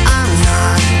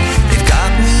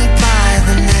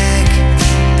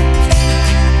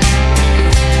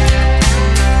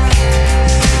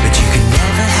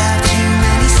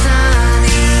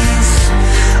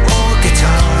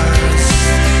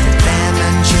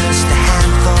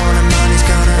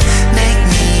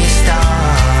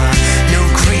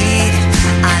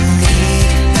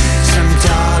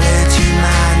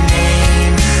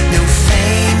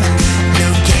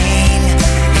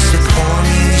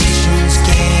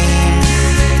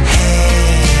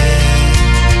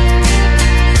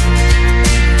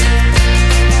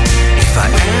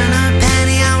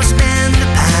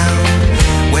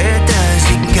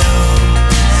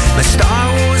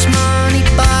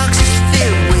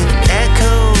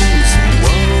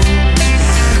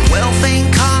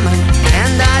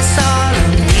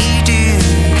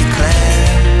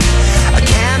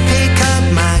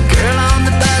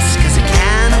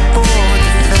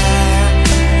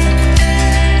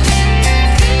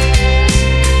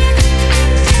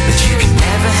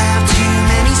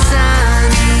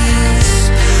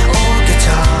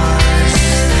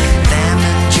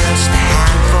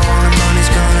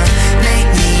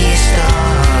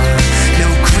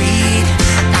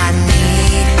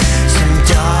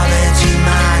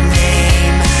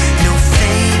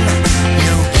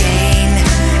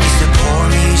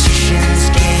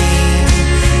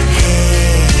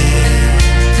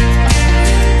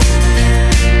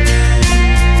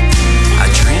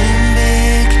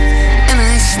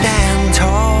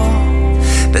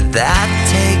 that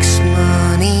takes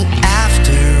money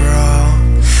after all.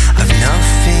 I've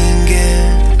nothing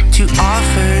good to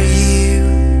offer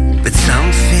you, but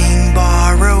something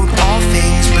borrowed, all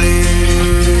things blue.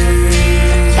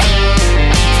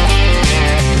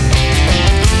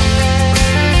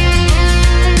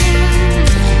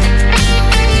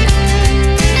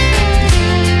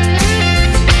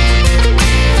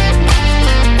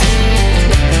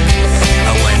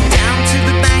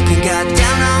 Got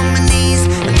down on my knees,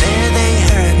 and there they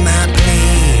heard my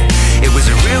plea. It was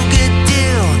a real good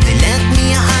deal. They lent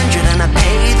me 100 and I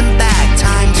paid them back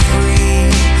times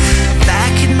 3.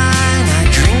 Back in mine, I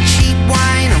drink cheap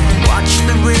wine and watch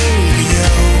the radio.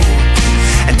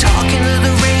 And talking to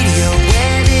the radio,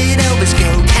 where did Elvis go?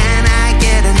 Can I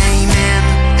get an amen?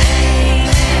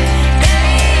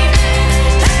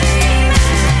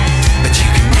 But you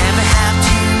can never have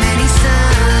too many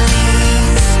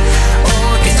sunnies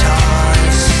or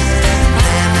guitars.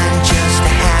 Lemon, just a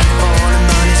handful of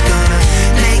money's gonna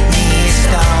make me a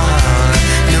star.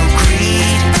 No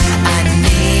greed, I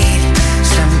need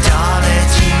some dollar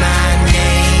to my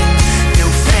name. No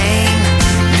fame,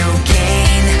 no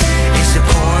gain, it's a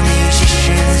poor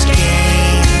musician's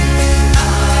game.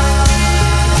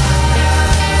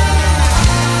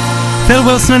 Phil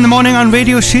Wilson in the morning on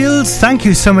Radio Shields. Thank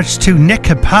you so much to Nick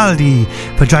Capaldi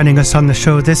for joining us on the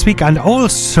show this week, and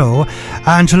also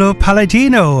Angelo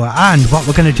Palladino. And what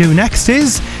we're going to do next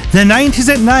is the 90s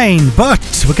at 9, but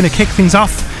we're going to kick things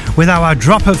off with our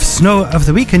Drop of Snow of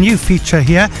the Week, a new feature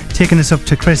here, taking us up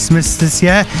to Christmas this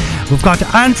year. We've got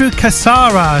Andrew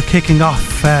Cassara kicking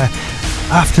off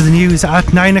after the news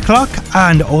at 9 o'clock,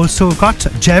 and also we've got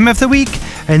Gem of the Week,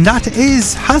 and that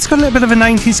has got a little bit of a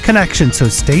 90s connection, so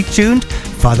stay tuned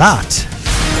for that.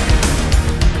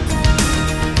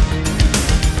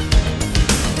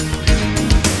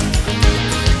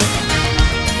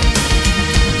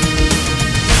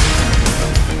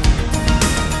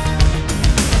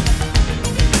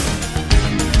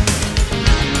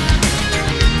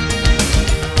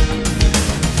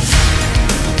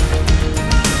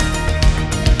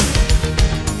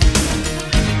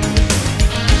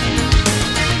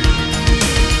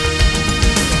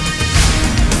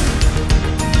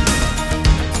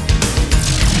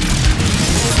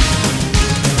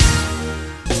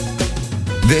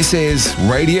 This is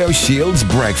Radio Shields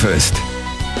Breakfast.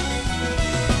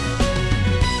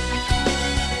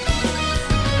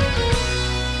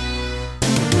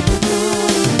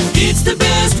 It's the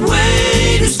best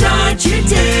way to start your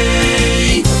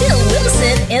day. Phil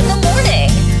Wilson in the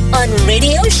morning on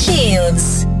Radio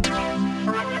Shields.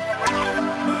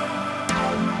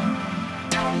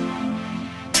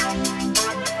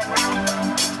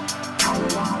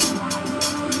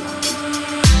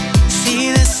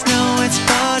 See the snow, it's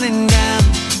falling down,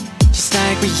 just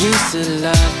like we used to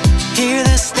love. Hear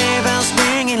the sleigh bells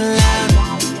ringing loud.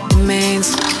 It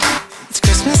means it's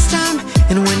Christmas time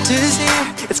and winter's here.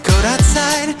 It's cold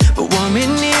outside, but warm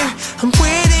in here. I'm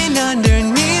waiting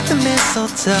underneath the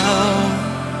mistletoe.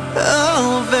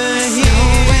 Over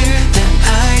here, the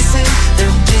ice and the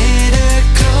bitter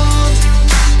cold.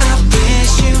 I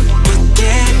wish you would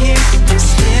get here. I'm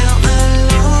still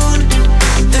alone.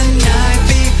 The night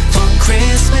before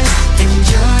Christmas and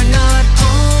you're not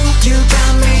home. You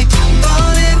got me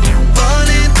falling,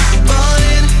 falling,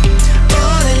 falling,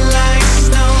 falling like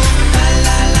snow. La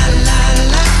la la la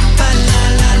la, la la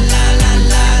la la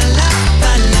la la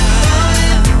la la.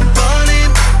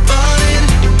 Falling, falling,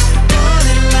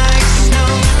 falling like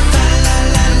snow. La la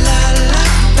la la la,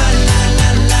 la la la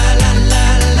la la la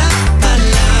la la.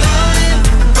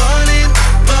 Falling,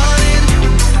 falling,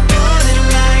 falling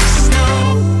like snow.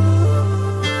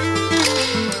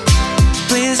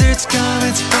 Blizzards come,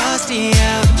 it's frosty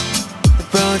out. The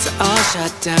roads are all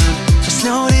shut down. We're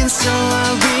snowed in, so I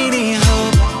really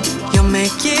hope you'll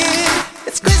make it.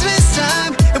 It's Christmas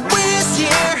time, and we're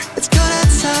here. It's cold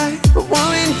outside, but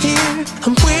warm in here.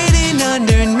 I'm waiting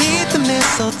underneath the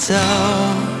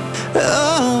mistletoe.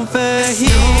 Over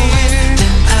here, the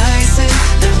ice and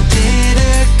the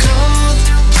bitter cold.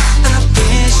 I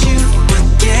wish you would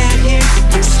get here.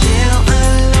 I'm still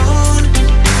alone.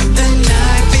 The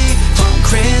night before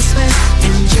Christmas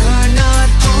and you're not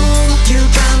home. You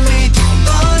got me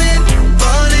falling,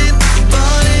 falling,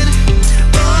 falling,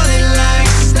 falling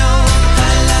like snow.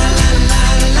 La la la la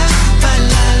la, la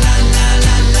la la la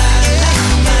la la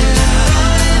la la.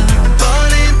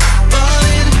 Falling,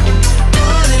 falling,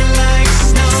 falling like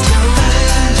snow. La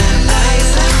la la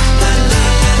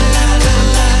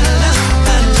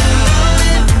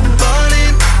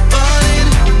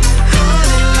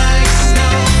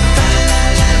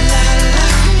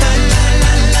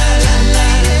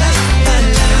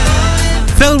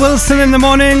Phil Wilson in the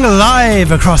morning,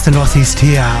 live across the northeast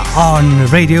here on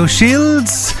Radio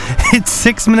Shields. It's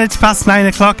 6 minutes past 9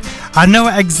 o'clock. I know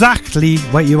exactly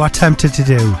what you are tempted to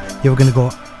do. You were going to go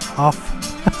off.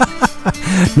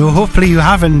 No, hopefully you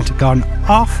haven't gone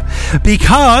off,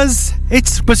 because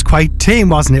it was quite tame,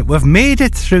 wasn't it? We've made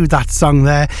it through that song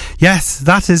there. Yes,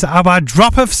 that is our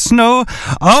Drop of Snow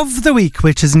of the week,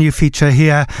 which is a new feature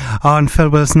here on Phil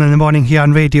Wilson in the morning here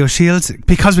on Radio Shields.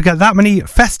 Because we get that many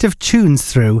festive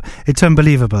tunes through, it's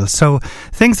unbelievable. So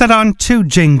things that aren't too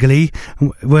jingly,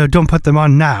 we don't put them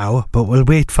on now, but we'll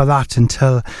wait for that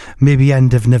until maybe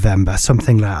end of November,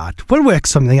 something like that. We'll work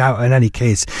something out in any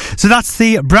case. So that's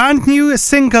the brand new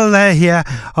single there here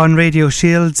on Radio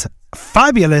Shields.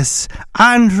 Fabulous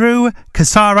Andrew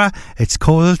Cassara. It's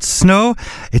called Snow.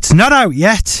 It's not out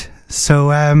yet,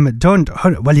 so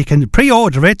you can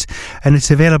pre-order it, and it's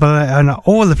available on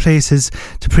all the places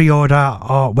to pre-order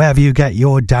or wherever you get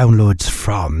your downloads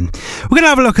from. We're going to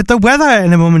have a look at the weather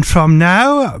in a moment from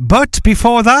now, but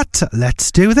before that, let's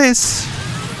do this.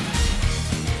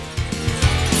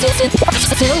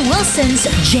 Phil Wilson's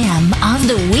Gem of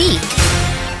the Week.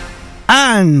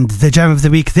 And the gem of the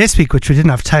week this week, which we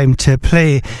didn't have time to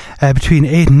play between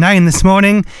 8 and 9 this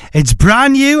morning, it's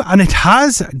brand new and it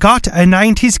has got a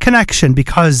 90s connection,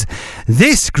 because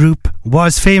this group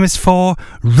was famous for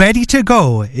Ready to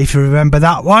Go, if you remember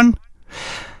that one.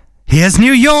 Here's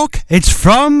New York. It's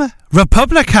from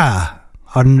Republica.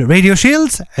 On Radio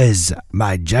Shields is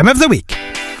my gem of the week.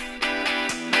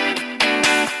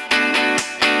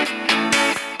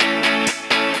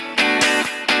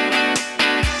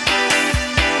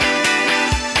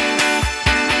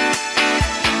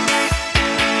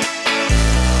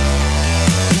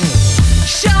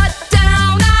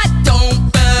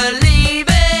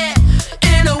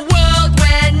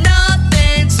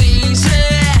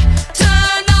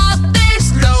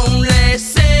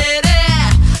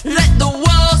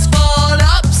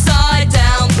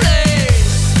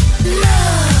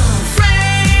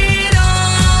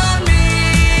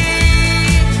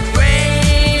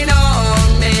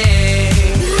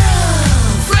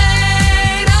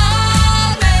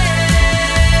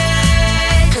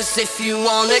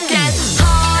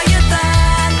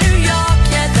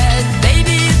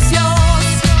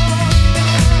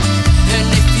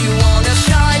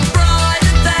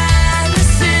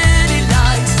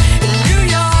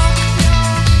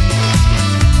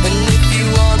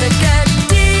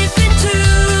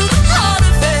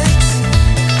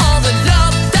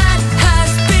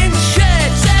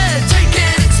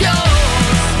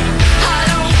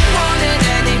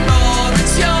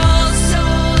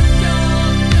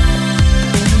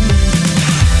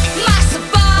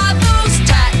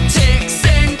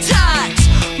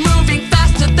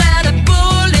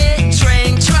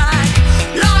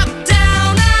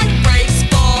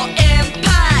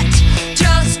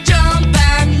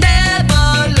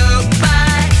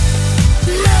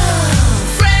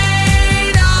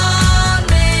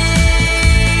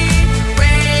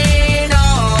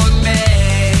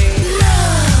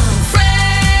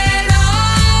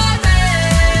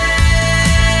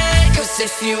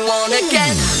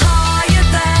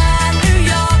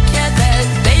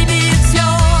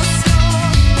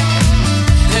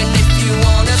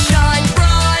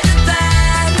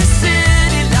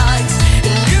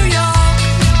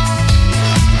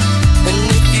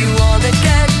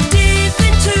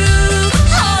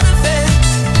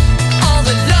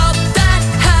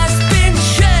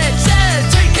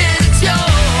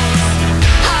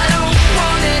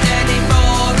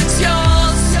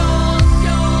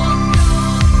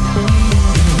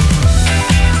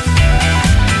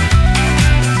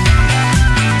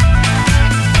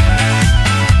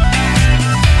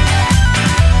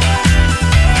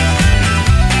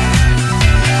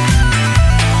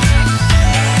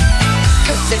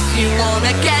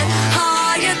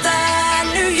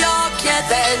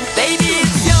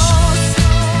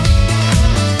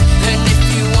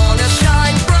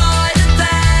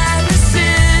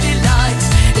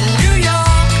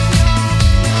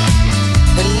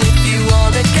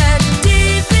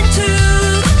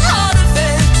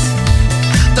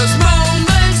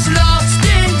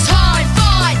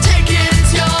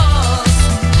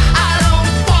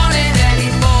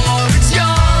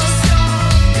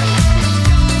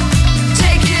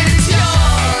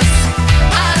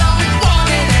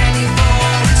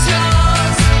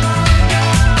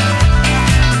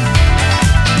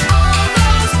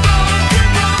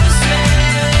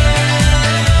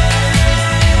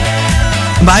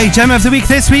 My gem of the week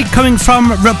this week coming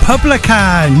from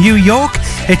Republica, New York.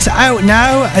 It's out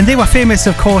now, and they were famous,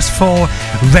 of course, for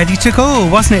Ready to Go,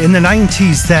 wasn't it, in the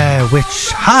 90s there,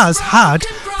 which has had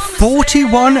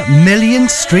 41 million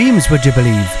streams, would you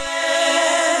believe?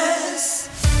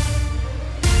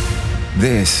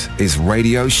 This is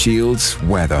Radio Shield's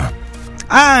weather.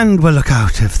 And we'll look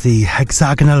out of the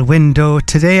hexagonal window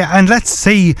today and let's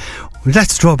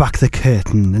draw back the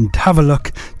curtain and have a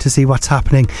look to see what's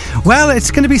happening. Well, it's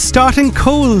going to be starting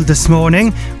cold this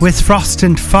morning with frost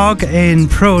and fog in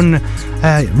prone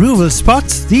rural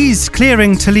spots. These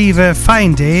clearing to leave a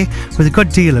fine day with a good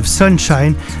deal of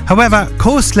sunshine. However,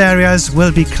 coastal areas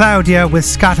will be cloudier with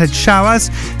scattered showers.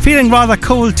 Feeling rather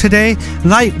cold today,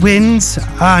 light winds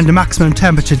and a maximum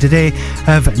temperature today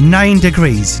of 9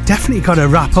 degrees. Definitely got to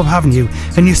wrap up, haven't you?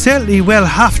 And you certainly will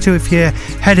have to if you're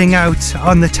heading out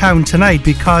on the town tonight,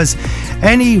 because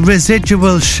any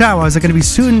residual showers are going to be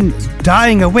soon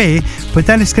dying away, but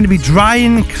then it's going to be dry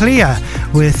and clear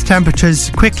with temperatures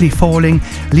quickly falling,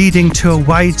 leading to a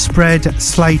widespread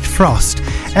slight frost.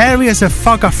 Areas of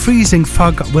fog or freezing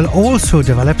fog will also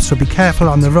develop, so be careful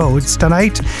on the roads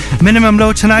tonight. Minimum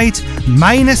low tonight,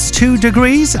 -2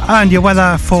 degrees, and your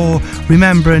weather for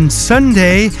Remembrance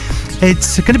Sunday,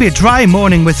 it's going to be a dry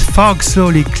morning with fog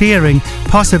slowly clearing,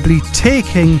 possibly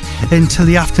taking until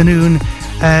the afternoon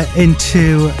in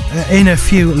a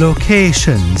few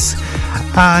locations.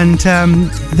 And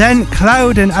then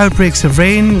cloud and outbreaks of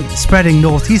rain spreading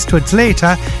northeastwards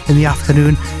later in the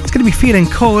afternoon. It's going to be feeling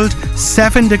cold.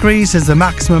 7 degrees is the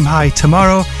maximum high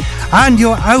tomorrow. And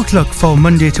your outlook for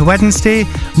Monday to Wednesday.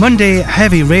 Monday,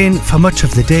 heavy rain for much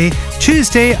of the day.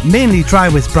 Tuesday, mainly dry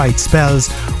with bright spells.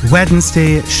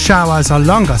 Wednesday, showers or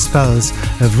longer spells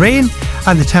of rain.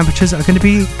 And the temperatures are going to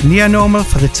be near normal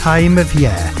for the time of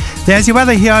year. There's your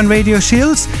weather here on Radio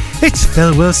Shields. It's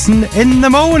Phil Wilson in the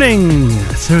morning.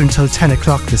 Through until 10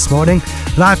 o'clock this morning.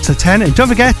 Live till 10. And don't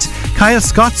forget, Kyle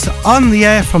Scott's on the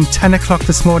air from 10 o'clock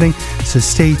this morning. So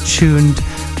stay tuned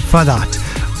for that.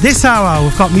 This hour,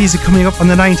 we've got music coming up on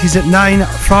the 90s at 9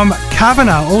 from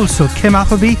Kavanagh, also Kim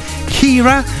Appleby,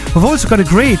 Kira. We've also got a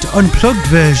great unplugged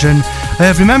version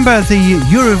of, remember, the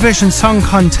Eurovision Song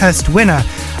Contest winner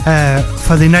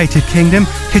for the United Kingdom,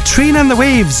 Katrina and the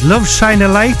Waves, Love Shine a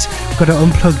Light. We've got an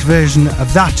unplugged version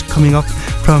of that coming up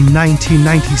from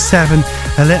 1997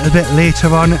 a little bit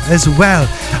later on as well.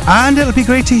 And it'll be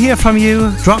great to hear from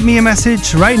you. Drop me a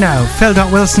message right now,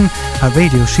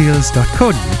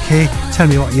 phil.wilson@radioshields.co.uk. Tell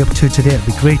me what you're up to today. It'll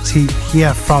be great to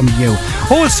hear from you.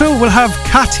 Also, we'll have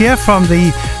Kat here from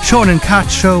the Sean and Kat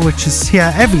show, which is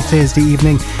here every Thursday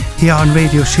evening here on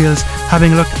Radio Shields,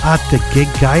 having a look at the gig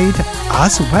guide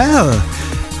as well.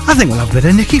 I think we'll have a bit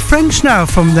of Nicky French now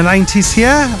from the 90s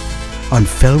here on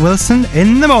Phil Wilson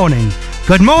in the morning.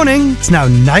 Good morning, it's now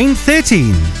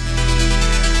 9:13.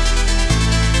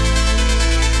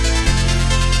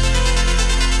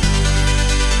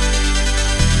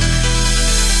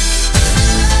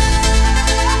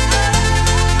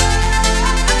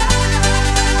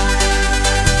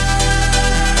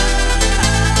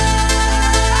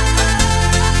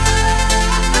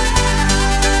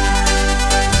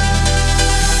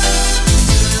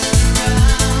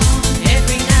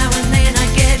 Every now and then I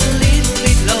get a little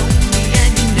bit lonely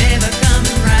and you never come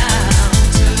around.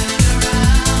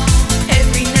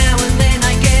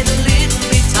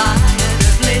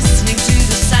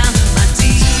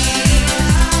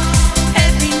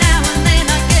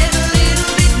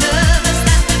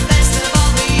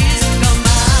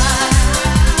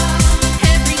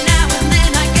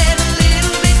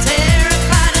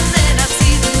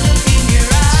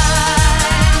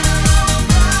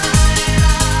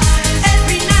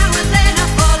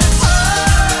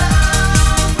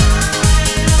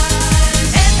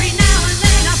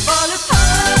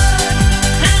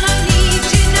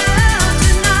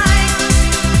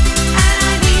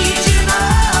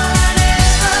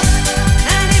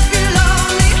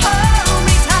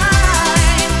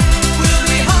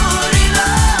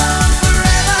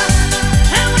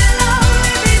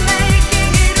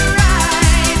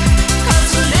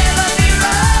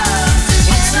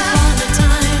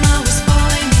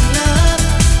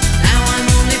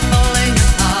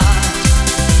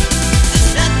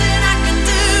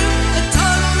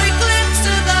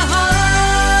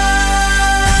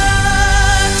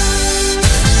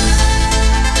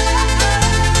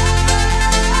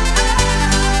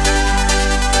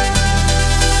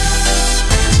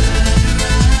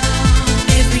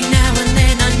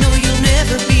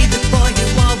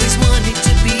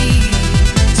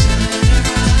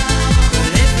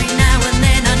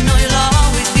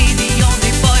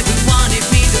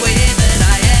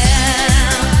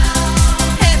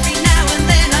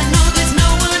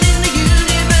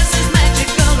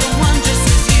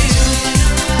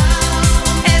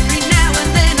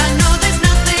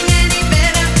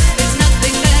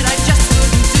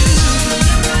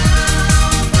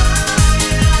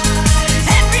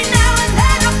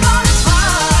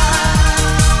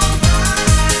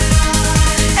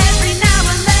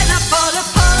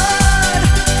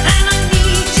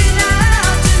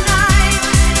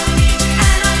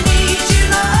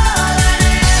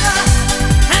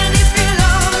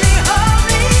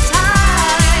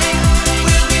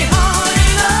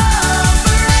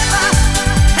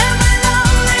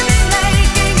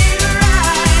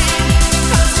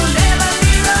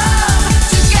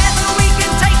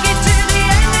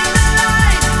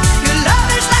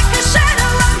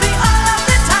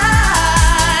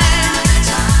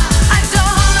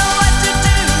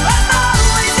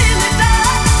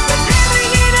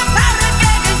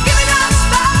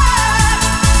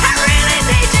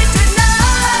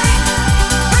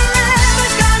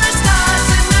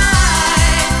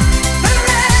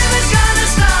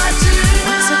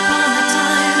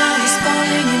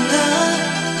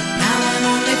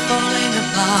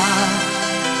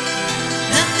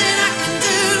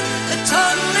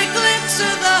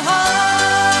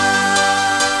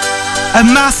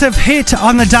 massive hit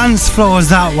on the dance floors,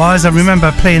 that was. I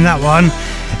remember playing that one.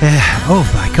 Oh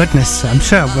my goodness, I'm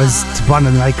sure it was one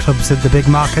of the nightclubs at the big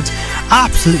market.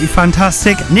 Absolutely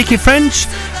fantastic. Nicky French,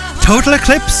 Total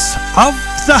Eclipse of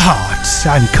the Heart.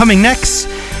 And coming next,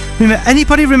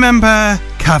 anybody remember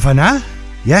Kavanagh?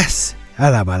 Yes.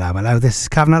 Hello, this is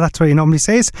Kavanagh, that's what he normally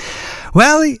says.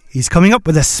 Well, he's coming up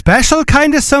with a special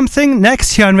kind of something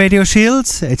next here on Radio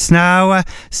Shields. It's now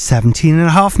 17 and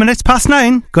a half minutes past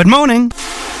 9. Good morning.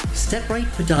 Step Right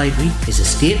Podiatry is a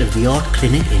state-of-the-art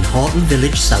clinic in Horton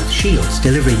Village, South Shields,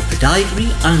 delivering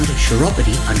podiatry and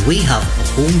chiropody, and we have a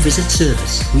home visit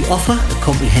service. We offer a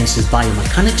comprehensive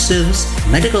biomechanic service,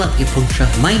 medical acupuncture,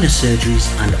 minor surgeries,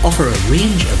 and offer a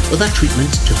range of other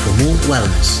treatments to promote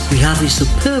wellness. We have a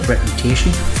superb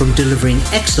reputation from delivering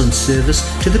excellent service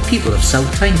to the people of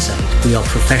South Tyneside. We are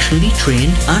professionally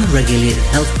trained and regulated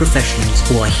health professionals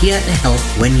who are here to help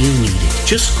when you need it.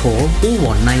 Just call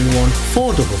 0191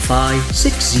 455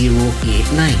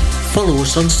 6089. Follow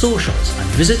us on socials and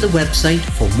visit the website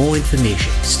for more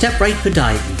information. Step Right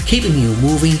Podiatry, keeping you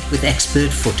moving with expert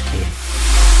foot care.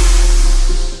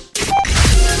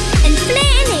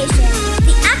 Inflatonation,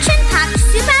 the action-packed,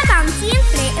 super bouncy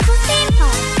inflatable theme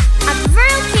park at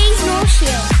Rural Keys North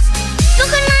Shields.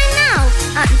 Book online now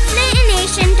at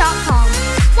inflatonation.com.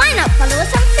 Why not follow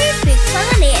us on Facebook for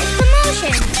the latest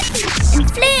promotion?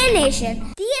 Inflatonation,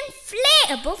 the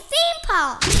inflatable theme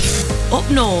park. Up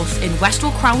north in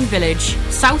Westwell Crown Village,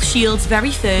 South Shields'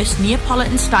 very first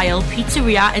Neapolitan-style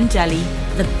pizzeria and deli.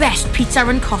 The best pizza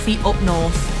and coffee up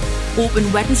north.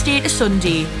 Open Wednesday to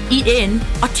Sunday. Eat in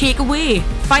or take away.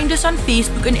 Find us on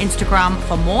Facebook and Instagram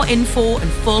for more info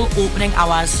and full opening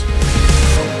hours.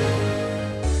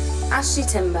 Ashley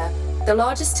Timber, the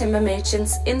largest timber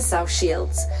merchants in South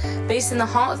Shields. Based in the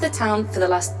heart of the town for the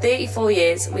last 34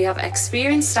 years, we have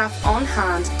experienced staff on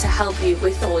hand to help you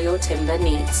with all your timber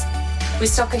needs. We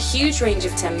stock a huge range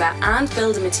of timber and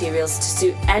building materials to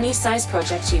suit any size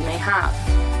project you may have.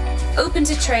 Open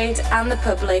to trade and the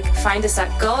public, find us at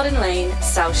Garden Lane,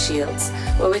 South Shields.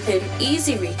 We're within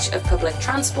easy reach of public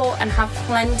transport and have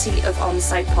plenty of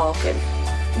on-site parking.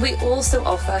 We also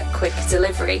offer quick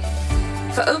delivery.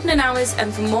 For opening hours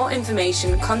and for more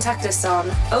information, contact us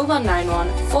on 0191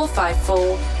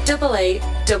 454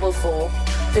 8844.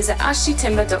 Visit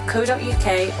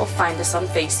ashleytimber.co.uk or find us on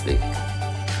Facebook.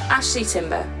 Ashley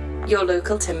Timber, your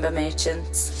local timber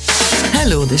merchants.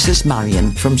 Hello, this is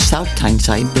Marion from South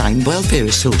Tyneside Blind Welfare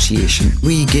Association.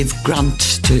 We give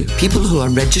grants to people who are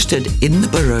registered in the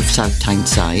borough of South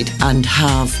Tyneside and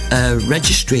have a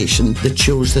registration that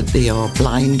shows that they are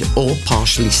blind or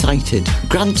partially sighted.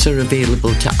 Grants are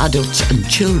available to adults and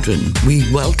children. We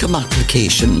welcome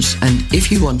applications, and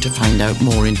if you want to find out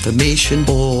more information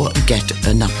or get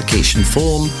an application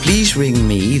form, please ring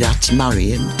me, that's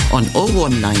Marion, on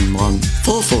 0191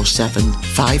 447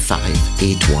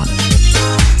 5581.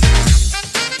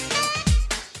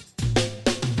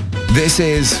 This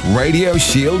is Radio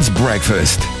Shields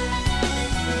Breakfast.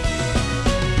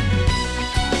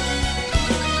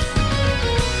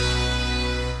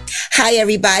 Hi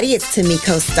everybody, it's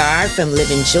Tamiko Starr from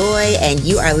Live in Joy, and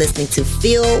you are listening to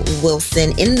Phil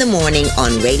Wilson in the morning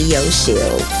on Radio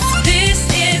Shields. This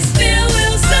is Phil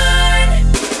Wilson,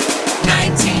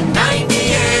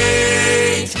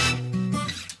 1998.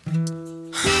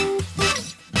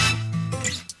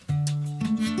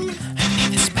 I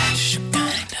need a special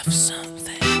kind of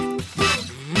something.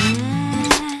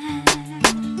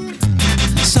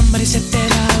 Somebody said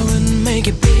that I wouldn't make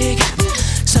it big.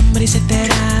 Somebody said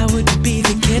that I would be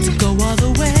the kid to go all the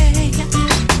way.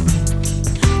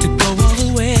 To go all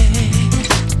the way.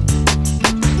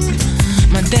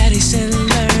 My daddy said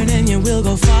learn and you will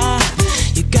go far.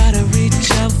 You gotta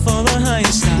reach out for a higher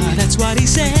star. That's what he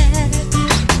said.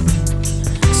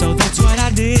 So that's what I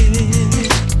did.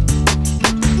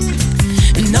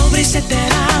 And nobody said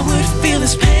that I would feel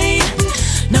this pain.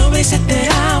 Nobody said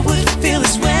that I would feel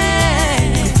this way.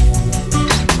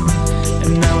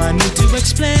 And now I need to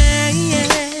explain.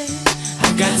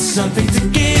 I've got something to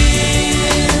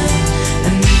give. I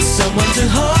need someone to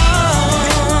hold.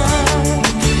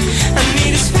 I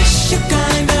need a special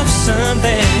kind of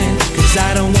something. 'Cause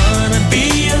I don't wanna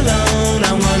be alone.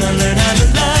 I wanna learn how to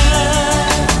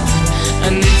love. I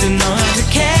need to know how to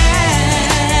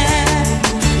care.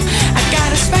 I got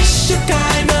a special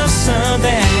kind of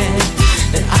something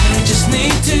that I just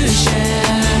need to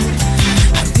share.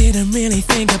 I didn't really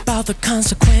think about the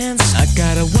consequence. I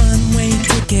got a one-way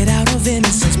ticket out of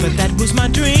innocence, but that was my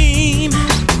dream.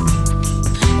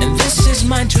 And this is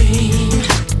my dream.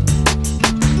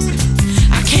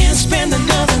 I can't spend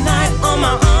another night on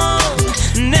my own.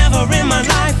 Never in my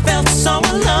life felt so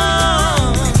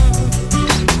alone.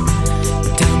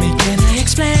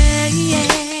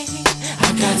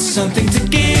 something to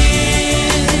give.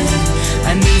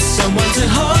 I need someone to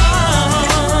hold.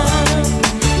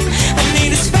 I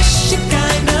need a special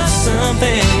kind of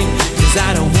something, 'cause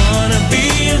I don't wanna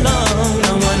be alone.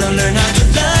 I wanna learn how to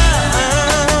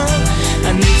love.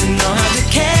 I need to know how to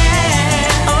care.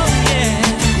 Oh yeah,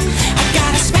 I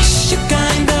got a special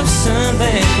kind of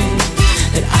something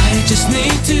that I just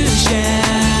need to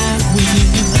share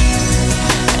with you.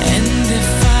 And if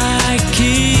I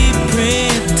keep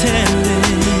pretending,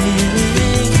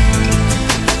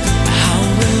 how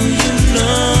will you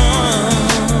know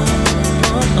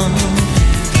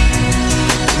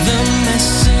the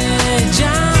message I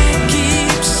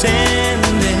keep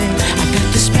sending? I got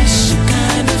this special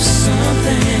kind of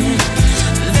something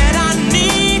that I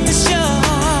need to show.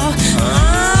 I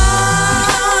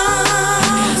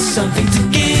got something to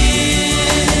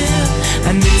give. I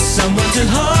need someone to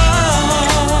hold.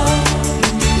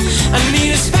 I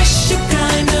need a special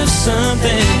kind of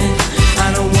something. I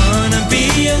don't wanna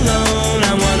be alone.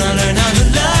 I wanna learn how to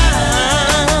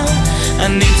love. I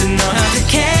need to know how to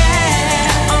care.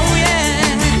 Oh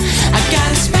yeah, I got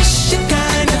a special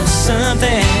kind of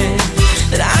something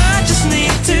that I just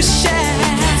need to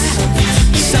share.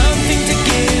 Something to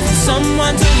give,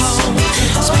 someone to hold.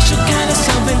 A special kind of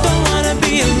something, don't wanna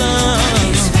be alone.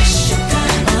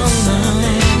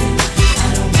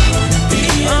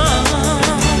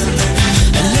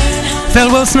 Phil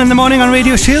Wilson in the morning on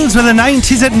Radio Shields with the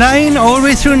 90s at 9 all the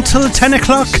way through until 10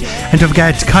 o'clock. And don't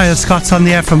forget, Kyle Scott's on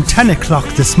the air from 10 o'clock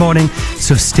this morning,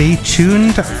 so stay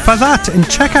tuned for that and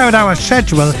check out our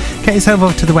schedule. Get yourself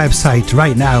over to the website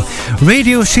right now,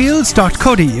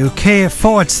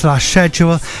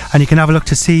 radioshields.co.uk/schedule, and you can have a look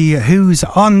to see who's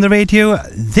on the radio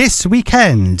this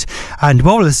weekend. And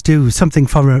we'll always do something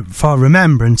for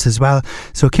remembrance as well,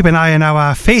 so keep an eye on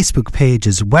our Facebook page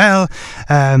as well,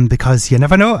 because you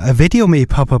never know, a video may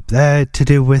pop up there to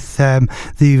do with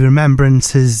the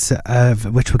remembrances of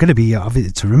which we're going to be.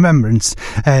 It's a remembrance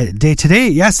day today.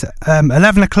 Yes,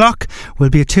 11 o'clock will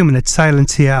be a 2-minute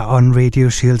silence here on Radio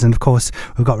Shields, and of course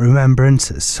we've got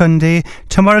Remembrance Sunday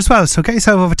tomorrow as well. So get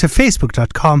yourself over to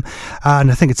facebook.com,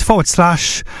 and I think it's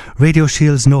 /Radio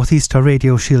Shields Northeast or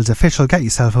Radio Shields Official. Get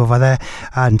yourself over there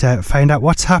and find out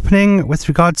what's happening with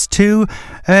regards to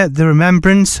the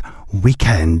Remembrance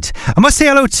weekend. I must say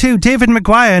hello to David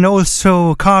Maguire and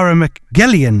also Cara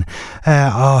McGillian,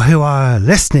 who are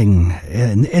listening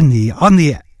on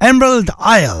the Emerald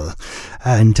Isle.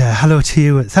 And hello to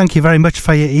you. Thank you very much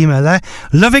for your email there.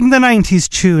 Loving the 90s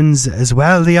tunes as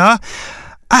well, they are.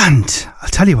 And I'll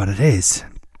tell you what it is.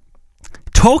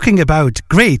 Talking about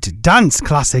great dance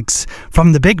classics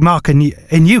from the Big Mark in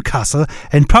Newcastle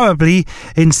and probably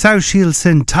in South Shields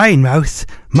and Tynemouth.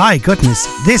 My goodness,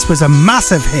 this was a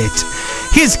massive hit.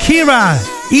 Here's Kira,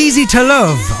 Easy to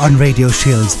Love on Radio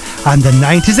Shields and the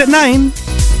 90s at 9.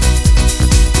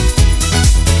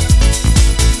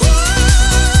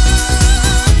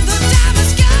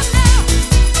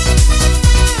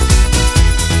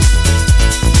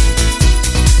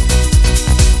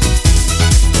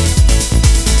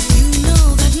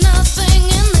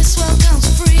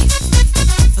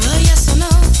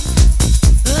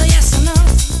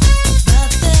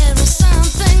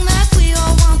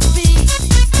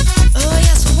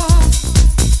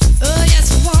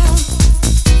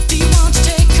 Do you want to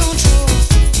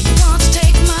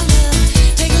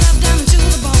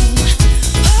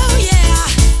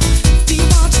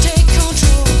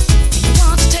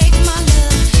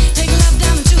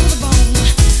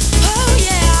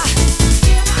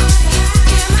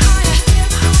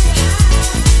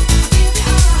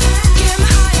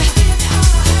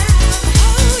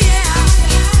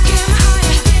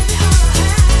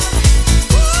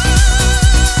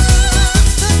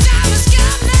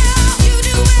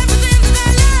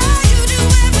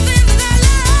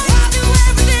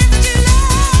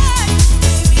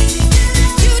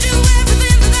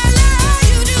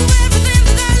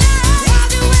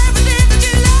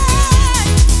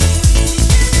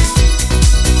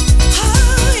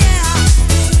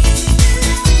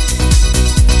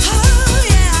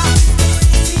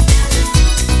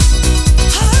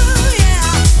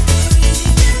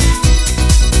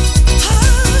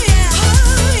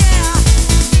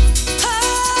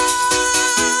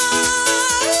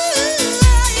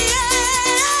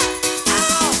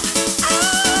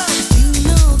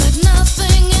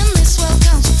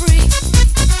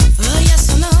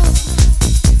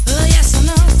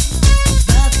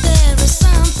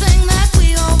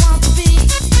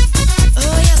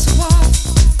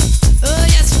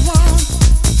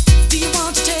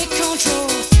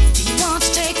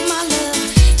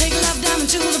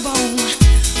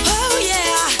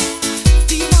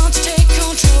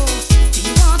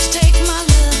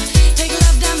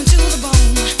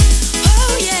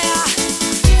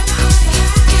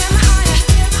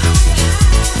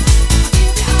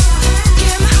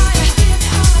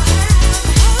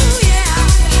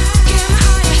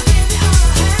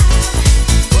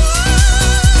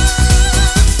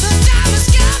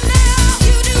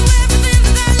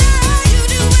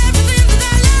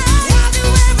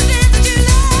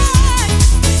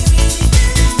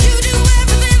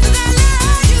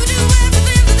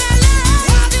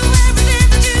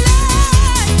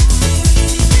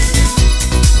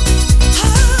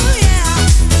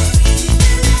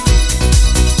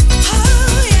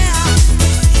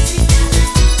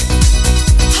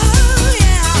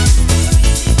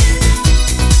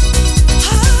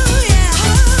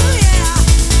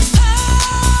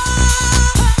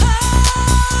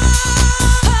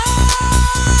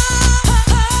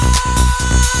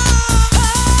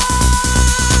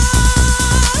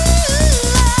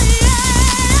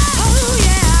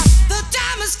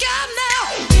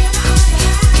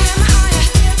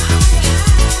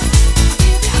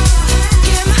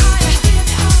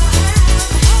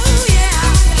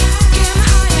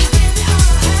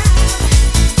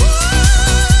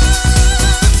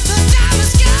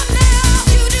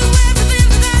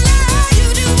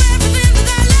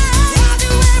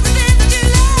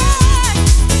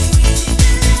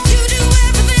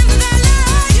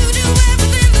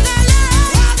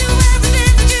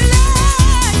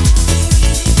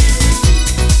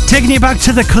Taking you back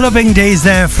to the clubbing days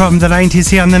there from the 90s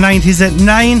here on the 90s at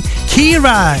 9.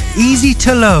 Kira, Easy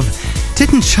to Love.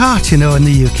 Didn't chart, in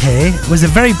the UK. It was a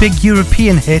very big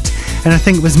European hit, and I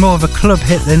think it was more of a club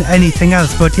hit than anything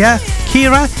else. But yeah,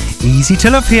 Kira, Easy to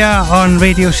Love here on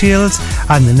Radio Shields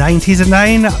and the 90s at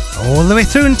 9, all the way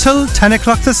through until 10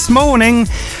 o'clock this morning.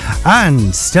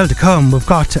 And still to come, we've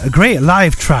got a great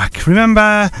live track.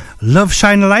 Remember Love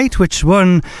Shine a Light, which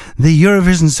won the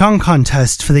Eurovision Song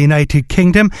Contest for the United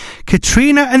Kingdom?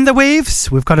 Katrina and the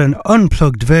Waves. We've got an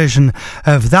unplugged version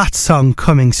of that song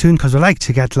coming soon, because we like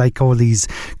to get all these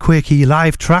quirky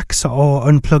live tracks or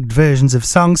unplugged versions of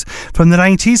songs from the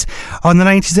 90s on the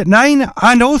 90s at 9.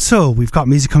 And also we've got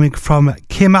music coming from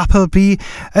Kim Appleby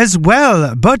as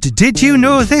well. But did you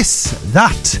know this?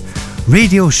 That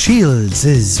Radio Shields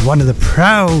is one of the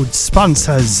proud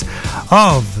sponsors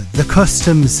of the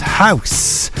Customs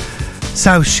House.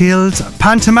 South Shields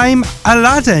pantomime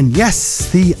Aladdin.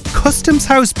 Yes, the Customs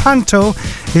House Panto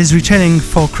is returning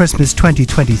for Christmas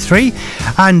 2023,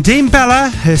 and Dame Bella,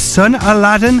 her son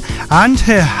Aladdin, and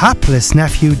her hapless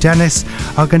nephew Dennis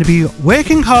are going to be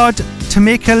working hard to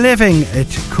make a living at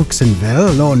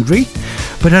Cooksonville Laundry.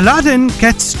 But Aladdin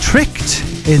gets tricked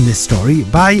in this story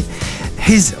by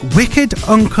his wicked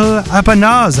uncle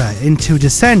Abanazar into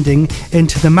descending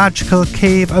into the magical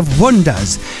Cave of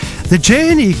Wonders. The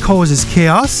journey causes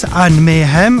chaos and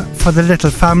mayhem for the little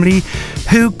family,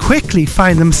 who quickly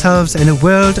find themselves in a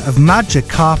world of magic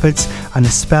carpets and a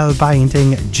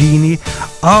spellbinding genie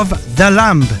of the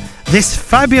lamp. This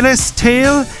fabulous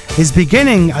tale is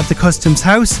beginning at the Customs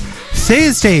House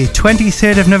Thursday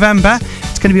 23rd of November.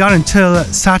 It's going to be on until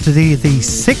Saturday the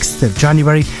 6th of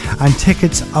January, and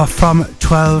tickets are from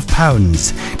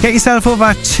 £12. Get yourself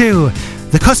over to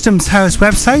the Customs House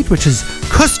website, which is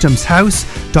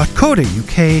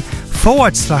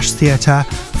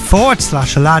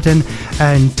customshouse.co.uk/theatre/Aladdin,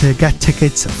 and to get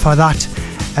tickets for that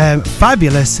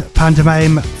fabulous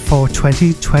pantomime for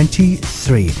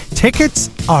 2023. Tickets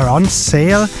are on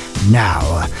sale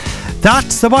now.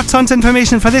 That's the What's On's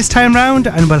information for this time round,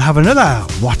 and we'll have another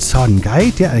What's On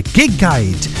guide, a gig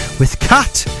guide with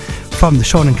Kat from the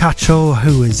Sean and Kat Show,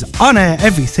 who is on air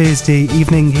every Thursday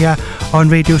evening here on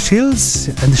Radio Shields.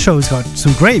 And the show's got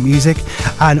some great music,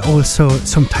 and also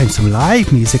sometimes some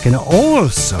live music, and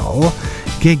also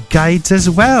gig guides as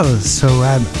well. So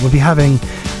we'll be having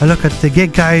a look at the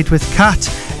gig guide with Kat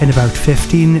in about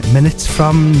 15 minutes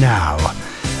from now.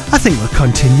 I think we'll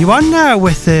continue on now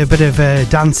with a bit of a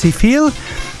dancey feel.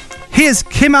 Here's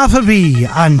Kim Appleby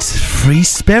and Free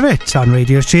Spirit on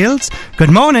Radio Shields.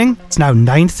 Good morning. It's now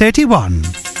 9:31.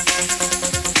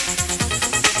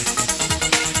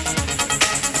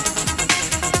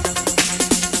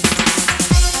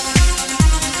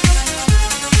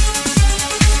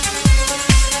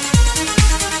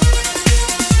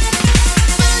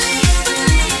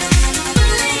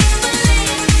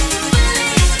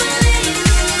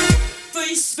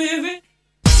 Spirit,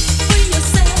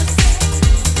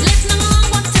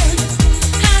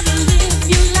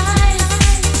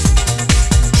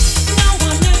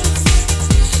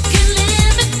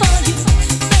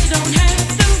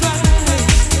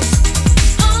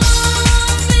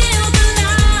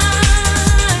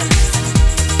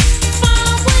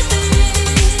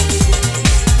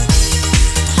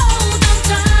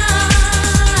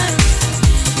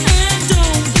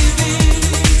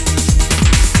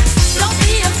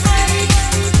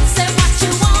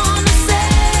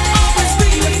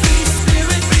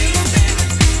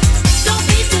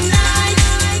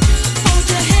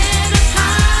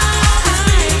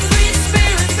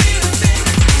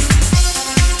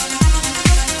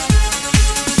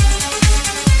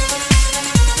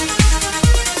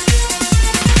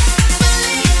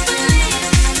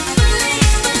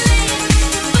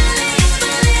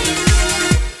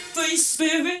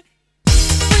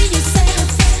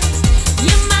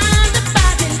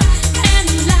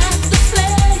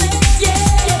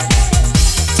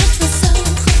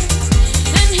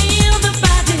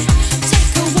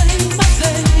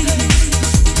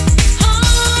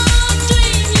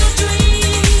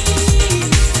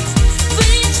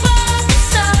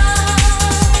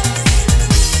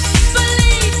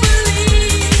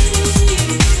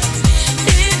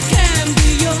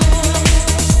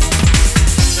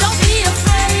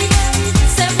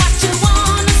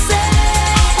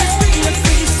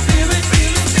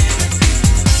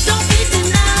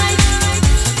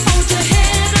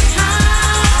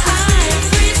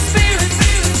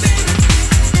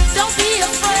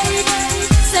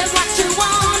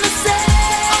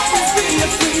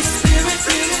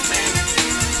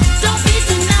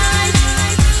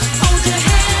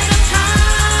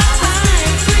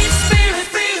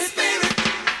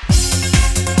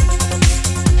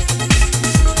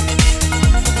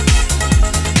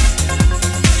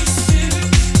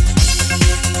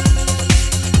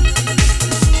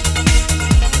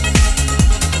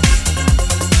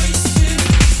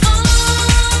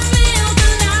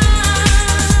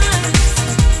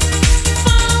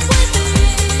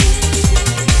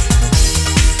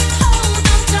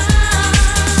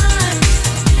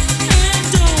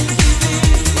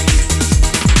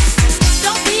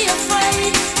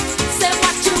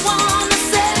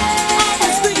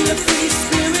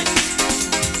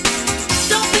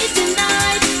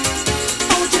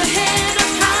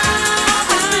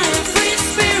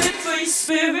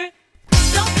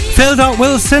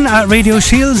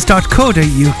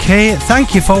 phil.wilson@radioshields.co.uk.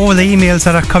 Thank you for all the emails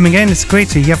that are coming in. It's great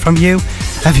to hear from you.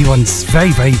 Everyone's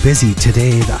very, very busy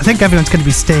today. I think everyone's going to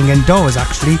be staying indoors,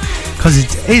 actually, because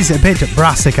it is a bit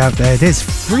brassic out there. It is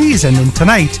freezing, and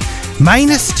tonight,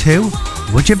 -2.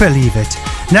 Would you believe it?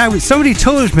 Now, somebody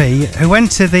told me who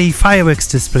went to the fireworks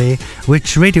display,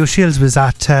 which Radio Shields was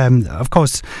at, of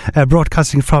course,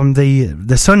 broadcasting from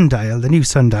the sundial, the new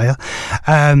sundial,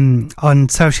 on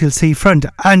South Shields Seafront.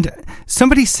 And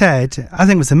somebody said, I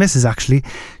think it was the missus actually,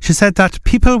 she said that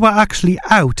people were actually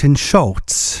out in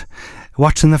shorts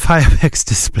watching the fireworks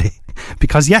display.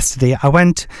 Because yesterday I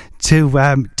went to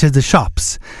the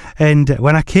shops, and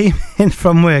when I came in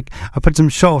from work, I put some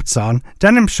shorts on,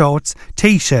 denim shorts,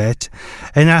 t-shirt,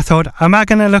 and I thought, am I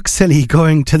going to look silly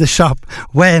going to the shop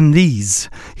wearing these?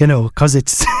 You know, because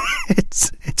it's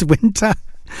winter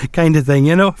kind of thing,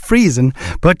 you know, freezing.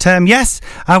 But yes,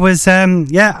 I was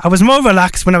more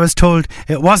relaxed when I was told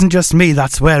it wasn't just me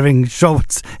that's wearing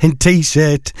shorts and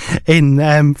t-shirt in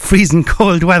freezing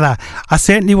cold weather. I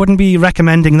certainly wouldn't be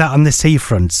recommending that on the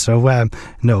seafront. So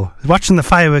no, watching the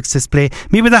fireworks display,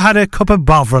 maybe they had a cup of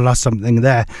Bovril or something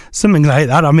there, something like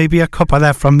that, or maybe a cup of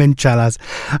that from Minchella's.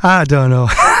 I don't know.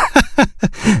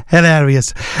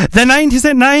 Hilarious. The 90s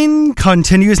at 9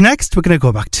 continues next. We're going to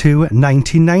go back to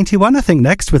 1991, I think,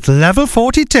 next with Level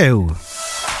 42.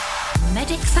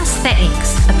 Medix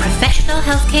Aesthetics, a professional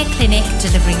healthcare clinic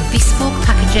delivering bespoke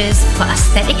packages for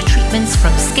aesthetic treatments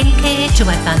from skincare to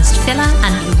advanced filler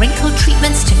and wrinkle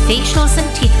treatments to facials and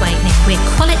teeth whitening, where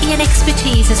quality and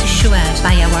expertise is assured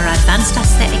by our advanced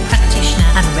aesthetic practitioner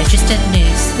and registered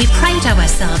nurse. We pride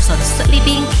ourselves on subtly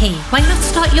being key. Why not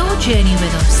start your journey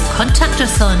with us? Contact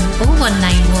us on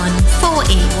 0191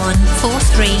 481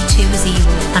 4320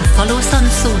 and follow us on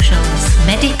socials.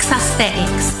 Medix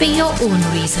Aesthetics, be your own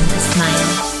reason to smile.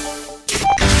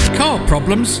 Car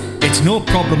problems? It's no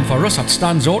problem for us at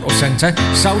Stan's Auto Centre,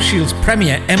 South Shields'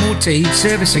 premier MOT,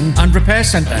 servicing and repair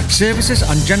centre. Services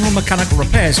and general mechanical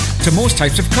repairs to most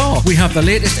types of car. We have the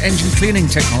latest engine cleaning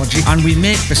technology and we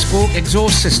make bespoke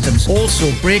exhaust systems.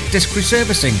 Also brake disc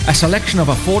reservicing. A selection of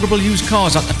affordable used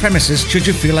cars at the premises should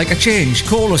you feel like a change.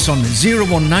 Call us on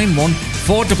 0191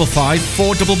 455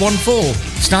 4114.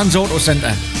 Stan's Auto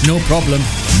Centre. No problem.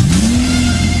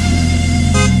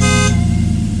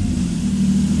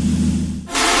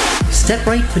 Step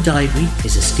Right Podiatry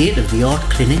is a state-of-the-art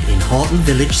clinic in Horton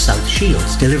Village, South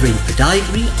Shields, delivering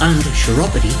podiatry and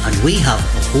chiropody, and we have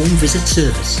a home visit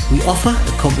service. We offer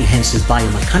a comprehensive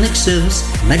biomechanics service,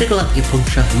 medical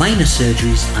acupuncture, minor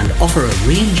surgeries, and offer a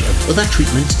range of other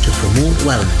treatments to promote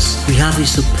wellness. We have a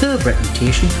superb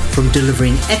reputation from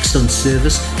delivering excellent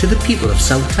service to the people of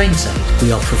South Tyneside.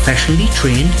 We are professionally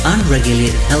trained and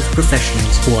regulated health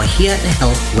professionals who are here to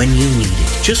help when you need it.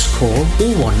 Just call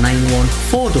 0191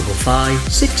 455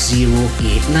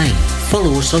 6089.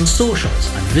 Follow us on socials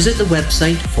and visit the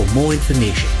website for more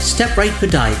information. Step Right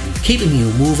Podiatry, keeping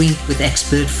you moving with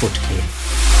expert foot care.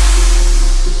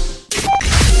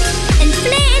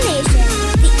 Inflator Nation,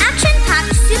 the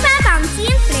action-packed, super bouncy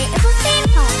inflatable theme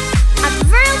park at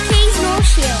Rural Keys North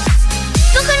Shields.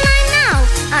 Book online now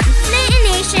at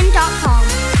inflatornation.com.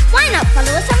 Why not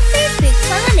follow us on Facebook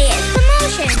for the latest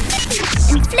promotion?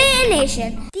 Inflator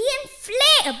Nation, the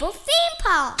inflatable theme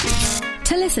park.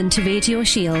 To listen to Radio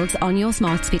Shields on your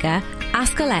smart speaker,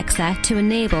 ask Alexa to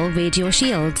enable Radio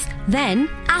Shields. Then,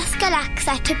 ask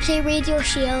Alexa to play Radio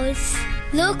Shields.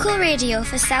 Local radio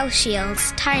for South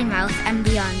Shields, Tynemouth and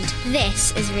beyond.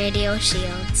 This is Radio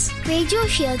Shields. Radio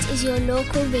Shields is your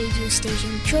local radio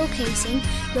station showcasing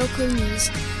local news,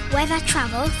 weather,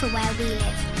 travel for where we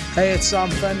live. Hey, it's Sam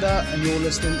Fender and you're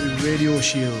listening to Radio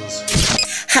Shields.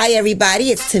 Hi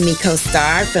everybody, it's Tamiko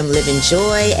Starr from Live in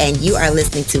Joy, and you are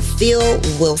listening to Phil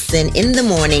Wilson in the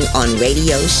morning on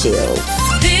Radio Shields.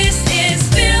 This is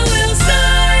Phil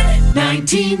Wilson,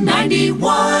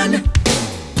 1991.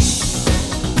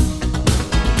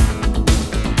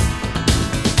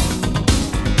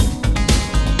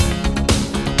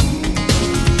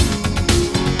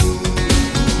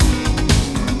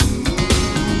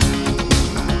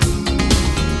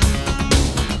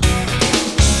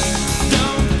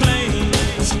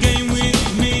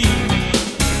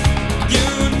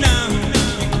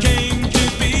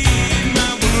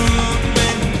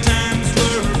 Times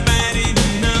were bad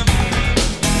enough.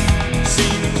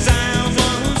 Seems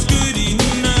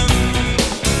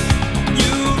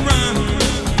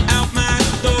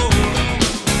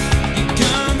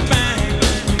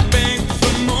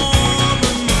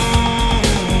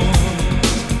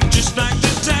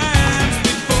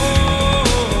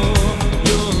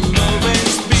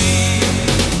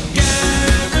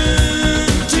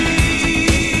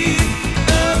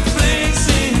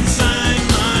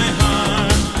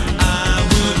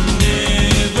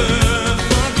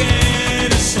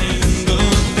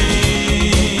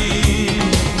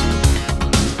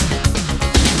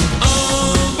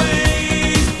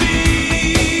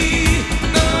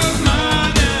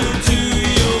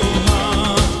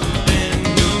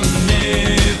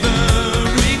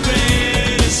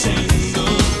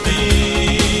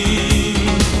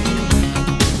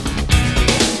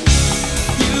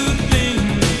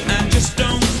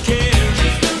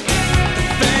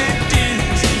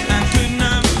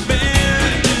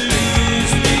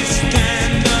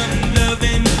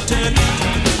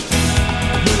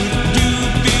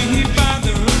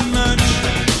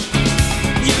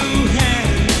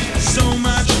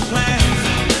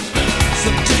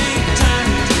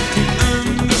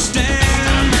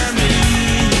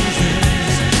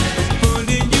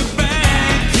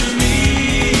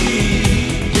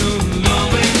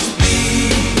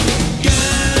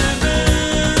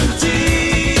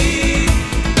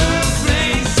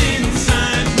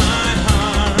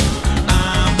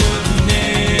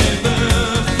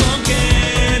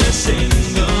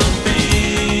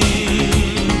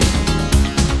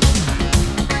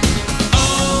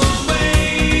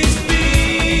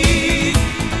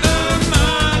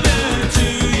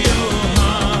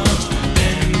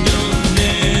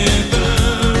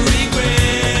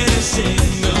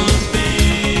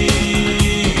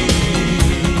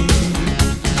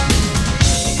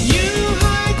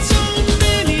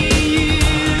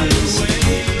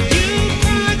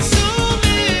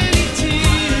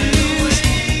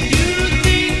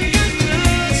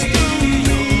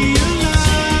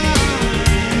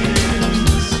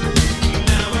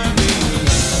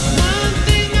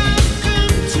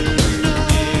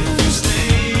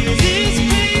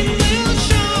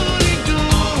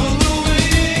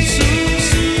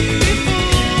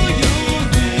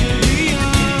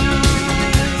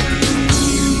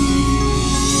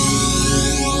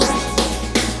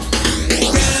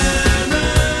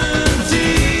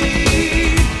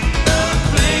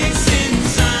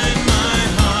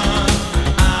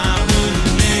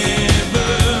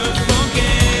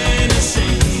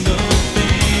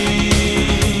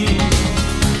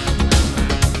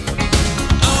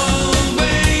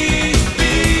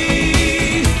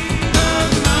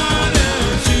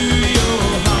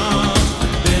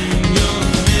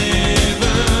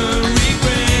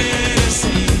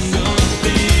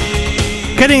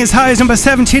Getting as high as number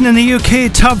 17 in the UK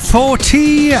Top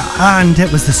 40, and it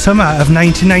was the summer of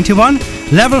 1991.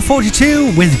 Level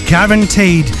 42 with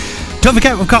Guaranteed. Don't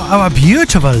forget, we've got our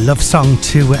beautiful love song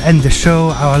to end the show,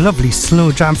 our lovely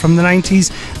slow jam from the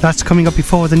 90s. That's coming up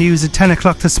before the news at 10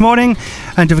 o'clock this morning.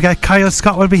 And don't forget, Kyle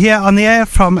Scott will be here on the air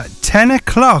from 10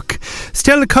 o'clock.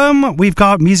 Still to come, we've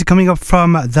got music coming up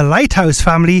from the Lighthouse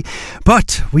family,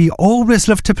 but we always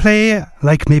love to play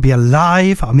like maybe a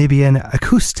live or maybe an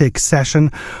acoustic session,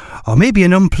 or maybe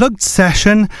an unplugged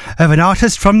session of an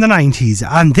artist from the 90s.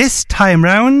 And this time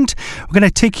round, we're going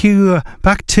to take you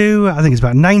back to, I think it's about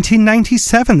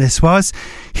 1997 this was.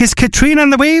 Here's Katrina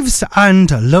and the Waves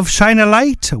and Love Shine a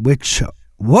Light, which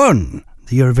won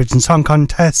the Eurovision Song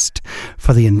Contest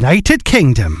for the United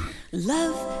Kingdom.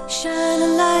 Love, shine a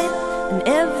light in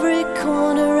every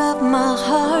corner of my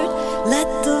heart. Let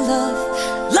the love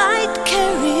light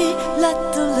carry,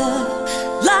 let the love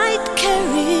light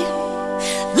carry.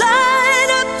 Light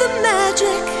up the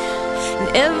magic in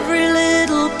every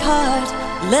little part.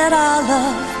 Let our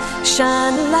love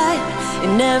shine a light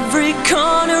in every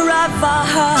corner of our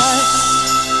heart.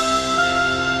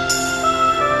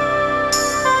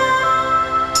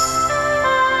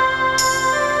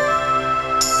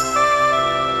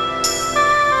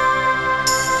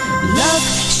 Love,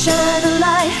 shine a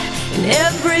light in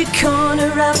every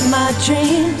corner of my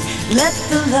dream. Let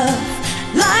the love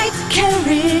light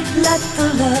carry, let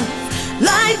the love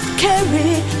light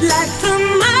carry. Like the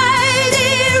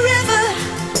mighty river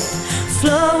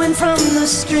flowing from the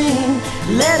stream.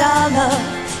 Let our love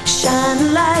shine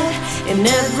a light in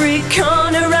every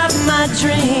corner of my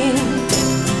dream.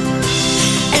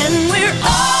 And we're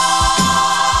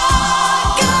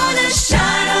all gonna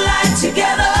shine a light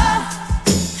together.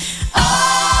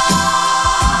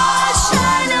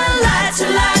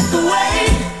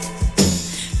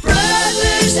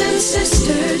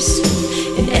 Sisters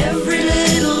in every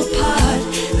little part.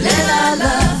 Let our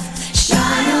love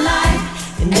shine a light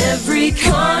in every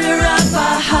corner of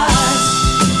our hearts.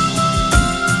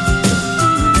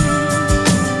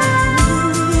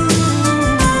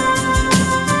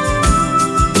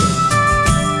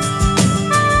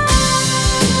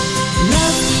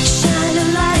 Love, shine a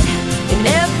light in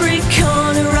every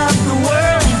corner of the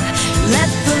world. Let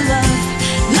the love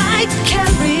light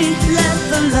carry, let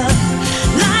the love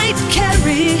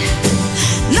carry.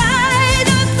 Light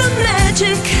up the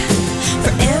magic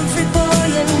for every boy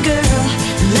and girl.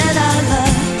 Let our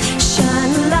love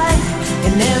shine a light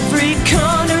in every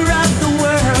corner of the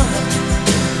world.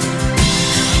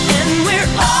 And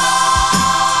we're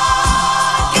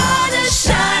all gonna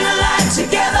shine a light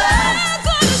together.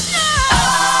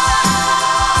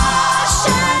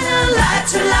 Shine a light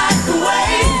to light the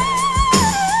way.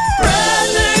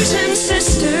 Brothers and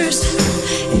sisters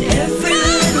in every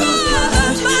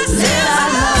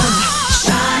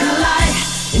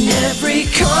every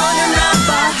corner of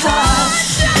our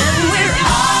hearts. And we're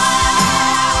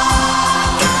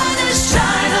all gonna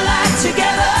shine a light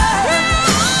together.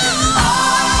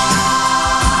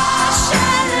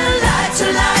 Shine a light to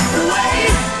light the way.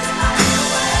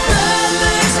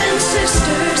 Brothers and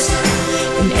sisters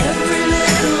in every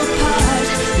little part.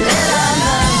 Let our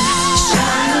love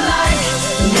shine a light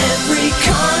in every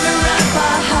corner of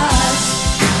our hearts.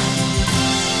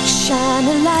 Shine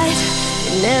a light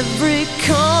in every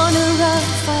corner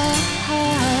of our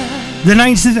heart. The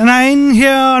 1999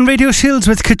 here on Radio Shields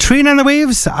with Katrina and the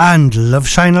Waves and Love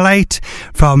Shine a Light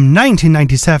from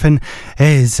 1997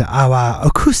 is our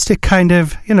acoustic kind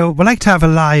of, we like to have a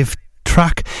live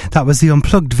track. That was the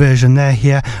unplugged version there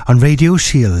here on Radio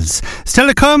Shields. Still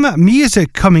to come,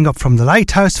 music coming up from the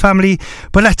Lighthouse family,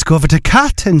 but let's go over to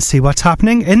Kat and see what's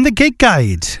happening in the gig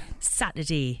guide.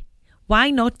 Saturday. Why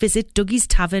not visit Dougie's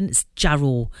Tavern's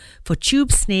Jarrow for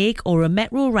Tube Snake or a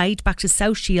metro ride back to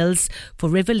South Shields for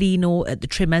Rivellino at the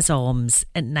Trimmer's Arms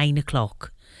at 9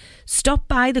 o'clock. Stop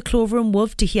by the Clover and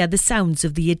Wolf to hear the sounds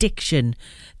of The Addiction,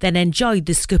 then enjoy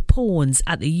the Scapones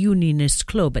at the Unionist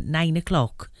Club at 9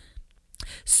 o'clock.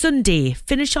 Sunday,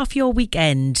 finish off your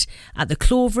weekend at the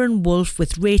Clover and Wolf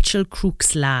with Rachel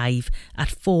Crooks live at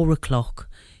 4 o'clock.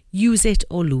 Use it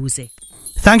or lose it.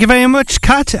 Thank you very much,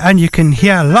 Kat, and you can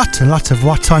hear lots and lots of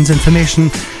What's On's information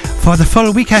for the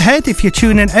full week ahead if you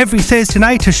tune in every Thursday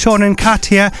night to Sean and Kat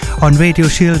here on Radio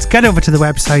Shields. Get over to the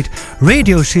website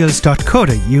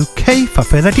radioshields.co.uk for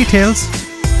further details.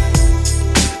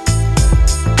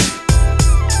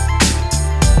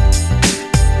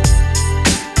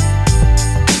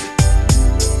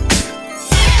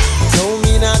 Told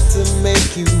me not to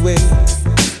make you wait,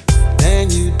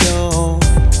 and you don't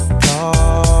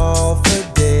call for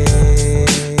days.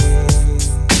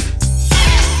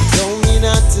 Told me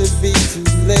not to be too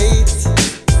late.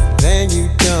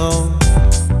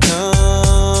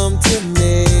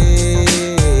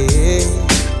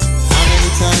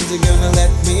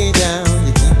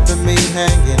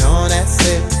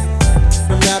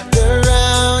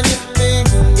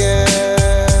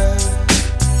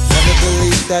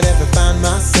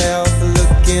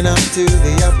 to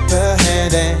the upper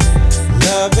hand and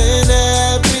loving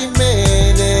every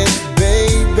minute,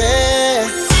 baby.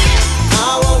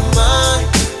 I won't mind,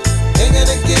 ain't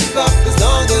gonna give up as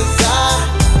long as I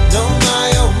know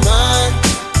my own mind.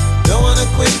 Don't wanna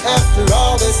quit after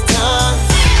all this time.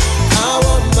 I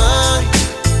won't mind,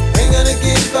 ain't gonna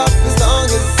give up as long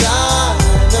as I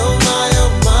know my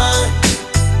own mind.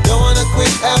 Don't wanna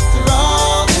quit after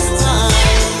all this time.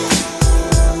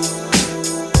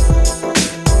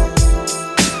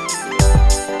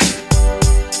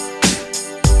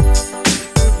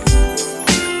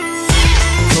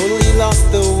 Totally lost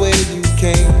the way you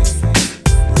came.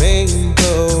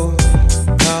 Rainbow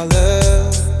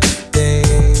color day.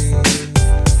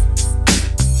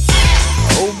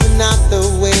 Oh, but not the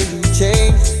way you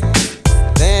changed.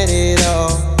 Then it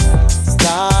all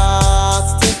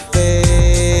starts to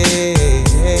fade.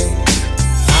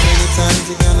 How many times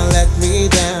you gonna let me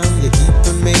down? You're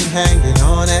keeping me hanging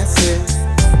on, that's it.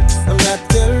 I'm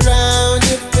wrapped around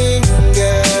your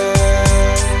finger.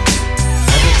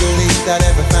 Never believed I'd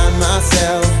ever find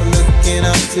myself looking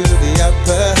up to the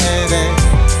upper hand and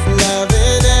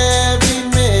loving every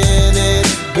minute,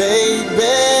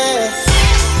 baby.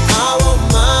 I won't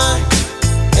mind,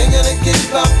 ain't gonna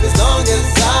give up as long as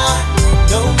I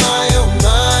know my own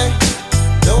mind.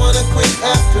 Don't wanna quit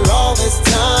after all this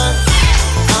time.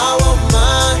 I won't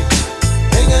mind,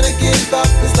 ain't gonna give up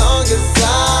as long as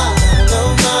I know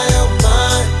my own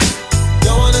mind.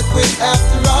 Don't wanna quit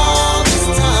after all this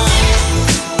time.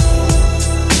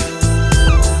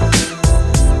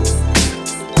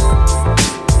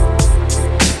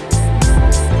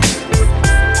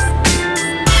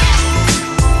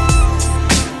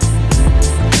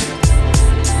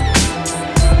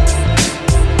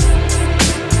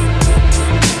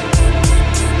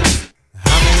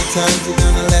 Times you're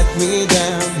gonna let me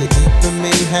down. You're keeping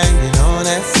me hanging on,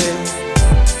 that's it.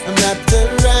 I'm wrapped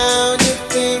around your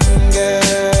finger.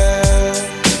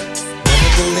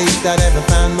 Never believed I'd ever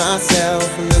find myself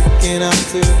looking up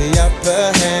to the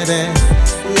upper hand and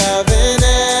loving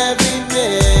every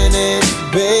minute,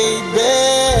 baby.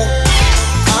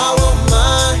 I won't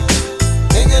mind,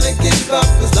 ain't gonna give up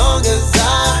as long as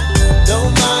I know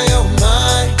my own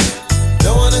mind.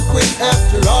 Don't wanna quit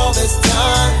after all this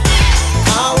time.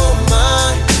 I won't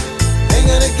mind, ain't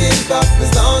gonna give up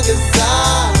as long as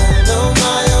I know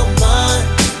my own mind.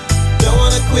 Don't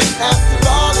wanna quit after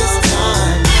all this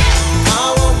time.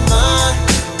 I won't mind,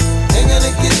 ain't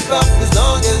gonna give up as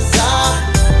long as I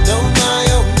know my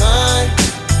own mind.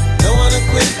 Don't wanna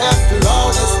quit after all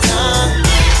this time.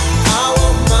 I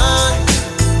won't mind,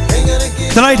 ain't gonna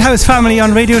give. The Lighthouse family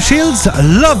on Radio Shields,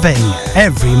 loving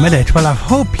every minute. Well, I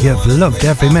hope you've loved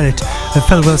every minute of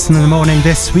Phil Wilson in the morning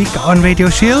this week on Radio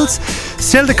Shields.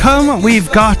 Still to come, we've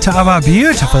got our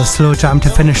beautiful slow jam to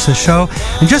finish the show.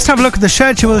 And just have a look at the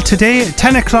schedule today.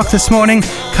 10 o'clock this morning,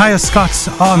 Kyle Scott's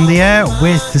on the air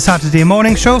with the Saturday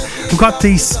morning show. We've got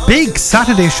the big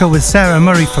Saturday show with Sarah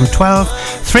Murray from 12.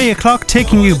 3 o'clock,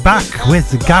 taking you back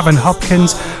with Gavin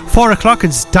Hopkins. 4 o'clock,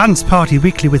 it's Dance Party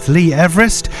Weekly with Lee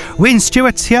Everest. Wayne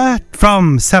Stewart's here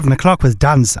from 7 o'clock with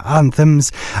Dance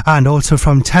Anthems. And also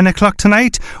from 10 o'clock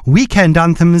tonight, Weekend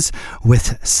Anthems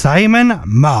with Simon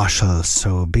Marshall.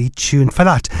 So be tuned for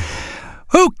that.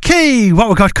 Okay, what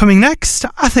we got coming next?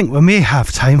 I think we may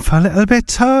have time for a little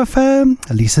bit of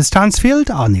Lisa Stansfield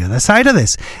on the other side of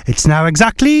this. It's now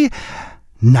exactly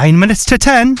 9 minutes to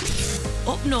 10.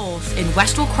 Up north in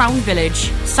Westwell Crown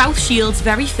Village, South Shields'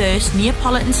 very first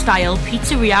Neapolitan-style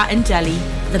pizzeria and deli.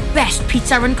 The best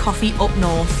pizza and coffee up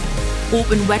north.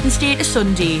 Open Wednesday to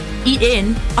Sunday. Eat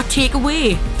in or take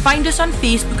away. Find us on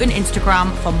Facebook and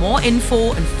Instagram for more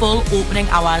info and full opening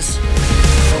hours.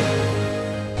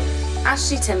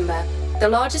 Ashley Timber, the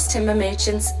largest timber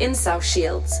merchants in South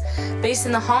Shields. Based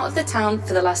in the heart of the town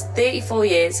for the last 34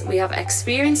 years, we have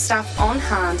experienced staff on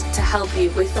hand to help you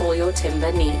with all your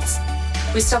timber needs.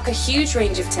 We stock a huge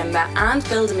range of timber and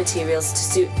building materials to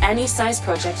suit any size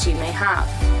project you may have.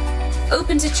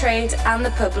 Open to trade and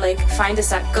the public, find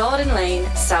us at Garden Lane,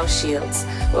 South Shields.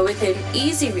 We're within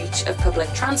easy reach of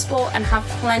public transport and have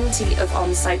plenty of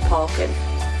on-site parking.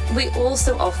 We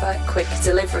also offer quick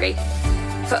delivery.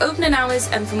 For opening hours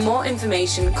and for more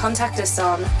information, contact us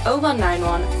on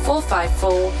 0191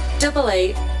 454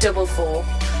 8844.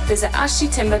 Visit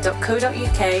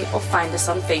ashleytimber.co.uk or find us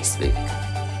on Facebook.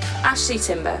 Ashley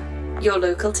Timber, your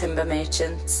local timber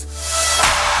merchants.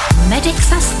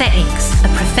 Medix Aesthetics, a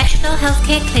professional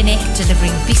healthcare clinic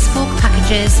delivering bespoke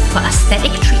packages for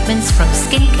aesthetic treatments from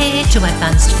skincare to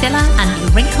advanced filler and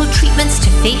wrinkle treatments to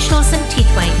facials and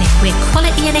teeth whitening, where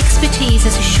quality and expertise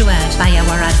is assured by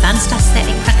our advanced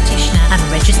aesthetic practitioner and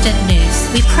registered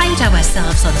nurse. We pride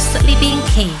ourselves on subtly being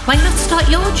key. Why not start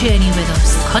your journey with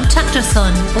us? Contact us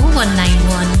on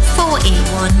 0191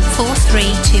 481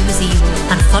 4320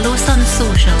 and follow us on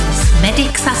socials.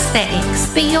 Medix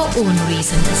Aesthetics, be your own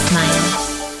reason to smile.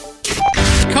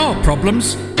 Car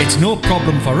problems? It's no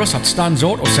problem for us at Stan's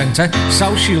Auto Centre,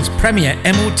 South Shields' premier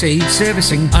MOT,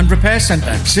 servicing and repair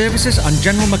centre. Services and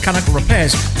general mechanical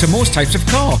repairs to most types of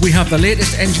car. We have the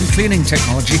latest engine cleaning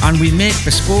technology and we make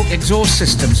bespoke exhaust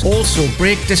systems. Also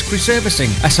brake disc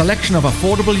reservicing. A selection of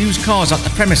affordable used cars at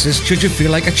the premises should you feel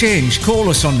like a change. Call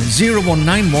us on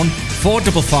 0191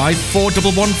 455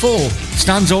 4114.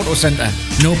 Stan's Auto Centre.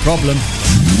 No problem.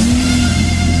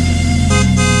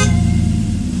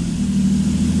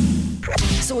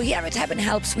 So here at Heaven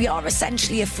Helps, we are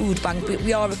essentially a food bank, but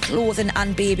we are a clothing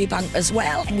and baby bank as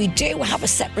well. And we do have a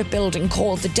separate building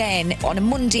called The Den. On a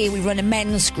Monday, we run a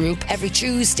men's group. Every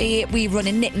Tuesday, we run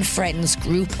a Knitting Friends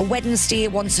group. A Wednesday,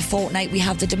 once a fortnight, we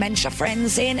have the Dementia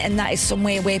Friends in, and that is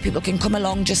somewhere where people can come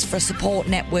along just for a support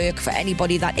network for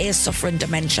anybody that is suffering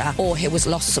dementia or who has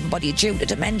lost somebody due to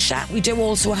dementia. We do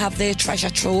also have the Treasure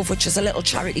Trove, which is a little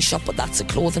charity shop, but that's a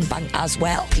clothing bank as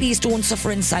well. Please don't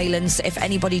suffer in silence. If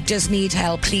anybody does need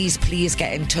help, please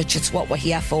get in touch. It's what we're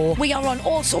here for. We are on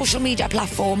all social media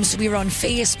platforms. We're on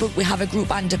Facebook. We have a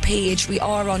group and a page. We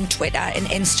are on Twitter and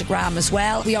Instagram as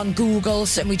well. We're on Google,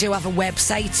 and we do have a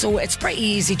website, so it's pretty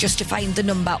easy just to find the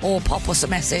number or pop us a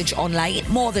message online.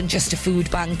 More than just a food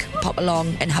bank. Pop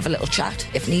along and have a little chat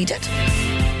if needed.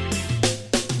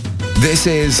 This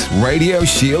is Radio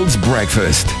Shields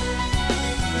Breakfast.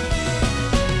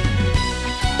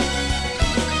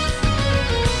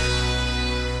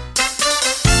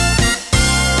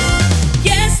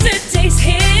 Yesterday's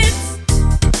hits,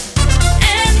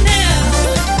 and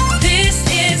now this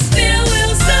is Phil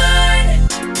Wilson.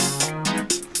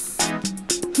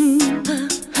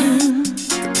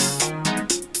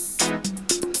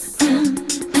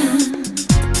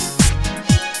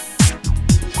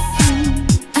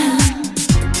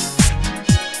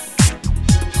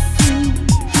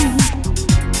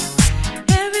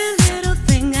 Every little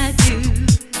thing I do,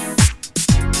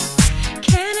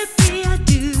 can it be I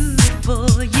do it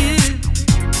for you?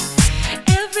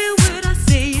 Every word I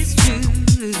say is true.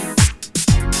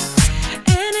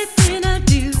 Anything I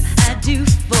do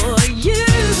for you.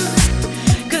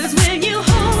 'Cause when you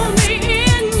hold me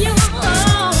in your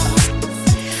arms,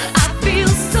 I feel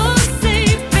so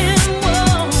safe and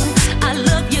warm. I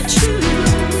love you true.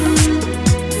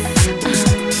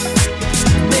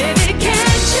 Baby,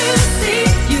 can't you see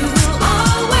you will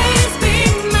always be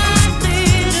my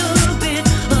little bit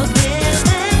of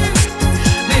heaven?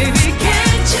 Baby,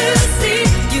 can't you see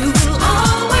you will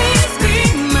always be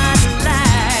my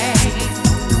light?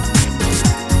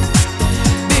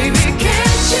 Baby,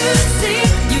 can't you see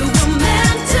you were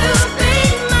meant to be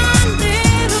my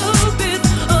little bit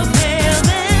of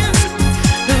heaven?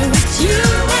 It's you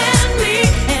and me,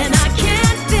 and I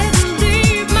can't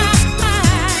leave my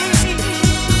mind.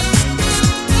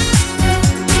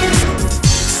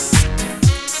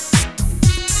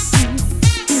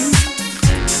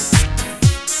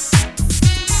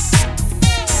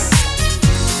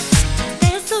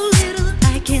 There's so little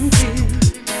I can do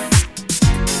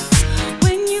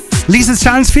when you Lisa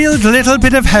Stansfield, Little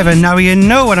Bit of Heaven. Now you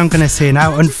know what I'm going to say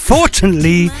now.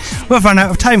 Unfortunately, we've run out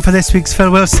of time for this week's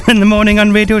Phil Wilson in the Morning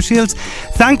on Radio Shields.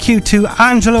 Thank you to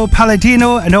Angelo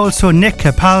Palladino and also Nick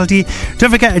Capaldi.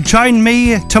 Don't forget to join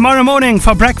me tomorrow morning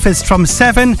for breakfast from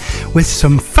 7 with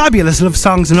some fabulous love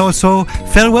songs and also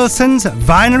Phil Wilson's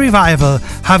Vinyl Revival.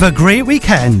 Have a great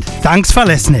weekend. Thanks for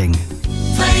listening.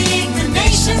 playing the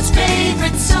nation's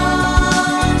favorite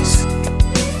songs,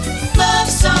 love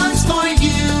songs for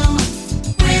you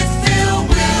with Phil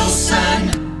Wilson.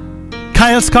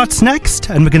 Kyle Scott's next,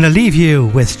 and we're going to leave you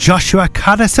with Joshua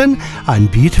Caddison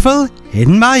and Beautiful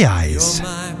in My Eyes. You're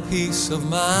my peace of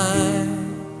mind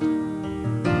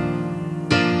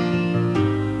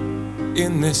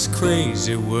in this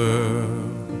crazy world.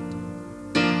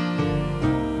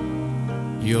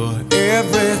 You're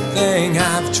everything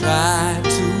I've tried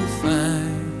to find.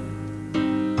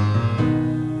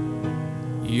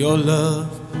 Your love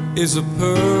is a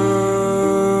pearl.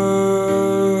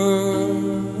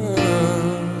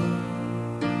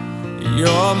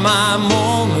 You're my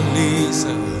Mona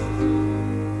Lisa.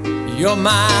 You're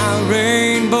my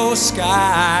rainbow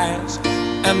skies,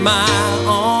 and my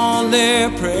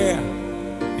only prayer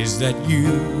is that you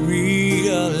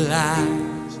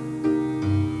realize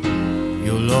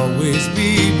you'll always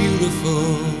be beautiful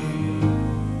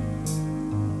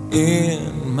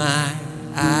in my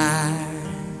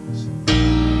eyes.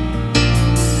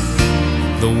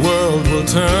 The world will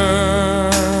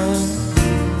turn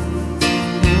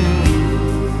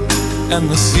and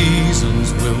the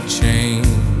seasons will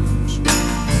change,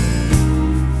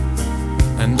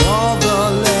 and all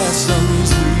the lessons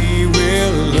we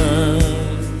will learn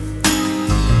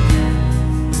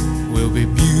will be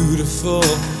beautiful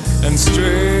and strange.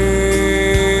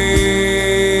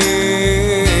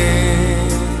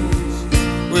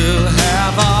 We'll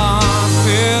have our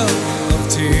fill of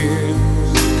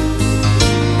tears,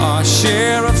 our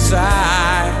share of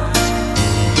sighs.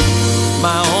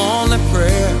 My only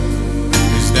prayer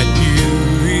is that you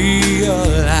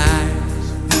realize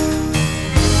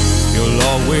you'll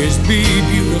always be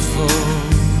beautiful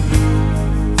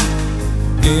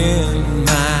in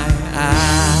my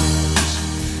eyes.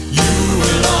 You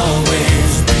will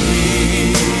always be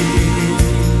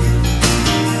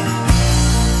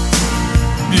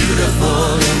beautiful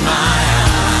in my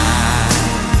eyes.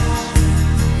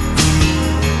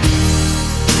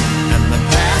 And the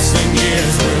passing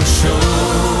years will show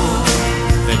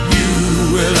that you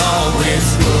will always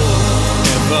grow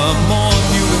ever more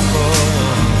beautiful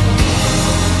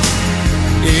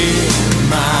in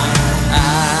my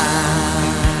eyes.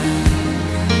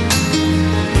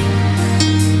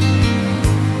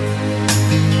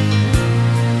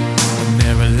 And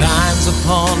there are lines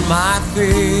upon my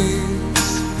face